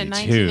in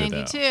 1992,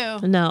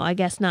 1992. No, I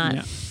guess not.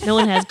 Yeah. No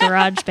one has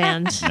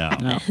GarageBand.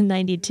 though. No.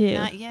 92.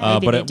 Not yet.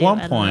 Maybe But they at do, I one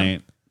don't know.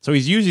 point, so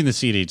he's using the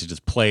CD to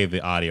just play the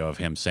audio of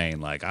him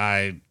saying, like,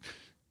 I've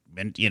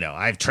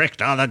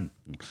tricked all the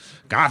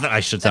Gotham. I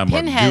should sound more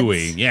pinheads.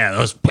 gooey. Yeah,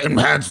 those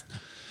pinheads.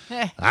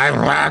 I've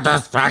read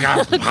this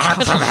fucking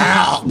heart from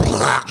hell.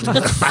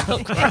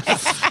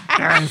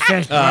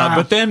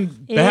 But then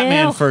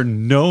Batman, Ew. for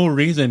no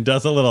reason,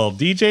 does a little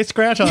DJ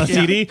scratch on a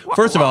CD.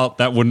 First of all,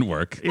 that wouldn't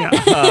work.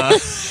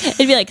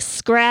 It'd be like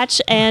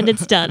scratch and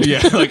it's done.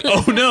 Yeah, like,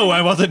 oh no,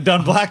 I wasn't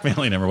done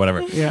blackmailing him or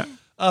whatever. Yeah.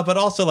 But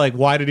also, like,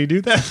 why did he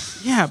do that?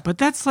 Yeah, but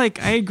that's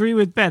like, I agree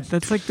with Beth.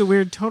 That's like the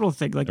weird total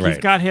thing. Like, Right.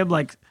 you've got him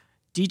like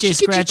DJ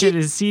scratching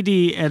his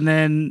CD, and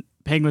then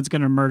Penguin's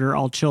going to murder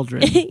all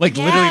children. Like,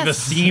 literally, the Yes.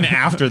 scene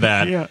after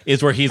that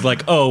is Yeah. where he's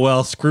like, oh,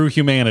 well, screw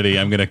humanity.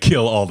 I'm going to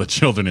kill all the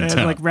children in And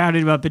town. like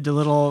rounding him up into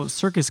little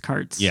circus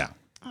carts. Yeah.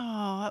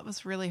 Oh, that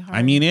was really hard.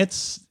 I mean,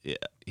 it's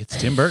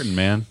Tim Burton,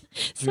 man.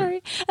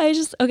 Sorry. I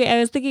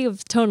was thinking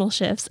of tonal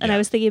shifts, and Yeah. I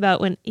was thinking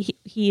about when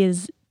he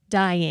is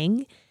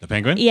dying. The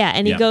Penguin? Yeah,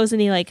 and he goes and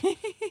he like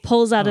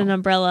pulls out an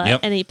umbrella Yep.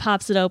 and he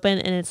pops it open,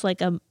 and it's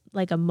like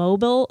a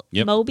mobile,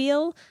 Yep.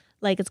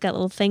 like it's got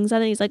little things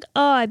on it. He's like,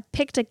 "Oh, I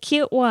picked a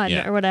cute one,"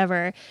 Yeah. or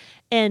whatever,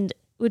 and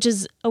which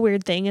is a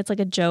weird thing. It's like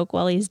a joke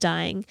while he's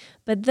dying.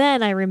 But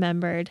then I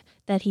remembered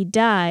that he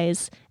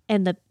dies,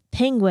 and the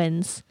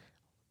penguins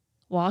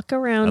walk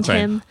around That's right.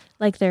 him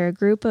like they're a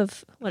group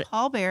of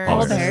pallbearers.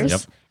 pallbears,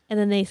 Yep. and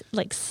then they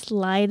like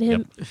slide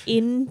him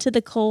into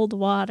the cold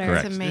water,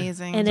 Correct. It's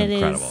amazing. and It's it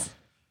incredible. is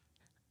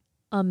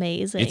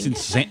amazing. It's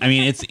insane. I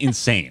mean, it's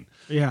insane.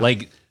 Yeah.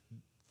 Like,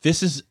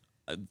 this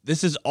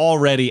is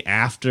already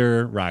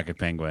after Rocket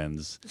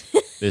Penguins.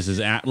 This is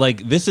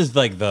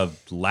like the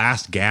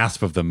last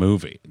gasp of the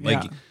movie.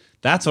 Like, Yeah.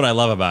 that's what I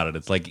love about it.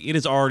 It's like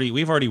we've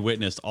already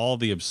witnessed all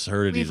the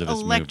absurdities We've of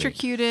this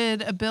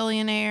electrocuted a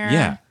billionaire. movie.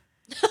 Yeah.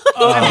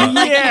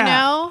 Like, Yeah. you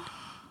know?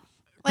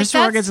 Like,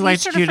 Christopher that's- gets you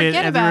sort of electrocuted,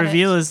 forget and the about it.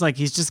 reveal is like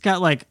he's just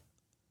got like,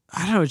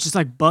 I don't know, it's just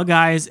like bug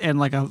eyes and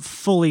like a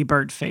fully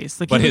burnt face.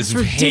 Like, But he his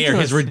looks hair,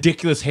 his ridiculous.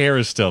 ridiculous hair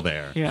is still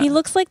there. Yeah. He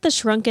looks like the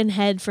shrunken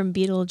head from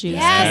Beetlejuice. Yes,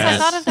 Yes.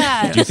 I thought of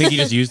that. Do you think he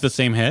just used the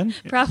same head?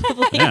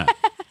 Probably. Yeah.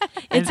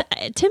 It's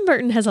Tim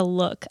Burton has a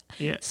look.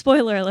 Yeah.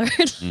 Spoiler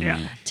alert.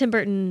 Yeah. Tim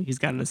Burton He's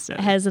got an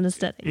aesthetic. has an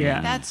aesthetic. Yeah.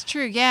 That's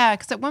true. Yeah,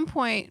 because at one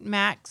point,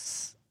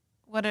 Max,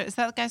 what is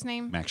that guy's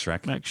name? Max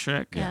Shrek. Like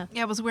Shrek. Yeah.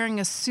 Yeah, was wearing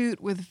a suit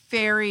with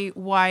very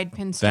wide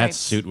pinstripes. That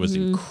suit was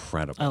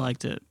incredible. I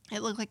liked it.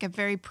 It looked like a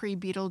very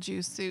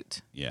pre-Beetlejuice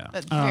suit, Yeah.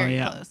 but Oh, very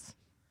yeah. close.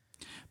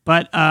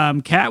 But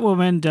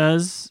Catwoman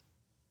does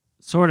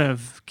sort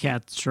of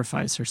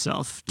catastrophise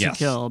herself to Yes.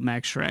 kill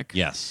Max Shrek.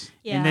 Yes.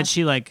 Yeah. And then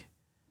she like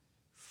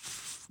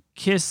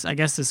kiss. I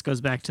guess this goes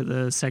back to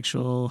the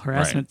sexual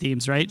harassment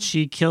themes, right?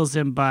 She kills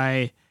him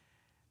by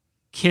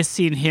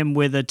kissing him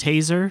with a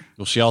taser.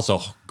 Well, she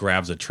also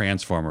grabs a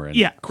transformer and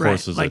Yeah,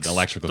 courses right. an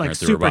electrical like current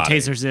through her super body.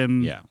 tasers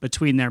him Yeah.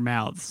 between their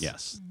mouths.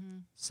 Yes.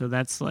 So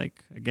that's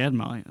like, again,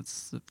 Molly,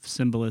 that's the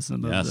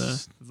symbolism of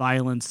Yes. the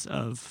violence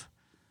of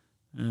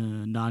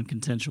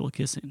non-consensual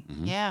kissing.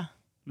 Yeah.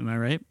 Am I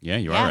right? Yeah,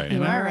 you Yeah, are right. you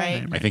Am I are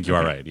right. I think you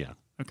are Okay. right. Yeah.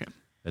 Okay.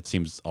 That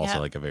seems also Yeah.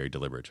 like a very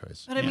deliberate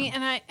choice. But I mean,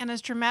 and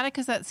as dramatic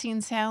as that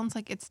scene sounds,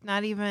 like it's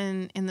not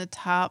even in the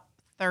top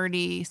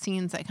 30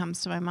 scenes that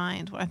comes to my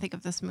mind when I think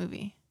of this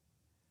movie.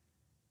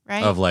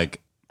 Right? Of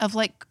like, Of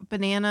like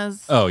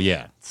bananas oh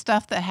yeah,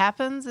 stuff that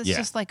happens. It's Yeah.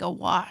 just like a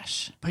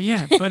wash. But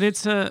yeah, but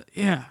it's a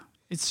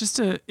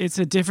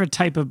different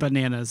type of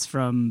bananas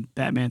from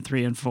Batman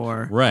 3 and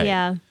 4, right.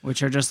 Yeah.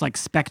 which are just like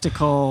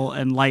spectacle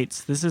and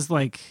lights. This is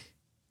like,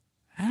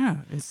 I don't know.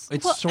 It's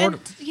Well, sort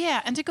and,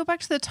 yeah, and to go back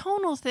to the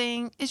tonal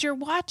thing, is you're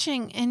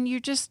watching and you're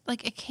just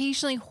like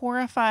occasionally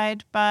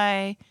horrified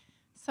by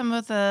some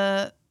of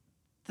the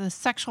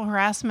sexual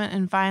harassment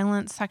and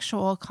violent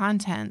sexual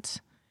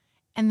content,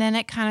 and then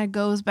it kind of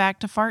goes back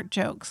to fart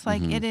jokes.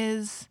 Like it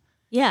is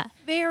Yeah.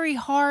 very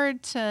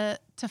hard to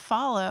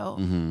follow.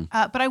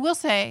 But I will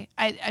say,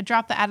 I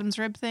dropped the Adam's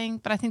rib thing,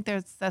 but I think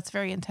that's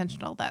very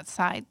intentional. That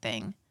side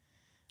thing.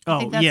 I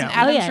think that's an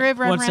Adam's yeah. rib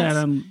reference. What's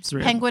Adam's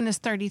rib? Penguin is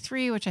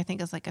 33, which I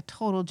think is like a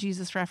total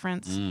Jesus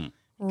reference. Because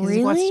Really?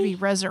 he wants to be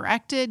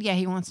resurrected. Yeah,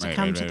 he wants to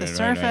come to the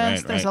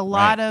surface. There's a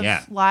lot of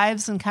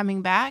lives and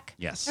coming back.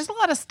 Yes. There's a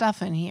lot of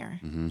stuff in here.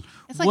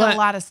 It's like What- a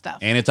lot of stuff.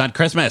 And it's on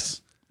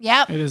Christmas.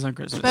 Yep. It is on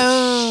Christmas.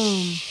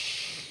 Boom.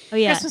 Oh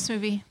yeah. Christmas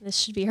movie. This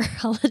should be our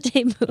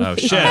holiday movie. Oh,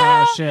 shit.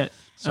 Oh shit!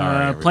 Sorry,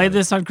 play everybody.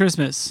 this on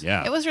Christmas.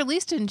 Yeah. It was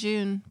released in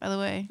June, by the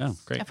way. Oh,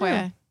 great.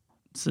 FYI.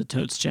 It's the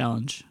Totes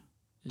Challenge.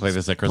 Play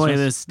this at Christmas. Play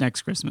this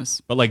next Christmas.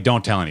 But like,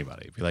 don't tell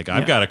anybody. Be like,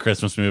 I've got a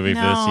Christmas movie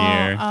for this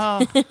year.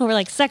 Oh, We're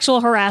like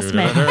sexual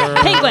harassment.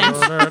 Penguins.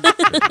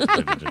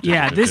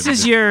 Yeah, this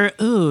is your.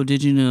 Oh,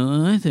 did you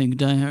know? I think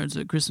Die Hard's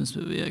a Christmas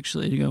movie.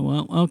 Actually, you go,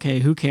 well, okay,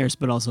 who cares?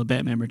 But also,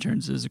 Batman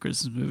Returns is a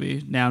Christmas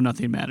movie. Now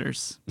nothing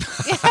matters.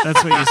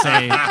 That's what you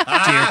say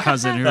to your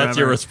cousin. Whoever That's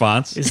your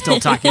response. is still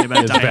talking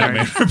about Is Die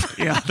Batman. Hard.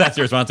 Yeah, that's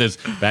your response. Is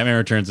Batman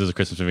Returns is a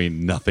Christmas movie.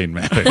 Nothing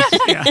matters.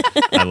 Yeah,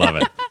 I love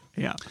it.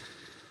 yeah.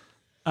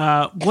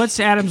 What's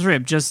Adam's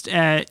rib? Just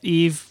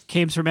Eve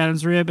came from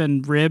Adam's rib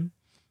and rib,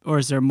 or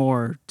is there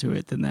more to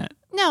it than that?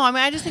 no, I mean,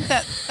 I just think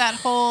that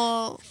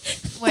whole.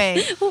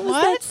 Wait. What was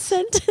that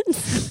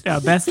sentence? Yeah,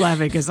 Beth's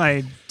laughing because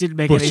I didn't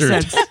make any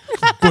Butchered. sense,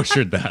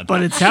 Butchered that.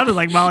 but it sounded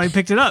like Molly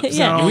picked it up.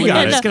 So we got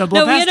we're it. just gonna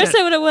blow No, we past it.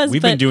 understand what it was.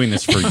 We've but been doing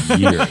this for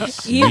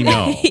years. We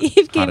know.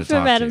 Eve how came to from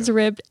talk to Adam's you.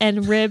 rib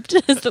and ribbed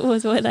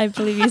was what I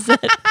believe you said.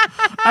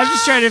 I'm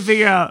just trying to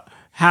figure out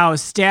how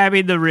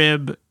stabbing the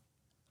rib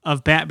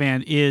of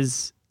Batman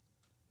is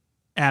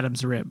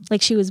Adam's rib.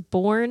 Like she was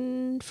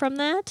born from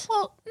that.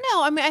 Well,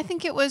 no, I mean, I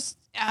think it was.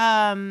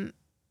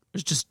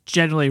 It's just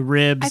generally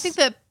ribs. I think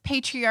the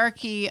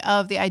patriarchy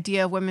of the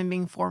idea of women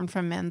being formed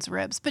from men's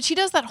ribs. But she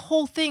does that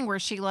whole thing where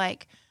she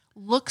like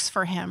looks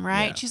for him,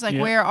 right? Yeah. She's like,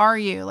 Yeah. where are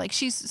you? Like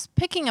she's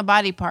picking a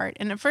body part.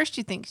 And at first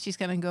you think she's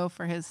going to go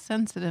for his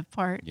sensitive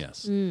part.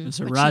 Yes.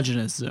 it's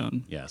erogenous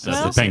zone. Yes. Well-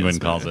 As the Penguin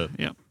calls it.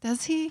 Yeah.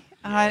 Does he?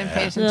 Oh, I didn't pay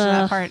attention to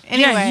that Ugh. part.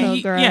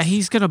 Anyway. So gross.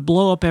 he's gonna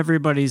blow up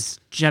everybody's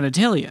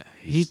genitalia.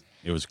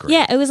 It was great.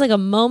 Yeah, it was like a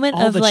moment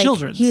All of the like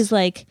children's. he was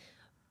like,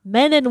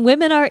 men and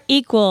women are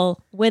equal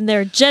when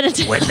their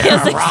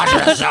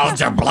genitalia zones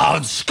are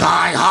blown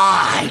sky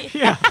high.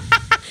 Yeah.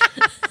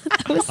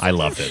 I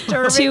loved it.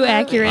 too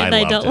accurate, and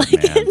I don't loved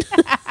like man.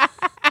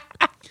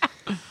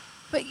 it.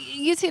 But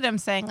you see what I'm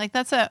saying? Like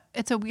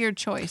it's a weird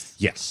choice.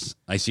 Yes,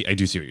 I see. I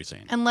do see what you're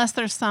saying. Unless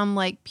there's some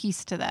like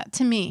piece to that.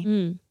 To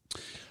me.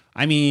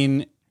 I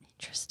mean,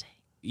 Interesting.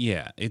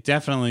 yeah, it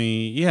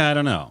definitely. Yeah, I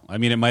don't know. I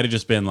mean, it might have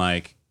just been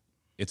like,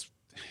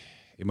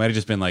 it might have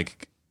just been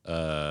like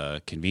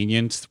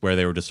convenience where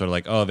they were just sort of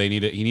like, oh, he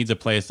needs a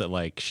place that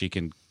like she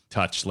can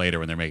touch later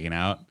when they're making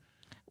out, and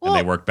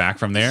they Well, work back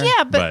from there.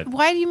 Yeah, but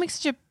why do you make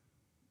such a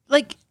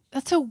like?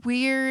 That's a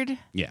weird.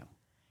 yeah,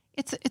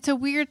 It's a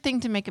weird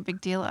thing to make a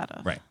big deal out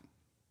of. right.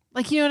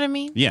 Like you know what I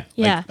mean? Yeah,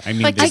 Yeah. Like, I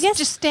mean, Like this- I guess-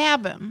 just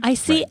stab him. I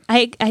see.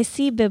 I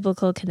see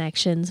biblical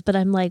connections, but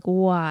I'm like,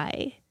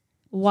 why?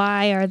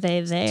 Why are they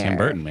there? Tim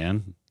Burton,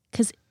 man.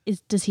 Because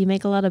does he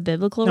make a lot of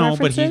biblical No,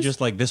 references? but he just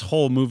like this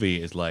whole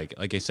movie is like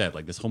I said,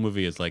 like this whole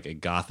movie is like a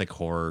gothic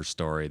horror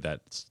story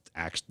that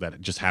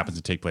just happens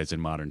to take place in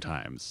modern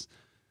times,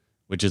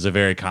 which is a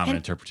very common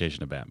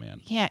interpretation of Batman.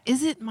 Yeah.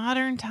 Is it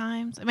modern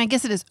times? I mean, I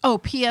guess it is. Oh,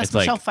 P.S. It's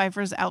like- Michelle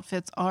Pfeiffer's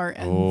outfits are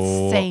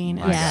Oh, insane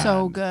my and God.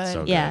 so good.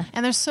 So Yeah.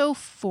 And they're so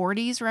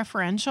 40s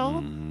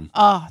referential. Mhm.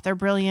 Oh, they're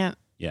brilliant.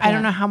 Yeah. I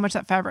don't know how much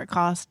that fabric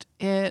cost.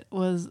 It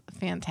was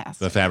fantastic.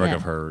 The fabric Yeah.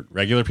 of her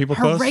regular people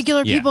Her clothes.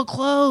 regular Yeah. people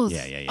clothes.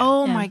 Yeah.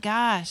 Oh Yeah. my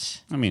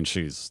gosh. I mean,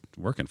 she's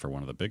working for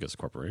one of the biggest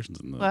corporations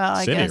in the Well,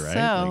 I city, guess right? so,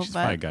 Like, she's but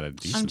probably got a I'm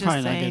decent. just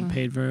Probably not saying. getting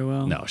paid very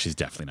well. No, she's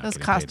definitely not. Those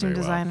getting paid costume very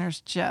well.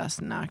 designers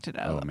just knocked it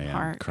out Oh of the man,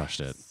 park. crushed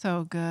it.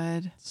 So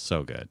good.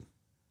 So good.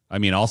 I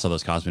mean, also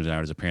those costume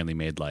designers apparently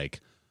made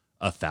like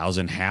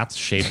 1,000 hats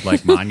shaped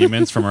like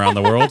monuments from around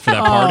the world for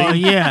that Oh party.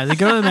 yeah, they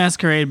go to the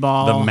masquerade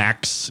ball. The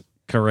Max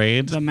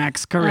Parade. The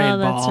masquerade Oh,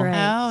 that's ball.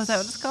 right. Oh, is that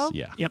what it's called?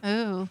 Yeah. Yep.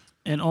 Ooh.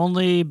 And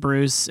only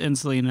Bruce and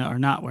Selena are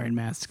not wearing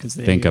masks because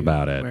they Think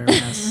about it. wear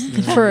masks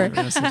For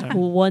the rest of the time.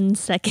 1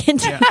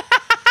 second. Yeah.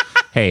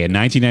 Hey, in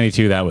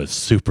 1992, that was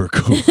super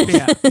cool.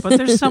 Yeah, but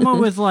there's someone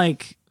with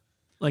like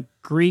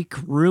Greek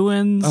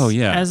ruins. Oh,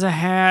 yeah. as a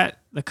hat.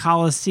 The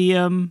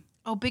Colosseum.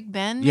 Oh, Big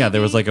Ben? Yeah,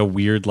 there was maybe? like a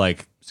weird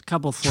like There's a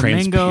couple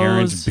transparent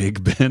flamingos.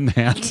 Big Ben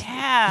hat.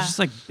 Yeah. It's just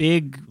like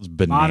big was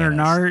bananas. modern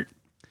art.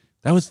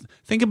 That was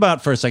think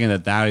about for a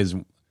second that is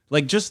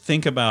like just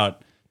think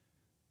about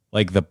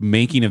like the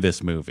making of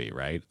this movie,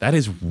 right? That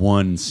is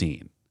one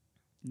scene.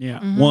 Yeah.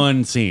 Mm-hmm.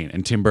 One scene.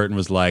 And Tim Burton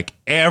was like,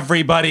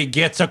 everybody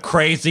gets a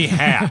crazy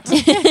hat.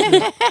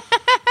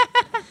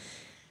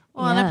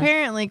 Well, and Yeah.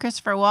 apparently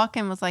Christopher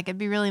Walken was like, it'd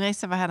be really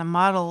nice if I had a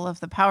model of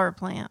the power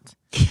plant.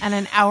 And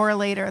an hour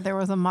later, there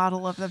was a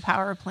model of the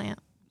power plant.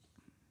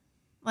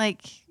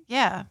 Like,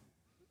 yeah,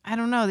 I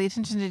don't know. The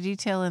attention to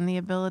detail and the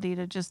ability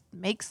to just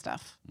make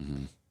stuff.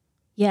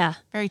 Yeah.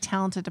 Very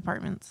talented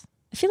departments.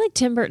 I feel like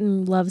Tim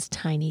Burton loves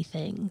tiny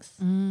things.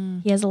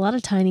 He has a lot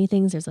of tiny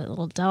things. There's a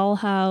little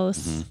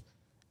dollhouse.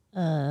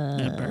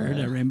 That bird,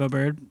 a rainbow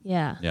bird.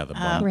 Yeah. Yeah, the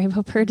blonde,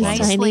 Rainbow bird is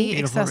Nicely tiny.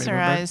 Beautiful rainbow bird.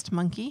 accessorized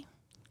monkey.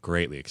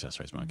 greatly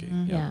accessorized monkey.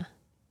 Yeah.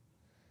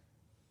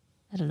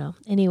 I don't know.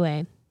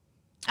 Anyway.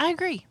 I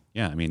agree.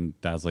 Yeah, I mean,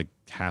 that was like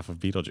half of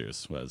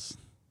Beetlejuice was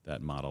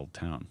that model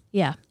town.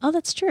 Yeah. Oh,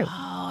 that's true. Oh,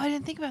 I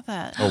didn't think about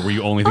that. Oh, were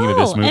you only thinking of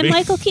this movie? and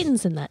Michael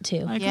Keaton's in that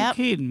too. Michael Yep.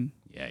 Keaton.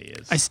 Yeah, he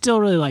is. I still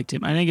really liked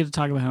him. I didn't get to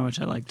talk about how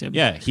much I liked him.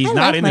 Yeah, he's I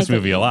not like in this Michael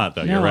movie a lot,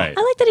 though. No. You're right.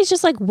 I like that he's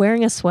just like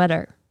wearing a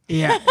sweater.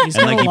 Yeah. He's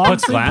And got like a he long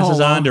puts sleeve glasses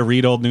polo. on to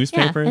read old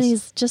newspapers. Yeah, and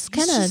he's just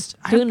kind of just-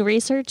 doing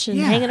research and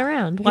Yeah. hanging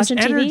around, His watching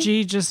TV.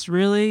 energy just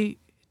really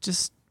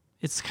just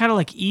it's kind of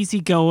like easy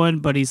going,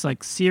 but he's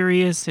like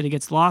serious and he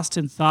gets lost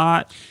in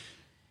thought.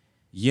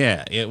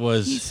 Yeah, it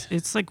was.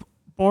 It's like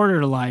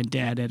borderline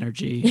dad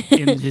energy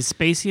in his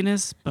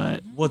spaciness,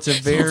 but Well, it's a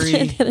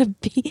very.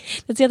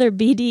 That's the other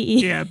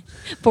BDE, yeah,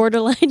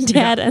 borderline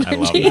dad I love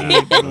energy.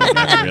 that.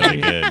 That's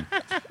really good.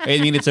 I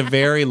mean, it's a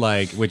very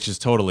like, which is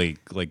totally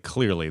like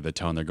clearly the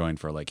tone they're going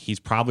for. Like, he's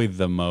probably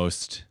the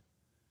most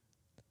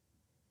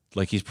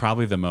like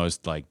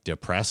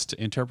depressed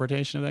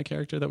interpretation of that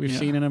character that we've Yeah.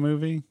 seen in a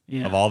movie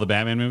Yeah. of all the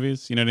Batman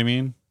movies. You know what I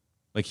mean?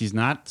 Like, he's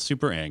not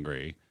super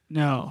angry.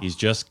 no, He's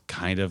just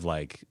kind of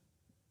like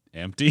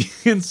empty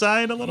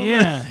inside a little bit.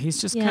 yeah,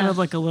 he's just kind Yeah. of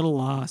like a little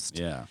lost.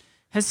 Yeah.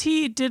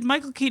 Did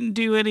Michael Keaton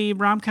do any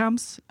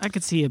rom-coms? I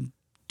could see him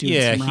doing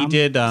Yeah, some he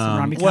did. some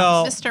rom-coms.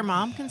 Well, Mr.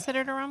 Mom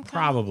considered a rom-com?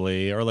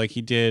 probably, or like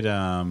he did.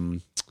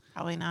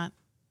 Probably not.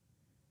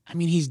 I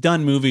mean, he's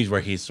done movies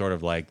where he's sort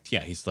of like, yeah,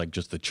 he's like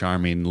just the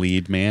charming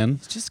lead man.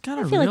 It's just got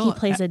I a feel real like he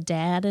plays a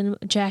dad in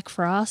Jack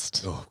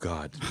Frost. Oh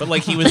God! But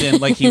like he was in,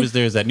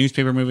 there's that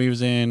newspaper movie he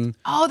was in.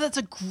 Oh, that's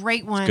a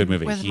great one. good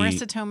movie. With He-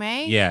 Marissa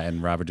Tomei. Yeah,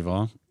 and Robert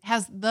Duvall.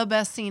 Has the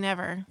best scene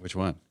ever. Which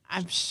one?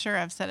 I'm sure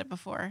I've said it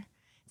before.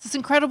 It's this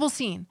incredible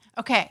scene.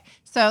 Okay,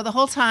 so the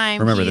whole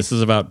time. Remember, he's-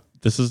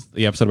 this is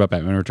the episode about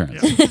Batman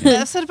Returns. the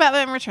episode about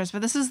Batman Returns,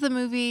 but this is the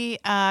movie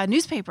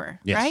Newspaper,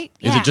 Yes. right?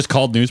 Is it just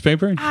called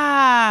Newspaper?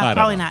 I don't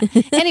Probably know.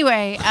 not.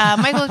 Anyway,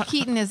 Michael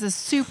Keaton is a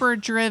super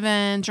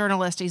driven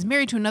journalist. He's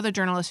married to another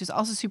journalist who's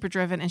also super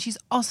driven, and she's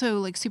also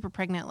like super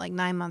pregnant, like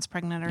 9 months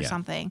pregnant or Yeah.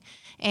 something.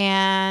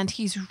 And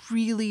he's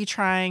really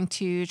trying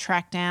to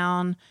track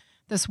down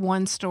this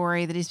one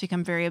story that he's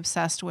become very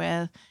obsessed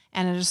with.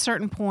 And at a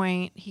certain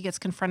point, he gets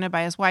confronted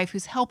by his wife,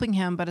 who's helping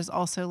him, but is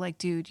also like,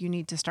 dude, you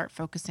need to start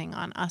focusing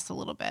on us a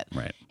little bit.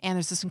 Right. And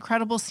there's this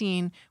incredible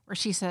scene where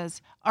she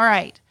says, all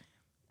right,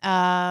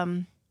 a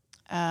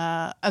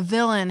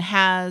villain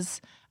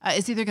is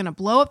either going to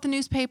blow up the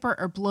newspaper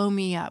or blow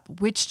me up.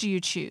 Which do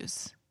you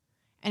choose?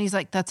 And he's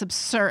like, that's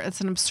absurd.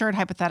 It's an absurd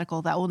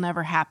hypothetical. That will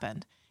never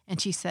happen. And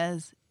she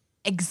says,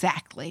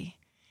 exactly.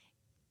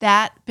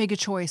 That big a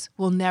choice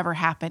will never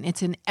happen.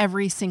 It's in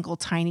every single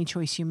tiny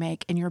choice you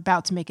make, and you're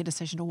about to make a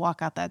decision to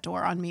walk out that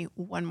door on me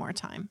one more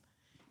time.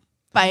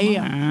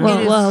 Bam. Whoa,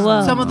 It is whoa,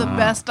 whoa. some of the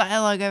best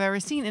dialogue I've ever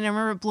seen. And I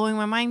remember it blowing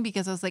my mind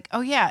because I was like,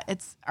 oh yeah,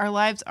 our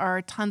lives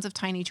are tons of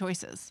tiny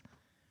choices.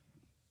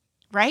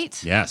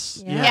 Right?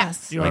 Yes. Yeah.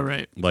 Yes. You are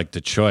right. Like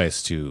the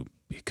choice to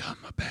become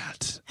a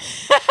bat,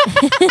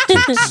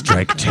 to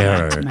strike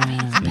terror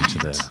into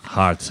the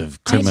hearts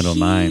of criminal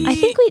minds. I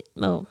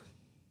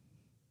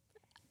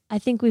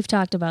think we've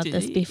talked about Did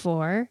this he?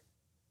 before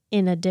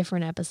in a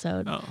different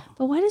episode. Oh,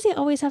 But why does he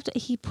always have to?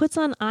 He puts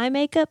on eye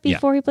makeup Yeah.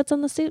 before he puts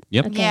on the suit.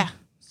 Yep. Okay. Yeah.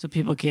 so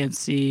people can't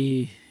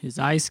see his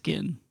eye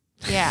skin.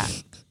 Yeah.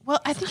 Well,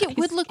 I think it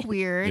would look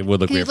weird. It would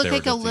look 'Cause weird He'd if look they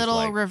like were a just these, little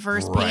like,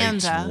 reverse bright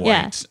panda. white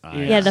Yeah. eyes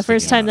Yeah, the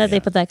first sticking time out, that they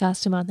yeah. put that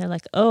costume on, they're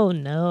like, "Oh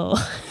no!"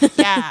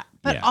 Yeah.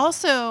 But Yeah.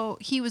 also,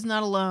 he was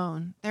not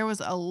alone. There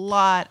was a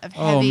lot of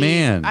Oh, heavy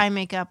man. eye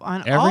makeup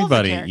on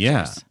Everybody, all the yeah.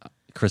 characters.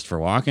 Christopher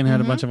Walken had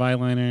a Mhm. bunch of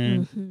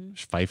eyeliner. Mhm.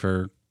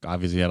 Pfeiffer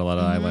obviously had a lot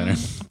of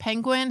eyeliner.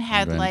 Penguin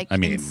had Penguin. like I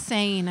mean,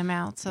 insane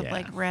amounts of yeah.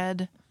 like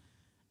red.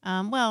 I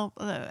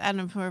don't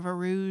know, more of a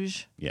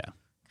rouge Yeah,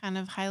 kind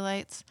of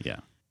highlights. yeah.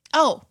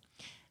 Oh,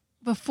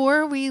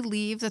 before we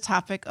leave the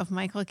topic of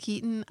Michael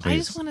Keaton, I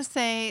Please. just want to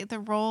say the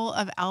role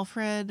of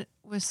Alfred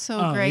was so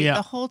Oh, great yeah.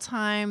 the whole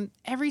time.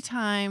 Every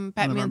time One of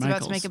Batman's our about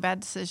to Michaels. make a bad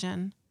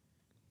decision,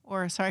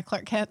 or sorry,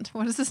 Clark Kent.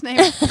 What is his name?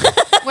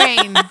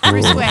 Wayne.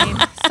 Bruce Wayne.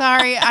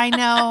 Sorry, I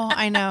know.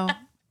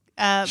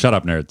 Shut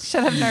up, nerds.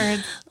 Shut up,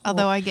 nerds.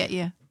 Although I get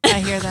you. I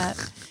hear that.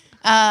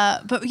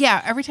 But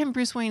yeah, every time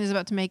Bruce Wayne is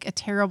about to make a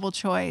terrible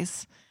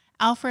choice,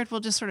 Alfred will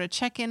just sort of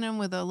check in him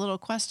with a little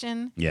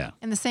question. Yeah.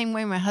 In the same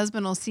way, my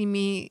husband will see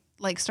me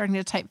like starting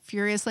to type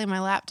furiously on my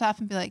laptop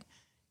and be like,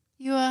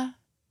 you on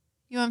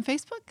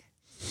Facebook?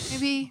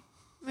 Maybe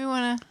we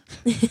want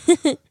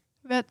to,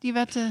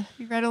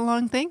 you read a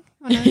long thing?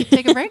 Want to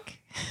take a break?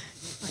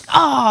 Like,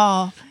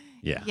 oh,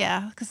 Yeah.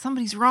 yeah, because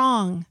somebody's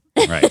wrong.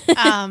 Right.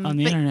 On the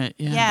but internet.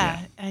 Yeah,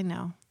 I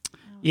know.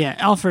 Yeah,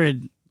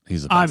 Alfred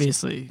He's the best.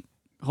 obviously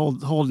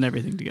holding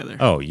everything together.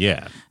 Oh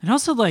yeah. And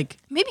also like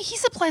Maybe he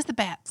supplies the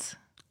bats.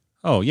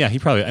 Oh yeah. He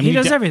probably. I mean, he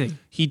does everything.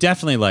 He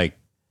definitely like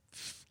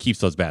keeps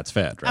those bats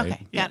fed, right?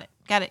 Okay,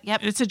 got it.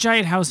 Yep. It's a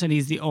giant house and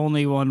he's the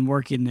only one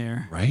working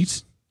there.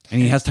 Right.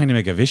 And he has time to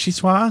make a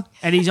vichyssoise.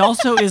 And he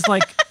also is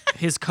like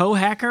his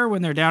co-hacker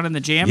when they're down in the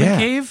Jammin' Yeah.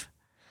 Cave.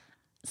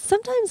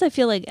 Sometimes I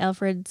feel like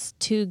Alfred's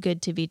too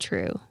good to be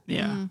true.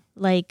 Yeah.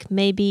 Like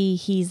maybe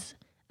he's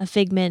a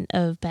figment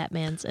of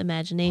Batman's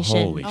imagination.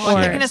 Holy Oh, shit.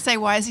 I'm or gonna say,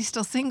 why is he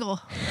still single?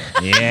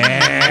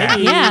 Yeah.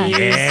 Yeah.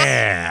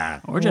 Yeah.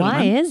 Or why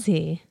gentlemen. is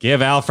he?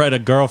 Give Alfred a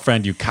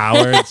girlfriend, you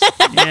cowards.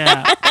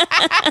 Yeah.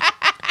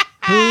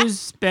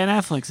 Who's Ben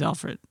Affleck's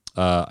Alfred?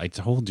 I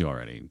told you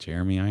already.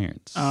 Jeremy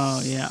Irons.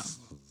 Oh yeah.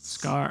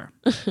 Scar.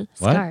 What?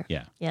 Scar.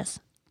 Yeah. Yes.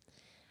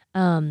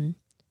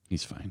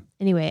 He's fine.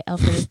 Anyway,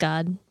 Alfred is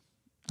God.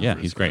 Yeah,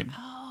 he's great.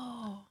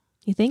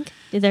 You think?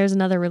 There's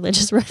another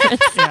religious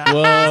reference. Yeah.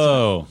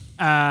 Whoa.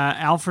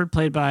 Alfred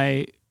played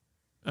by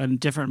a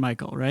different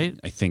Michael, right?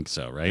 I think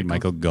so, right?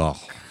 Michael Goh.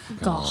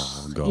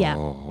 Goh. Yeah.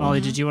 Molly,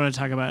 did you want to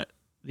talk about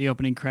the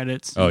opening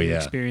credits? Oh, and your yeah.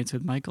 experience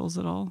with Michaels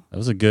at all? That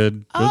was a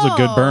good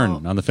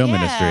burn on the film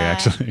industry, yeah.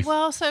 actually.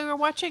 Well, so we're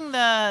watching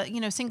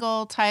the,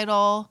 single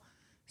title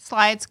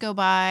slides go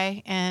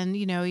by, and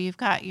you've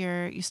got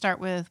you start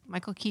with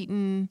Michael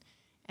Keaton,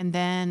 and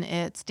then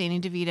it's Danny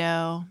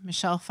DeVito,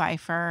 Michelle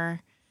Pfeiffer,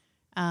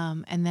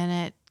 and then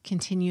it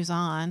continues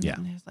on. Yeah.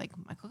 And there's like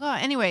Michael Goh.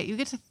 Anyway, you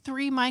get to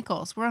 3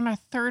 Michaels. We're on our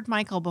 3rd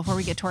Michael before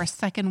we get to our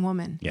 2nd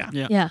woman. Yeah.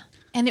 Yeah. Yeah.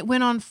 And it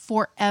went on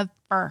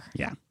forever.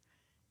 Yeah.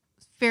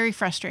 Very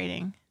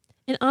frustrating.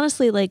 And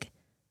honestly, like,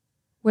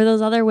 were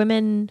those other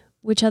women?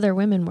 Which other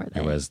women were they?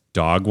 There was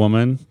Dog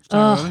Woman.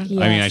 Oh, Woman?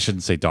 yes. I mean, I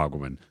shouldn't say Dog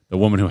Woman. The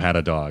woman who had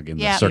a dog in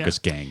the Yeah. circus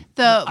gang.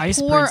 The Ice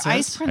poor Princess.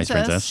 Ice Princess.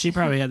 Princess. She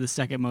probably had the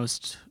second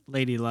most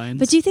lady lines.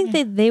 But do you think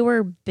that they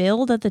were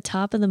billed at the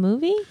top of the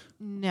movie?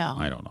 No.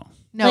 I don't know.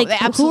 No, like, they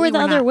who absolutely were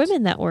the other not.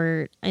 women that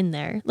were in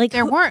there? Like,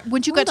 There weren't.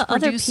 Once you who were got to the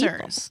other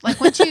producers, like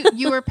once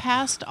you were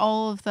past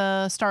all of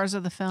the stars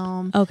of the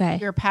film, Okay.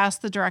 you were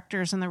past the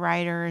directors and the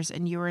writers,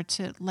 and you were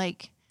to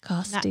like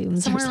costumes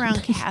or somewhere around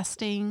something.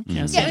 casting.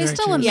 Yeah, Yeah, it was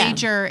still a directors. Yeah.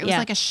 major. It was Yeah.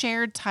 like a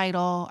shared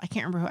title. I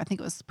can't remember who. I think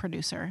it was the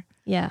producer.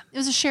 Yeah. It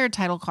was a shared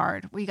title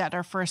card. We got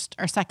our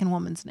 2nd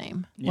woman's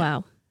name.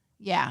 Wow.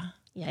 Yeah,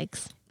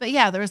 Yikes. but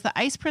yeah, there was the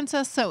Ice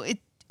Princess. So it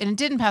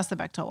didn't pass the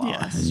Bechdel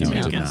Wallace. No, it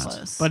Not did even not.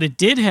 close. But it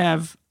did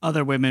have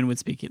other women with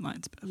speaking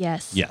lines.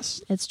 Yes.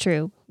 Yes. It's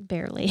true.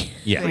 Barely.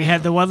 Yeah. We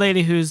had the one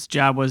lady whose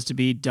job was to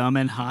be dumb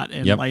and hot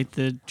and Yep. light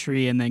the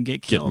tree and then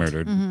get Get killed.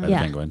 murdered by the Yeah.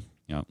 penguin.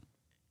 Yep.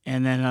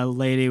 And then a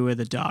lady with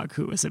a dog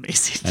who was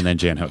amazing. And then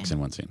Jan Hooks in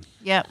one scene,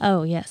 Yep.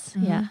 Oh, yes.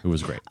 Yeah. who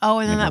was great. Oh,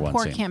 and then in her that one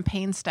poor scene.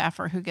 campaign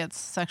staffer who gets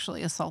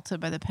sexually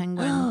assaulted by the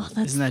penguin. Oh,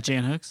 that's Isn't that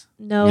Jan Hooks?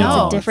 no,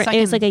 No, it's a different.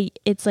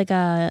 It's like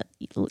a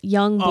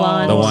young Oh.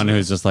 blonde. The one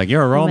who's just like,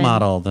 you're a role Woman.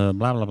 model, the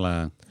blah, blah,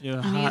 blah. You're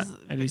And hot. he's-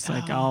 And he's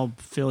like, I'll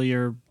fill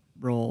your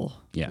role.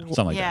 Yeah,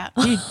 something like Yeah.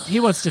 that. He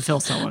wants to fill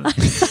someone.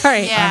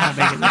 Sorry. Yeah, I'm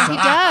not making this he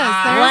up.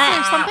 does.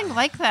 There's something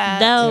like that.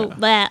 No,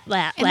 blah,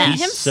 blah, And then blah. him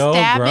He's so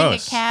stabbing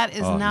gross. a cat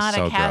is Oh, he's not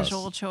so a gross.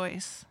 casual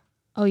choice.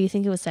 Oh, you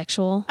think it was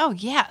sexual? Oh,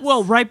 yes.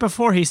 Well, right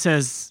before he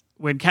says,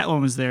 when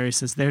Catwoman was there, he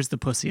says, there's the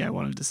pussy I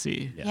wanted to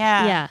see. yeah.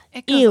 Yeah.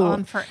 It goes Ew.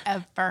 on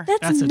forever.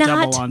 That's a not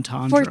double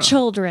entendre. for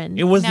children.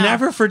 It was No.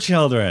 never for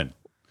children.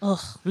 Ugh.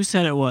 Who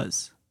said it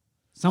was?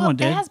 Well, Someone it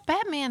did. has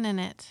Batman in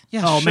it.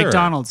 Yeah, Oh, sure.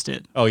 McDonald's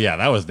did. Oh yeah,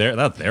 that's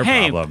their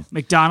Hey, problem.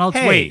 McDonald's.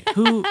 Hey. Wait,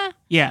 who?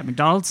 Yeah,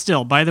 McDonald's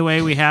still. By the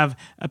way, we have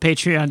a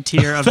Patreon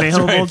tier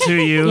available to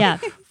you Yeah.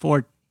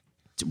 for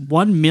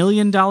 $1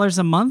 million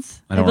a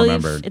month. I don't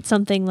believe remember. it's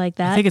something like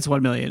that. I think it's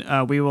 1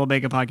 million. We will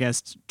make a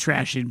podcast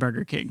trashing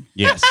Burger King.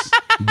 Yes,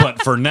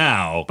 but for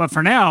now, But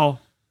for now,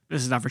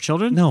 this is not for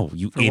children. no,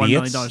 you For $1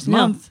 million idiots. a No.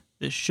 month.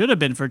 This should have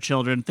been for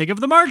children. Think of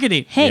the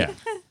marketing. hey, Yeah.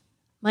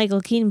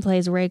 Michael Keaton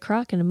plays Ray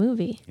Kroc in a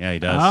movie. Yeah, he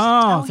does.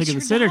 Oh, he think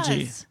of the sure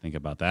synergy. does. Think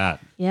about that.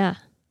 Yeah.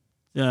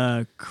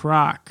 The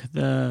Croc,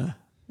 the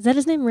Is that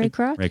his name, Ray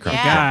Kroc? Ray Kroc,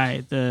 Yeah. guy,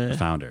 the the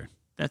founder.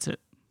 that's it.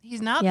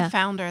 He's not Yeah. the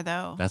founder,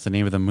 though. That's the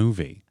name of the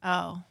movie.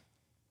 Oh.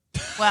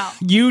 Well,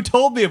 You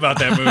told me about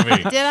that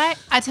movie. did I?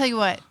 I tell you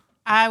what.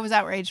 I was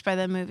outraged by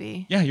that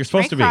movie. Yeah, you're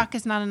supposed Ray to be. Kroc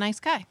is not a nice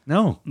guy.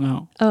 No,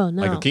 No. Oh,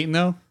 no. Michael Keaton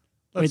though.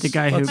 Wait, the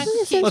guy who- let's, Michael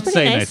Keaton. let's Seems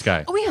say pretty nice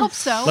guy. We hope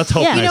so. Let's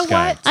hope Yeah. nice You know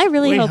guy. what? I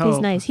really We hope he's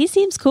hope. nice. He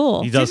seems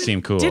cool. He does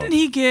seem cool. Didn't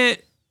he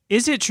get?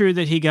 Is it true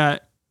that he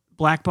got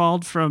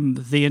blackballed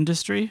from the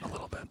industry? A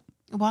little bit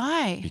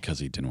Why? because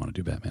he didn't want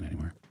to do Batman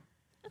anymore.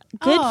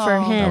 Good for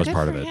Oh, him. That was good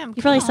part for of it. him.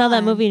 He probably Come saw that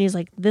on. movie and he's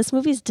like, this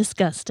movie's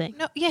disgusting.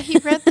 No, yeah, he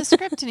read the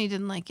script and he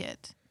didn't like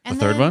it. And The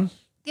third then- one?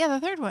 Yeah,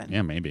 the third one.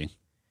 Yeah, maybe.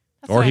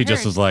 That's Or what he I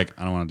just heard. was like,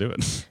 I don't want to do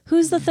it.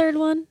 Who's the third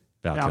one?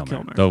 Val Val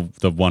Kilmer. Kilmer.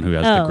 The one who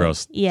has the Oh,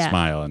 gross yeah.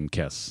 smile and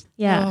kiss.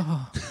 Yeah.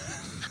 Oh.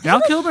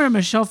 Val Kilmer and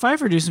Michelle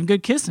Pfeiffer do some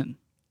good kissing.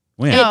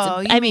 When? No,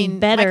 you I mean,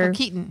 better. Michael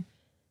Keaton.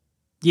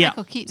 Yeah.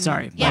 Michael Keaton.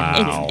 Sorry.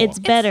 Yeah. Wow. It's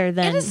better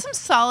than. It is some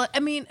solid. I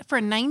mean, for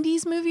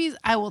 90s movies,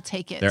 I will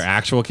take it. Their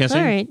actual kissing?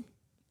 All right.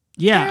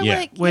 Yeah, They're Yeah.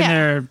 like- when yeah.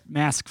 they're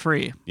mask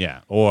free.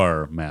 Yeah,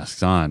 or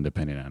masks on,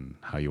 depending on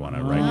how you want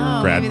to write Oh,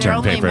 your grad maybe they're term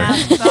only paper.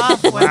 masks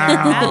off when they're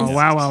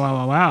Wow,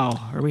 masked.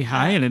 wow. Are we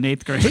high in an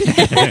 8th grade?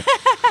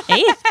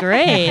 8th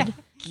grade.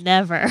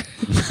 Never.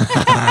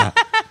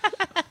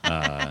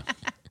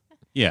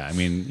 Yeah, I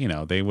mean, you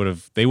know, they would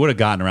have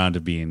gotten around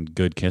to being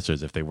good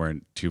kissers if they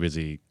weren't too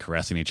busy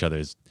caressing each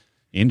other's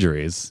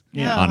injuries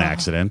Yeah. on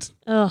accident.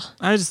 Ugh.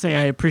 I just say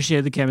I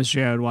appreciate the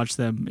chemistry. I would watch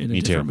them in a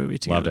Me too. different movie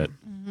together. Loved it.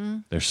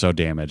 They're so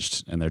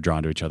damaged and they're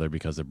drawn to each other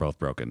because they're both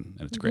broken,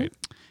 and it's great.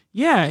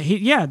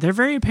 Yeah, they're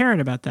very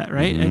apparent about that,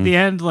 right? At Mhm. the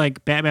end,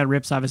 like Batman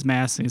rips off his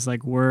mask and he's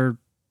like, "We're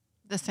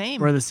The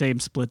same. the same,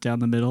 split down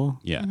the middle."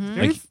 Yeah,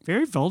 Very, like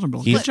very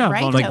vulnerable. He's- Good job,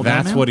 Right, vulnerable like that's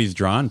Batman. what he's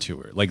drawn to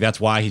her. Like that's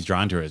why he's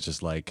drawn to her. It's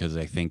just like because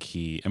I think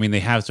they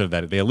have sort of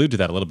that. They allude to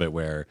that a little bit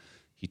where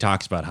he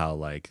talks about how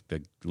like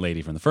the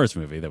lady from the first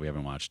movie that we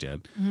haven't watched yet,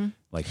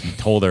 like he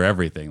told her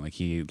everything. Like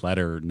he let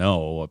her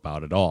know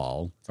about it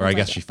all, or I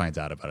guess she finds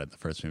out about it in the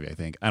first movie. I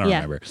think I don't Yeah.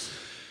 remember.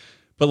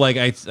 But like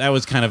that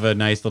was kind of a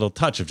nice little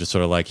touch of just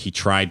sort of like he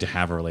tried to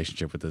have a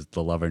relationship with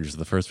the love interest of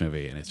the first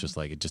movie, and it's just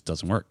like it just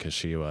doesn't work because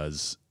she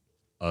was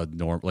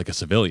like a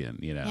civilian,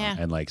 you know, Yeah.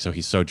 and like so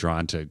he's so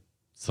drawn to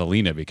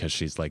Selena because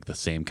she's like the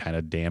same kind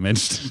of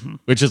damaged,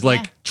 which is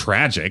like Yeah.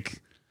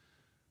 tragic.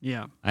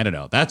 Yeah, I don't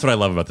know. That's what I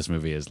love about this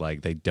movie is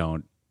like they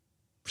don't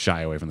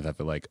shy away from the fact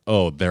that like,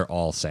 oh, they're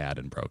all sad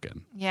and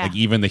broken. Yeah. Like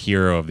even the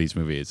hero of these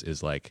movies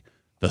is like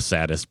the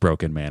saddest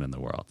broken man in the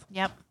world.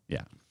 Yep.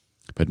 Yeah.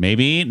 But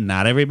maybe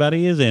not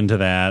everybody is into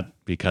that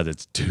because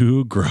it's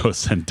too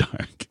gross and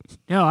dark.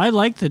 no, I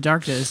like the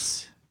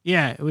darkness.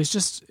 Yeah, it was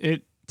just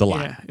it. The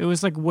line. Yeah, it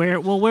was like where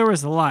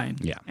was the line?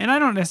 Yeah. and I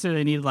don't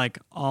necessarily need like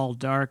all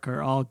dark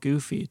or all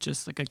goofy.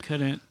 Just like I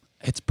couldn't.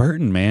 It's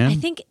Burton, man. I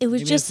think it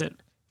was Maybe just that's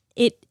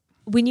it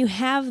when you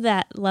have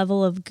that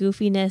level of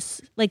goofiness,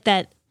 like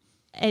that,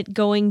 it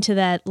going to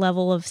that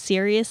level of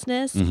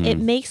seriousness, Mm-hmm. it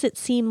makes it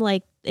seem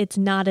like it's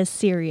not as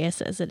serious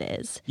as it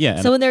is. Yeah,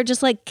 and- So when they're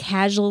just like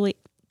casually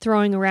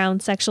throwing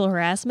around sexual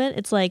harassment,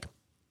 it's like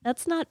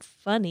that's not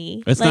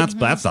funny. It's Like,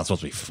 that's not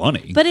supposed to be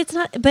funny. but it's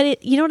not. But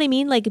it, you know what I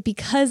mean? Like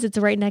because it's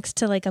right next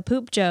to like a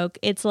poop joke,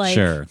 it's like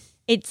Sure.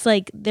 it's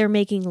like they're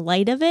making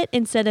light of it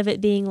instead of it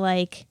being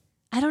like,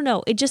 I don't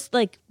know. It just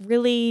like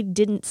really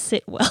didn't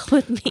sit well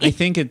with me. I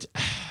think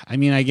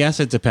I guess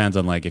it depends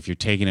on like if you're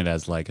taking it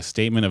as like a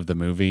statement of the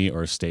movie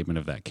or a statement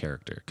of that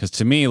character. Because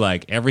to me,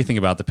 like everything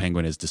about the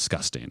Penguin is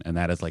disgusting, and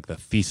that is like the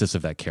thesis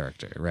of that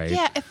character, right?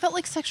 Yeah, it felt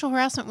like sexual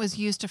harassment was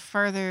used to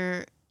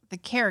further the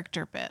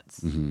character bits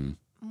Mm-hmm.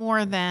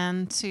 more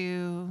than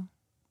to,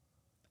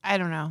 I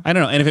don't know. I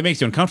don't know, and if it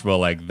makes you uncomfortable,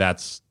 like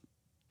that's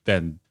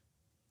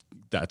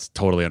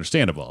totally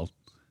understandable,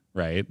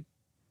 right?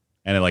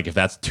 And like if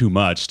that's too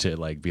much to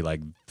like be like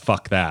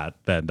fuck that,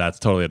 then that's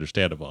totally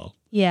understandable.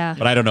 Yeah.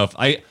 But I don't know if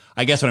I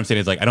guess what I'm saying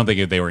is like I don't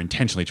think they were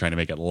intentionally trying to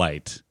make it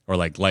light or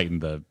like lighten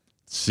the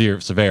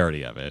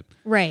severity of it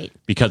Right.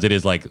 because it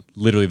is like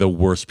literally the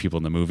worst people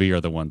in the movie are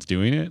the ones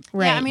doing it.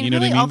 Right. Yeah, I mean, You know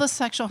what I really, all mean? the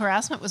sexual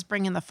harassment was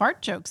bringing the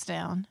fart jokes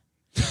down.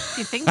 If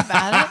you think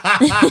about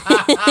it,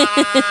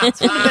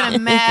 this would have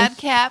been a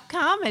madcap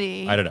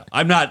comedy. I don't know.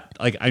 I'm not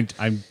like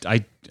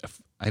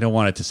I don't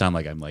want it to sound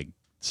like I'm like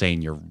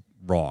saying you're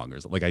wrong or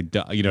something. Like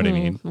you know what I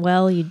mean?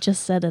 Well, you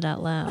just said it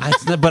out loud.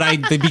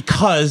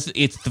 Because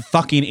it's the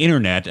fucking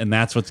internet, and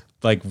that's what's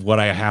like what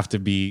I have to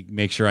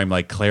make sure I'm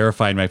like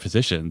clarifying my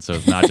position. So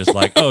it's not just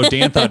like, oh,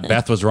 Dan thought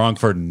Beth was wrong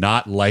for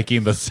not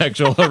liking the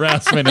sexual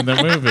harassment in the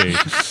movie.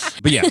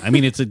 But yeah, I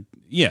mean,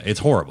 it's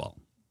horrible.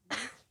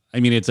 I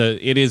mean, it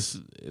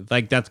is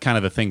like that's kind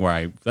of the thing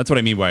where that's what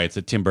I mean by it's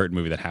a Tim Burton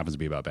movie that happens to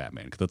be about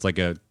Batman because it's like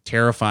a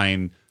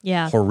terrifying,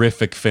 Yeah.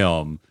 horrific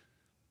film.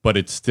 But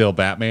it's still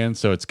Batman,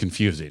 so it's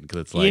confusing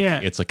because it's like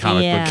it's a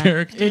comic Yeah. book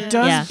character. It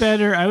does Yeah.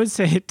 better. I would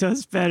say it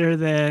does better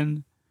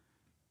than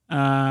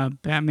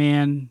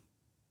Batman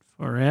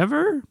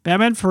Forever.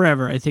 Batman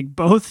Forever. I think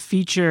both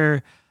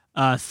feature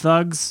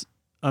thugs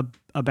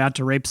about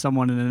to rape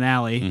someone in an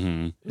alley,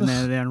 Mhm. and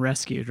then they're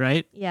rescued.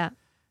 Right. Yeah.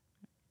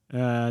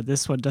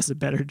 This one does a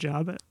better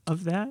job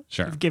of that.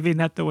 Sure. Of giving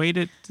that the weight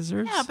it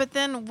deserves. Yeah, but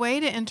then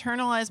way to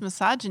internalize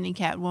misogyny,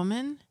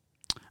 Catwoman.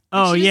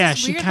 oh she was yeah, this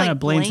she weird, kind of like,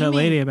 blames that blaming-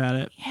 lady about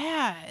it.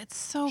 Yeah, it's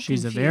so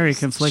She's a confused. very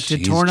conflicted,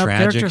 She's torn up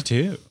tragic character.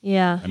 too.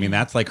 Yeah. I mean,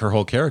 that's like her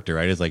whole character,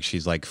 right? Is like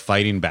she's like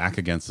fighting back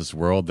against this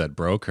world that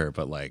broke her,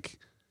 but like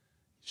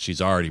she's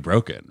already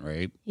broken,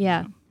 right?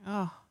 Yeah.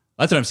 Oh.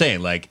 That's what I'm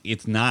saying. Like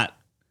it's not.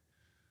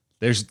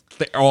 They're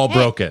all Hey,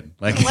 broken.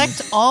 Like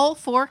Collect all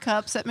 4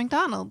 cups at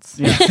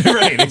McDonald's.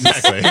 right,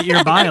 exactly. Put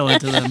your bile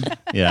into them.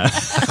 Yeah.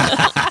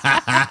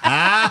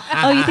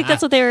 Oh, you think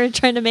that's what they were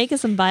trying to make us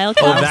some bile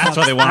Well, cups? that's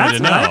what they wanted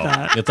to That's what I know.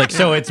 thought. It's like,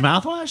 so it's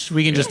mouthwash?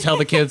 We can just tell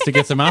the kids to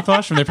get some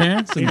mouthwash from their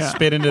parents and Yeah.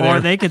 spit into Or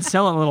their... they could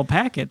sell it in little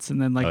packets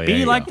and then like Oh, yeah, be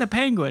you like go. the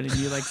penguin and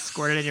you like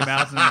squirt it in your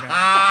mouth and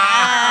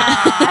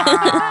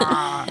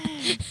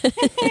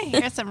go,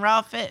 Here's some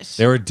raw fish.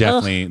 There were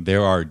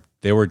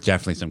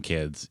definitely some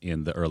kids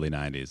in the early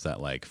 90s that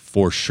like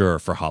for sure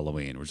for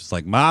Halloween were just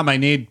like, Mom, I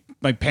need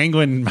my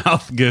penguin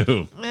mouth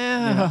goo.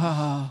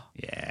 Ugh.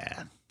 Yeah.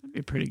 that'd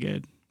be pretty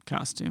good.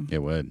 costume. It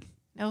would.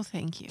 No,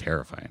 thank you.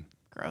 Terrifying.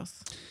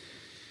 Gross.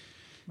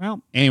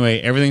 Well, Anyway,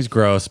 everything's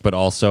gross, but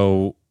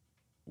also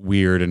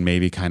weird and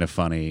maybe kind of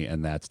funny,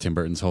 and that's Tim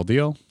Burton's whole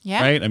deal.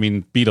 Yeah. Right? I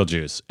mean,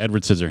 Beetlejuice,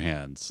 Edward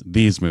Scissorhands,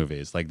 these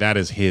movies, like that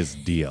is his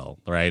deal,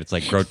 right? It's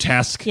like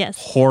grotesque, Yes.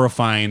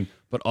 horrifying,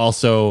 but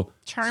also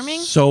Charming.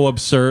 so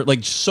absurd,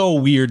 like so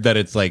weird that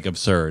it's like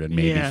absurd and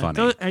maybe yeah,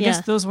 funny. I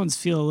guess those ones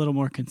feel a little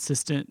more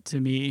consistent to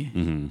me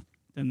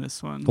than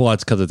this one. Well,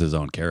 it's because it's his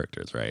own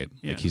characters, right?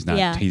 Yeah. Like he's not,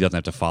 Yeah. he doesn't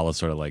have to follow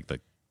sort of like the,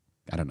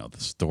 I don't know,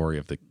 the story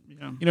of the,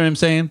 Yeah. you know what I'm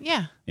saying?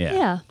 Yeah.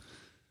 Yeah.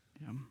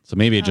 So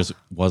maybe it just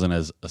wasn't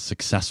as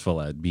successful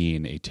at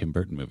being a Tim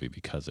Burton movie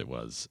because it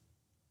was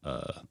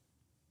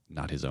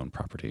not his own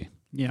property,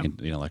 Yeah.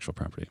 intellectual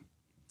property.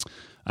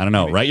 I don't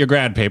know. Write your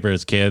grad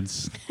papers,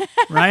 kids.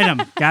 Write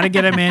them. Got to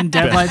get them in.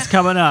 Deadline's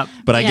coming up.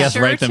 But I Yeah. guess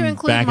Sure write to them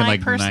include back in my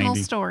like personal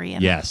 90. story in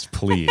it. Yes,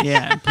 please.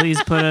 Yeah.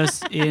 Please put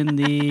us in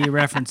the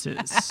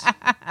references.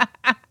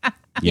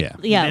 Yeah.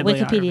 Yeah,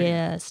 Bibliography.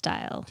 Wikipedia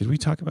style. Did we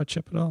talk about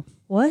Chip at all?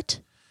 What?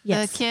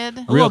 Yes. The kid.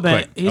 A Real little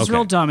bit. quick. He's Okay.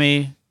 real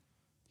dummy.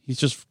 He's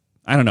just,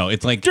 I don't know.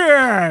 It's like,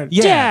 Dad.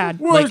 yeah.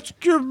 Dad. Like, What's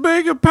your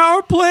mega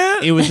power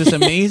plant? it was this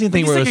amazing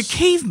thing He's where like it a was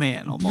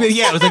caveman almost. But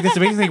yeah, it was like this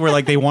amazing thing where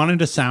like they wanted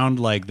to sound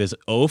like this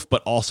oaf,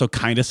 but also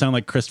kind of sound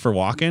like Christopher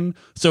Walken.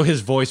 So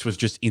his voice was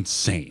just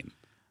insane.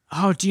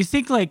 Oh, do you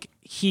think like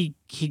he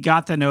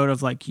got the note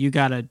of like you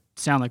gotta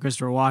sound like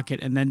Christopher Walken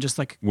and then just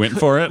like Went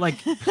for it? Like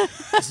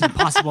it's an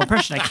impossible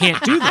impression. I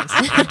can't do this.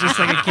 And just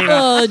like it came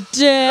out. Oh,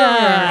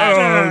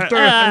 Dad.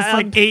 It's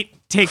like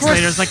 8 takes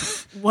later. It's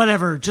like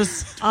whatever.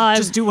 Just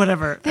do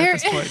whatever at There-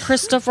 this point.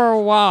 Christopher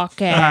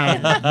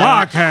Walken.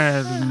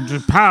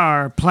 Walken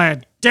power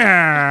plant.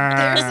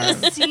 Dad.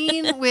 There's a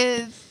scene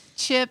with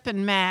Chip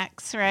and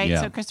Max, right?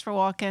 Yeah. So Christopher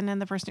Walken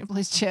and the person who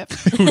plays Chip,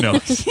 Who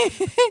knows?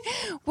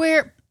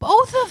 where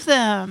both of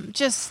them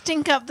just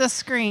stink up the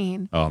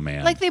screen. Oh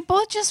man. Like they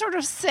both just sort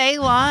of say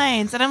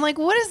lines, and I'm like,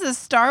 "What is this,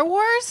 Star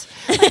Wars?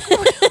 Like,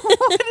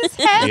 what is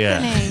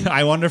happening?" yeah.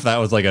 I wonder if that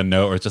was like a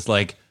note or it's just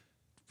like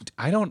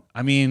I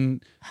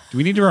mean, do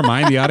we need to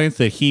remind the audience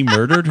that he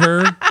murdered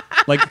her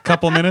like a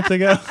couple minutes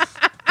ago?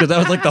 Because that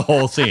was like the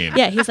whole scene.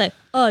 Yeah, he's like,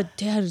 oh,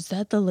 Dad, is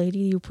that the lady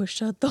you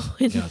pushed out the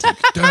window? Yeah, it's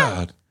like,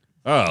 Dad,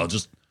 I'll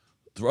just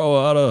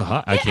throw out a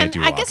hot. I can't And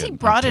do. I guess he Walken.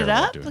 brought I'm it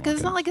terrible at up doing because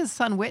it's Walken. not like his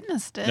son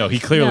witnessed it. No, he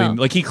clearly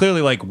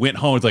No. went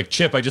home. It's like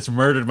Chip, I just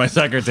murdered my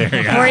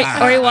secretary.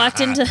 or he walked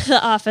into the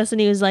office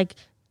and he was like,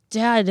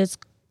 Dad,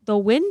 the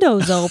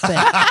window's open.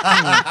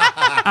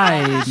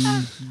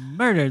 I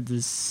murdered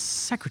the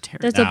secretary.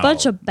 There's a Now-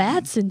 bunch of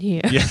bats in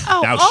here. Yeah.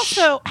 Oh, Now,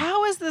 also,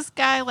 how is this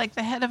guy like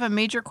the head of a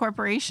major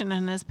corporation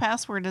and his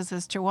password is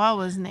his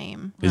Chihuahua's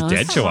name? his No, dead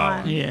that's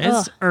chihuahua. fine. Yeah,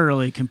 it's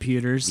early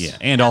computers. Yeah,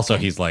 and also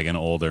he's like an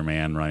older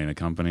man running a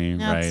company,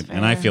 That's right?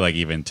 And I fair. feel like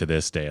even to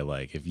this day,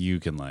 like if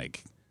you can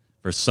like,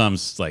 for some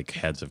like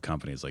heads of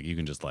companies, like you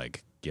can just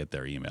like get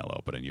their email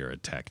open and you're a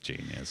tech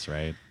genius,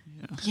 right?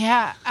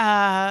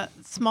 Yeah.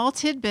 Small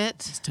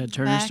tidbit. Ted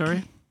Turner back-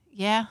 story.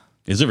 Yeah.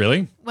 Is it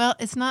really? Well,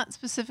 it's not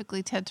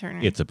specifically Ted Turner.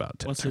 It's about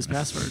Ted What's his Turner.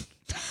 password?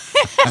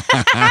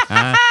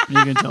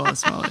 You can tell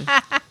us, Molly.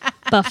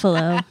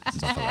 Buffalo.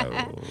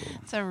 Buffalo.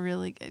 It's a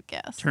really good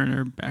guess.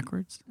 Turner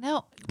backwards.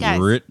 No, guys.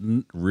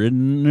 Ridden.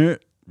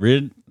 Are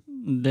you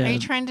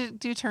Dead. trying to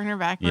do Turner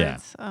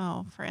backwards?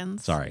 Oh,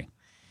 friends. Sorry,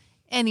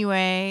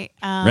 Anyway.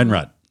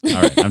 Renrod. All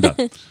right, I'm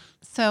done.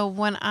 So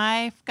when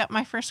I got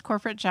my first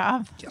corporate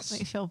job, Yes. I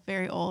feel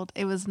very old.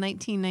 It was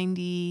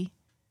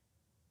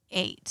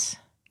 1998.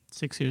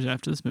 6 years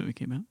after this movie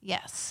came out.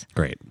 Yes.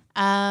 Great. You'd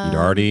Um,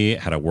 already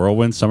had a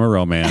whirlwind summer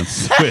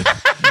romance with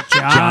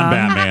John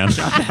Batman.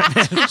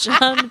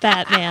 John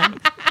Batman.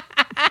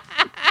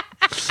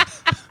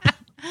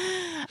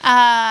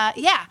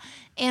 yeah.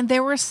 And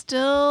there were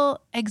still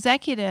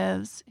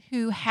executives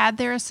who had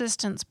their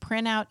assistants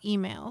print out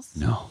emails,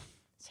 No.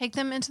 take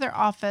them into their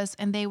office,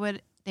 and they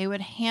would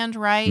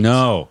handwrite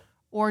No.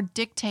 or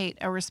dictate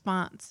a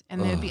response,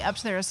 and it would be up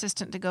to their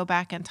assistant to go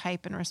back and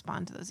type and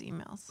respond to those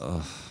emails.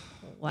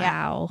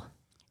 Wow.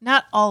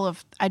 Not all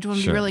of. I want to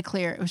Sure. be really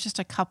clear. It was just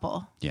a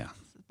couple, Yeah.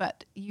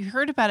 but you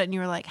heard about it and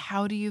you were like,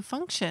 "How do you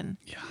function?"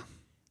 Yeah.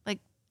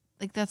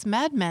 Like that's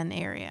Mad Men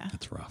area.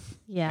 That's rough.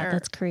 Yeah, Or-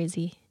 that's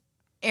crazy.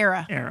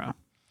 Era. Era.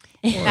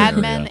 Mad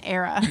area. Men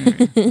era.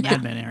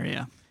 Mad Men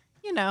area.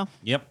 You know.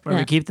 Yep. Where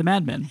we Yeah. keep the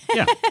Mad Men.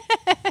 Yeah.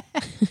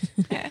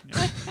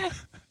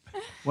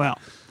 Well,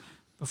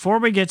 before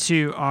we get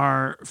to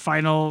our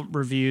final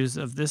reviews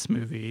of this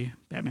movie,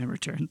 Batman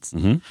Returns,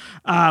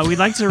 we'd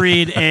like to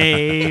read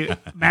a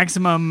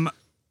maximum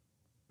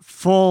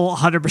full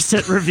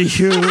 100%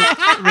 review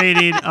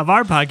rating of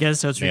our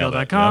podcast,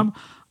 toadsreal.com,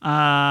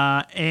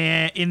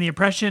 and in the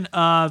impression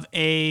of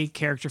a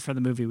character from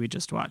the movie we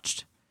just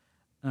watched.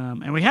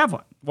 And we have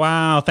one.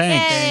 Wow.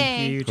 Thanks. Yay.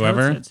 Thank you,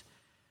 Whoever? Toadheads.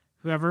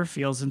 Whoever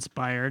feels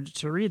inspired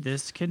to read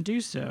this can do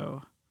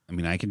so. I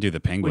mean, I can do the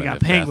penguin. We got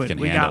if Beth Penguin, can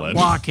we handle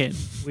got it.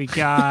 Walken, we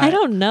got I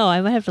don't know.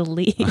 I might have to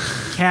leave.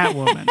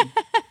 Catwoman.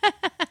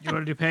 You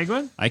want to do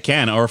Penguin? I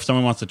can, or if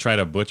someone wants to try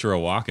to butcher a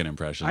Walken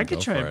impression, I could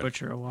go try for to it.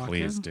 butcher a Walken.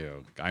 Please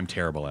do. I'm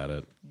terrible at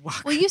it.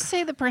 Will you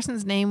say the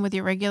person's name with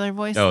your regular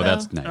voice? Oh, though?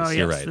 that's nice. Oh,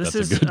 You're yes. right. This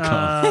That's is, a good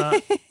call.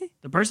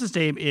 the person's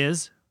name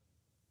is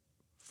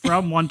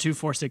from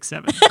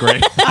 12467.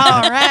 Great.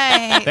 All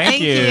right.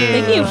 Thank you.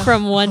 Thank you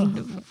from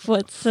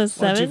what's the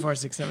 7?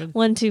 12467.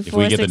 1, 2, If 4,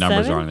 we get the 6,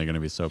 numbers 7? wrong, they're going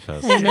to be so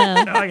pissed. I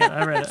know. No,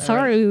 I read it.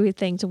 Sorry, we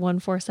thanked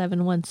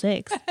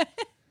 14716.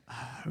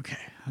 Okay,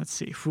 let's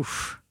see.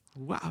 Oof.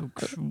 Wow.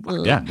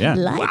 Yeah.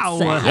 Lights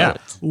Wow. out. Yeah.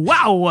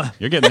 Wow.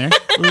 You're getting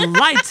there.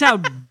 Lights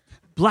out.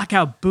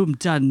 Blackout. Boom.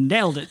 Done.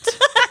 Nailed it.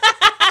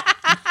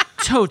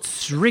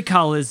 Totes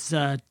Recall is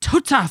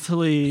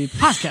totally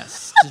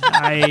podcast.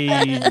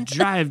 I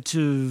drive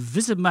to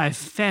visit my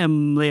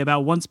family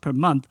about once per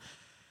month.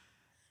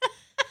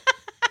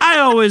 I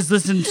always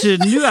listen to a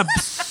new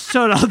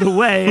episode on the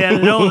way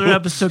and an older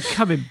episode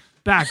coming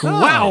back.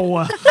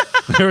 Wow.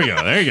 There we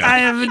go. There you go. I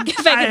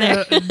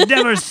have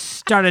never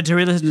started to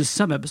re-listen to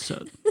some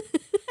episode.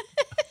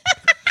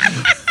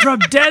 From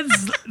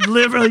Dan's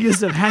liberal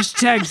use of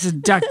hashtags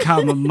and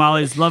 .com and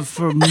Molly's love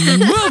for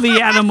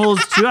movie animals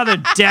to other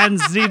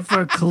Dan's need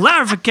for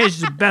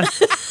clarification of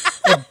best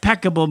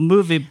impeccable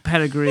movie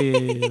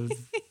pedigree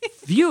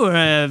viewer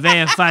of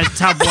AFI's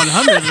top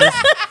 100 list.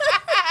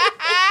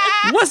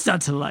 What's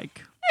not to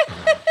like?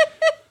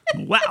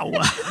 Wow.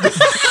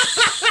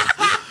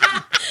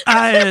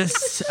 I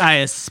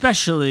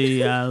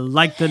especially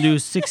like the new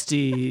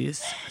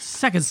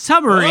 60-second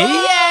summary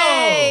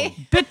Yay!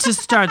 bit to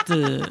start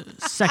the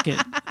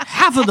second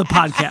half of the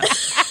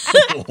podcast.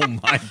 Oh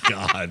my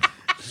God.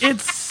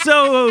 It's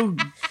so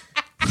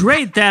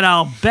great that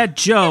I'll bet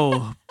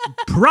Joe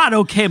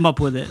Prado came up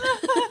with it.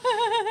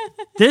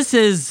 This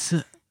is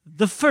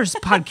the first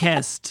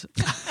podcast.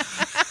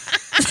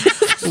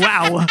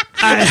 Wow.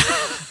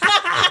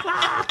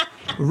 I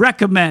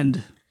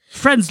recommend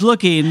friends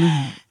looking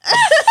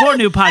for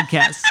new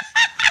podcasts.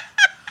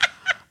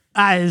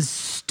 I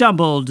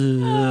stumbled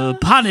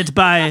upon it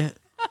by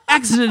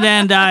accident,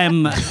 and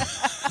I'm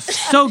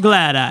so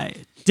glad I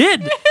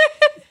did.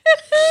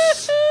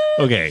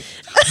 Okay.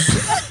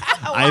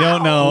 I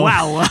don't know.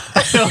 Wow.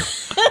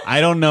 I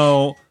don't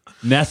know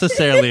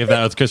necessarily if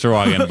that was Christopher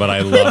Walken, but I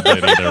loved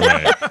it either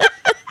way.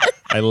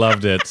 I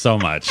loved it so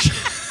much.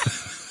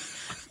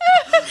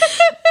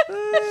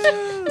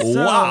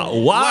 Wow.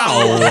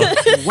 Wow.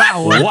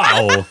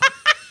 Wow.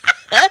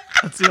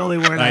 That's the only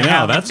word I I know.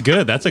 have. That's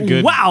good. That's a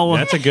good Wow.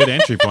 That's a good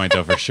entry point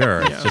though for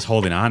sure. It's just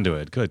holding on to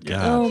it. Good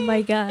God. Oh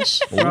my gosh.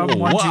 From Oh,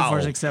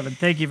 12467.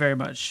 Thank you very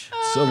much.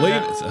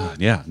 Selena.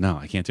 Yeah, no,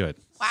 I can't do it.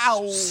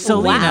 Wow.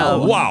 Selena.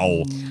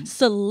 Wow.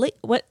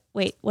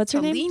 Wait, what's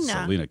her name?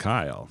 Selena. Selena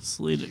Kyle.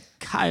 Selena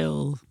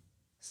Kyle.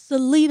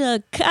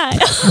 Selena Kyle.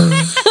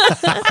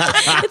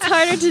 It's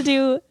harder to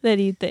do than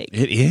you think.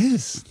 It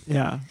is.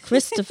 Yeah.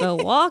 Christopher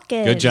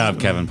Walken. Good job,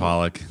 Kevin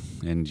Pollak,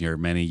 and your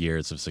many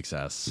years of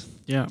success.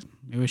 Yeah.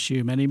 I wish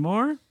you many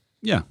more.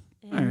 Yeah.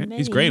 And right.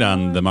 He's many great on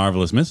more. The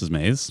Marvelous Mrs.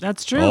 Maisel.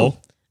 That's true. Oh,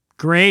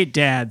 Great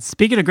dads.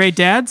 Speaking of great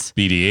dads,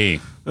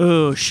 BDE.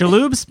 ooh,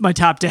 Shaloub's my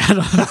top dad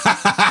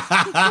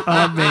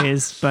on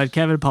Maze, but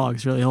Kevin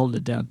Pollak's really holding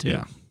it down too.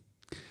 Yeah.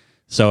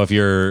 So if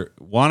you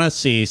want to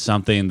see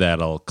something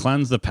that'll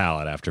cleanse the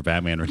palate after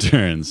Batman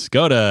Returns,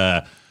 go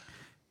to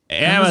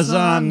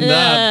Amazon.com.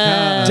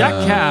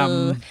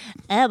 .com.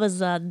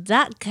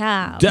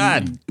 Amazon.com.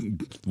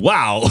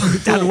 Wow.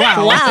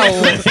 Wow.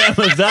 Wow.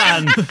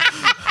 Amazon.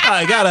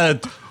 I gotta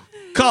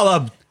call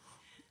up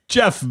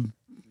Jeff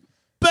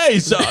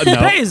Bezos. No,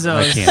 Bezos.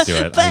 I can't do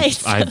it.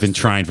 Bezos. I've been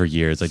trying for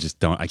years. I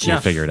can't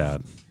Jeff. figure it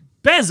out.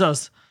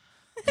 Bezos.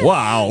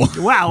 Wow.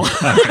 Wow.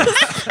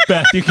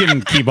 Beth, you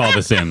can keep all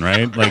this in,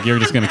 right? Like you're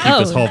just gonna keep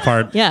this whole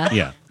part. Yeah.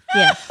 Yeah.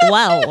 Yeah.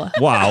 Wow.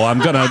 Wow. I'm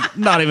gonna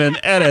not even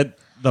edit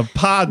the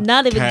podcast.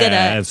 Not even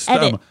gonna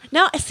edit.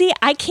 No, see,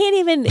 I can't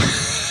even.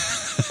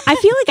 I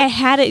feel like I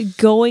had it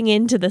going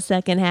into the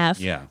second half.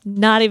 Yeah.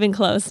 Not even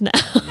close now.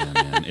 Yeah,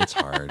 man, it's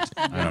hard.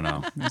 I don't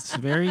know.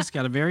 He's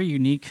got a very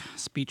unique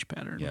speech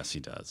pattern. Yes, he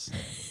does.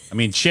 I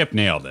mean, Chip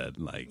nailed it.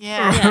 Like,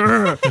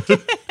 Yeah.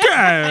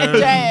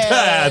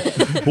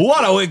 Dad,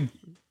 what are we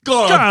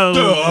gonna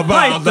do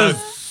about the the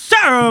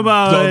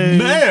ceremony.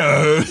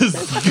 mayors?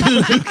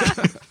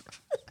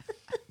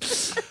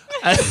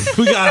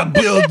 We gotta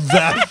build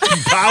that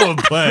power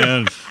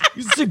plant.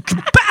 It's a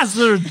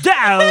capacitor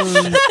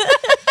down.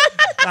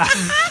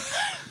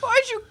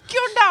 Why'd you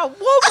kill that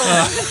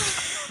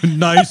woman?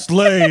 Nice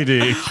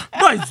lady.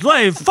 My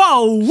slave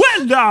fall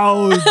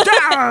window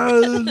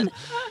down.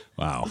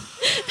 Wow.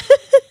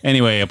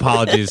 Anyway,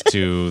 apologies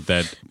to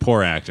that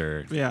poor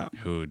actor. Yeah.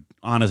 Who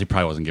honestly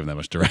probably wasn't given that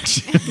much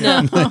direction.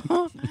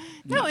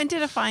 No, and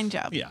did a fine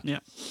job. Yeah. Yeah.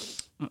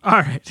 All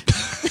right.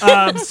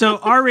 So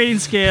our rating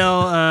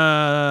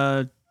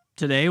scale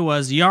today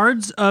was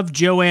yards of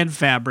Joanne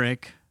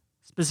fabric,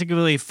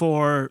 specifically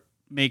for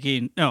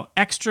making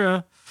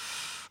extra.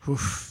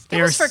 Oof,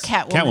 It was for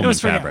Catwoman. Catwoman It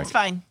was for fabric. It's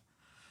fine.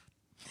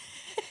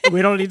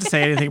 We don't need to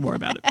say anything more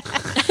about it.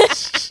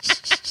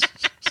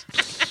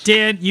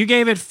 Dan, you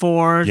gave it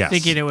 4, Yes.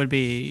 thinking it would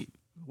be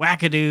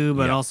wackadoo,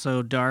 but Yep.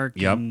 also dark,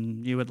 Yep.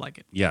 and you would like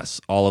it. Yes,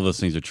 all of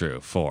those things are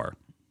true. 4.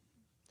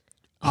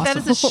 That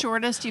is the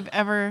shortest you've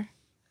ever.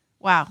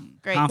 Wow,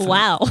 great. Confident.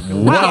 Wow.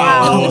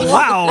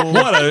 Wow.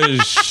 What a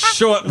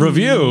short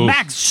review.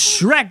 Max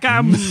Shrek,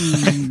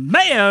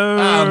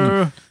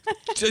 Mayo.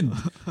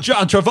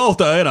 John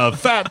Travolta in a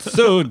fat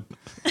suit.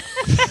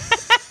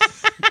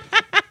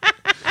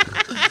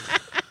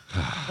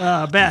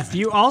 Beth,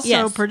 you also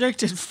Yes.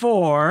 predicted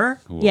 4.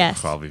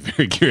 Yes. Probably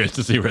very curious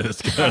to see where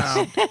this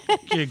goes.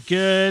 You're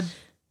good.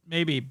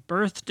 Maybe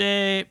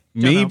birthday.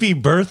 Don't know. Maybe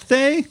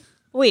birthday?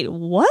 Wait,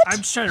 what? I'm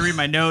just trying to read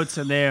my notes,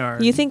 and they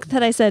are You think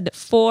that I said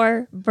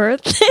for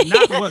birthday?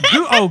 not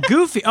what.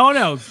 Goofy. Oh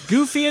no,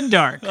 Goofy and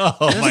Dark. Oh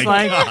Just my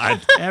like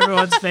God.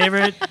 everyone's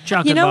favorite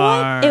chocolate You know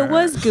bar. what? It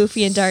was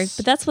goofy and dark,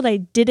 but that's what I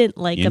didn't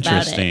like about it.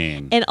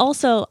 Interesting. And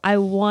also, I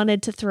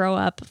wanted to throw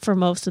up for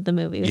most of the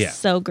movie. It was Yeah.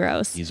 so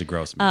gross. He's a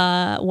gross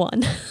man.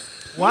 1.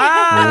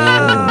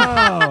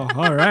 Wow.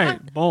 All right,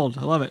 bold.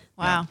 I love it.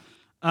 Wow.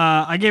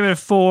 I gave it a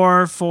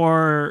 4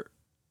 for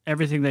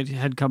everything that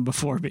had come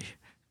before me.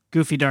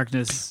 Goofy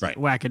darkness, Right.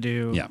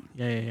 wackadoo. Yeah.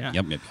 Yeah.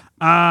 Yep.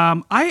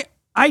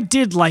 I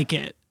did like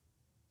it,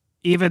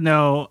 even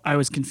though I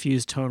was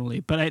confused totally.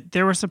 But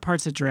there were some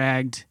parts that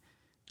dragged.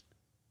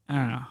 I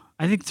don't know.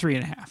 I think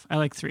 3.5. I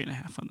like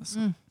 3.5 on this.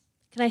 Can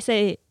I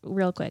say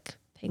real quick?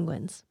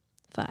 Penguins.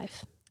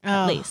 5. Oh.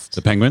 At least.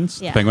 The Penguins?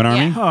 Yeah. The Penguin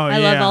Army? Yeah. Oh, I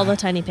yeah. love all the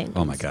tiny penguins.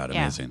 Oh my God,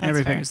 Yeah. amazing. That's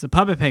Every fair. penguins, the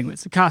puppet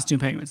penguins, the costume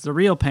penguins, the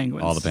real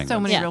penguins, All the penguins. So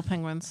many Yeah. real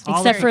penguins. All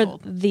Except Very for cool.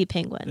 the the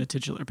penguin.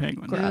 titular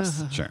penguin.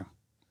 Gross. Sure.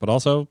 But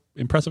also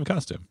impressive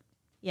costume.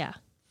 Yeah.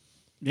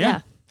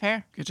 Yeah.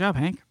 Fair. Good job,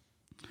 Hank.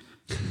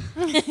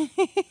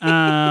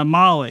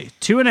 Molly,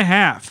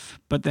 2.5,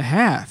 but the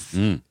half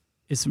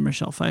is from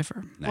Michelle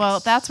Pfeiffer. Nice. Well,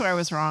 that's where I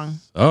was wrong.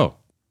 Oh,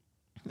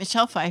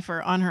 Michelle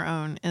Pfeiffer on her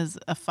own is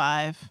a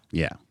 5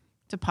 yeah.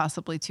 to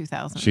possibly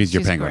 2,000. She's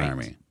your Penguin great.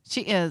 Army.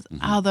 She is.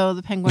 Although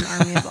the Penguin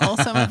Army is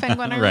also my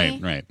Penguin Army.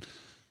 Right.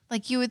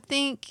 Like you would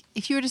think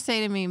if you were to say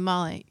to me,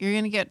 Molly, you're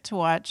going to get to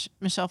watch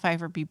Michelle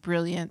Pfeiffer be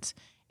brilliant,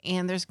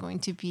 and there's going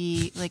to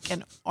be like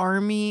an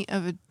army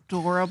of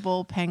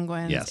adorable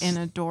penguins Yes. in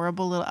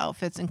adorable little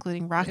outfits,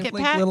 including rocket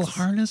Like packs, little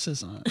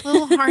harnesses on.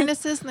 little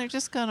harnesses, and they're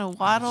just going to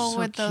waddle So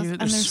with those. cute. And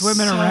They're they're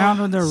swimming so-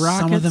 around with their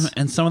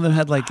rockets. Some of them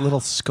had like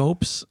little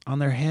scopes on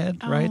their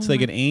head, right? So they my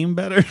could aim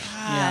better.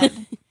 God.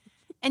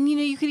 And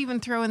you could even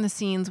throw in the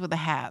scenes with the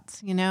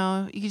hats. You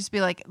could just be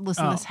like,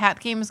 listen, Oh. this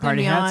hat game is going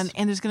Party to be hats? on,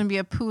 and there's going to be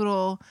a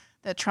poodle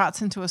that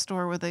trots into a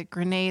store with a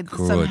grenade that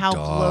Good somehow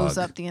dog. blows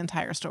up the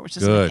entire store, which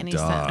doesn't Good make any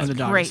dog. sense. And the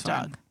dog Great is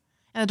fine. dog.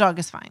 And the dog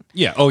is fine.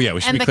 Yeah. Oh, yeah.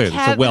 We should And be the clear. cat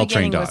It's a at the well-trained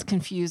beginning was dog.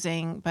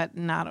 confusing, but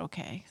not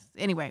okay.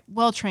 Anyway,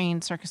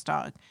 well-trained circus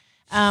dog.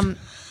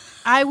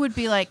 I would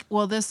be like,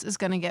 well, this is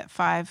going to get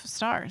 5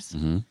 stars.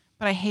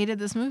 But I hated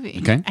this movie.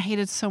 Okay. I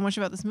hated so much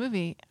about this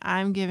movie.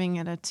 I'm giving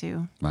it a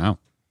 2. Wow.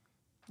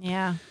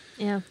 Yeah.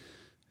 Yeah.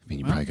 I mean,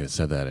 you probably could have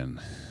said that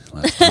in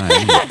less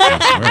time.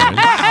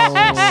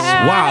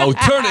 Wow,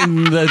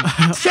 turning the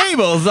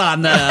tables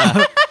on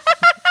the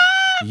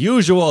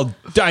usual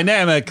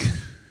dynamic.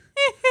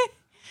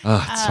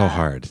 Oh, it's so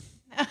hard.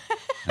 I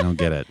don't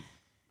get it.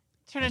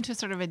 Turn into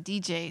sort of a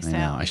DJ I sound.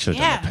 know. I should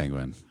have done the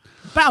penguin.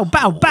 Bow,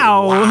 bow,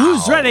 bow.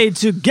 Who's ready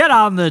to get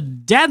on the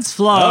dance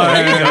floor? Oh,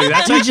 there you go.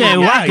 That's DJ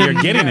actually, yeah, Wacken.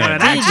 you're getting it. DJ.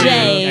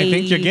 Actually, I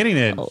think you're getting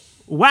it.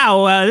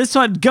 Wow, this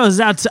one goes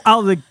out to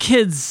all the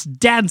kids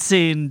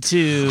dancing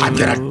to. I'm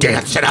gonna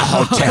dance in a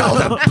hotel,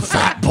 the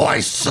Fat Boy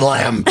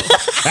Slim,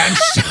 and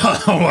show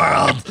the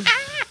world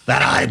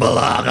that I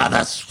belong on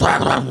the.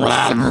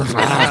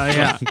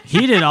 Yeah.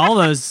 He did all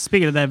those.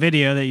 Speaking of that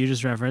video that you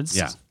just referenced,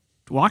 Yeah.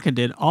 Waka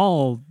did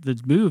all the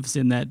moves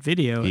in that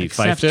video. He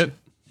fifed it?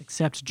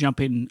 Except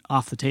jumping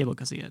off the table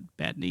because he had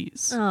bad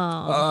knees.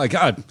 Oh,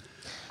 God.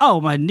 Oh,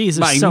 my knees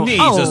are My so. knees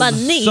oh, are my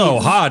knees. so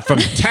hard from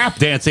tap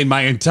dancing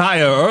my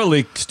entire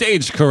early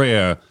stage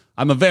career.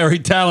 I'm a very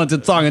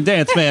talented song and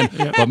dance man,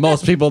 but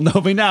most people know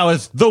me now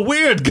as the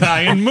weird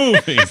guy in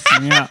movies.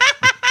 Yeah,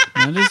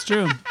 that is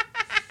true.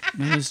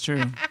 That is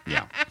true.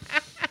 Yeah.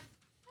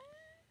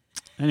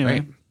 Anyway,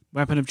 Right.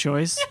 weapon of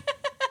choice.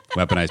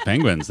 Weaponized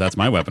penguins. That's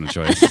my weapon of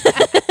choice.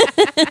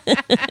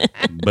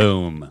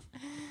 Boom.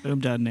 Boom,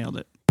 done, nailed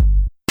it.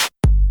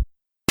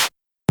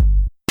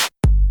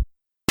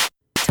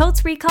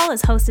 Totes Recall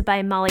is hosted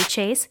by Molly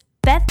Chase,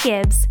 Beth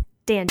Gibbs,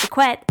 Dan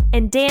DeQuette,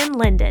 and Dan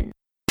Linden.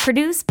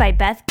 Produced by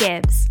Beth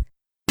Gibbs.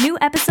 New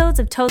episodes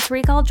of Totes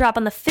Recall drop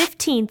on the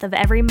 15th of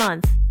every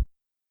month.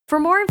 For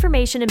more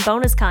information and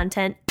bonus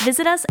content,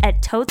 visit us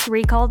at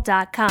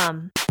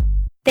totesrecall.com.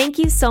 Thank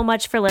you so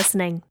much for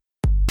listening.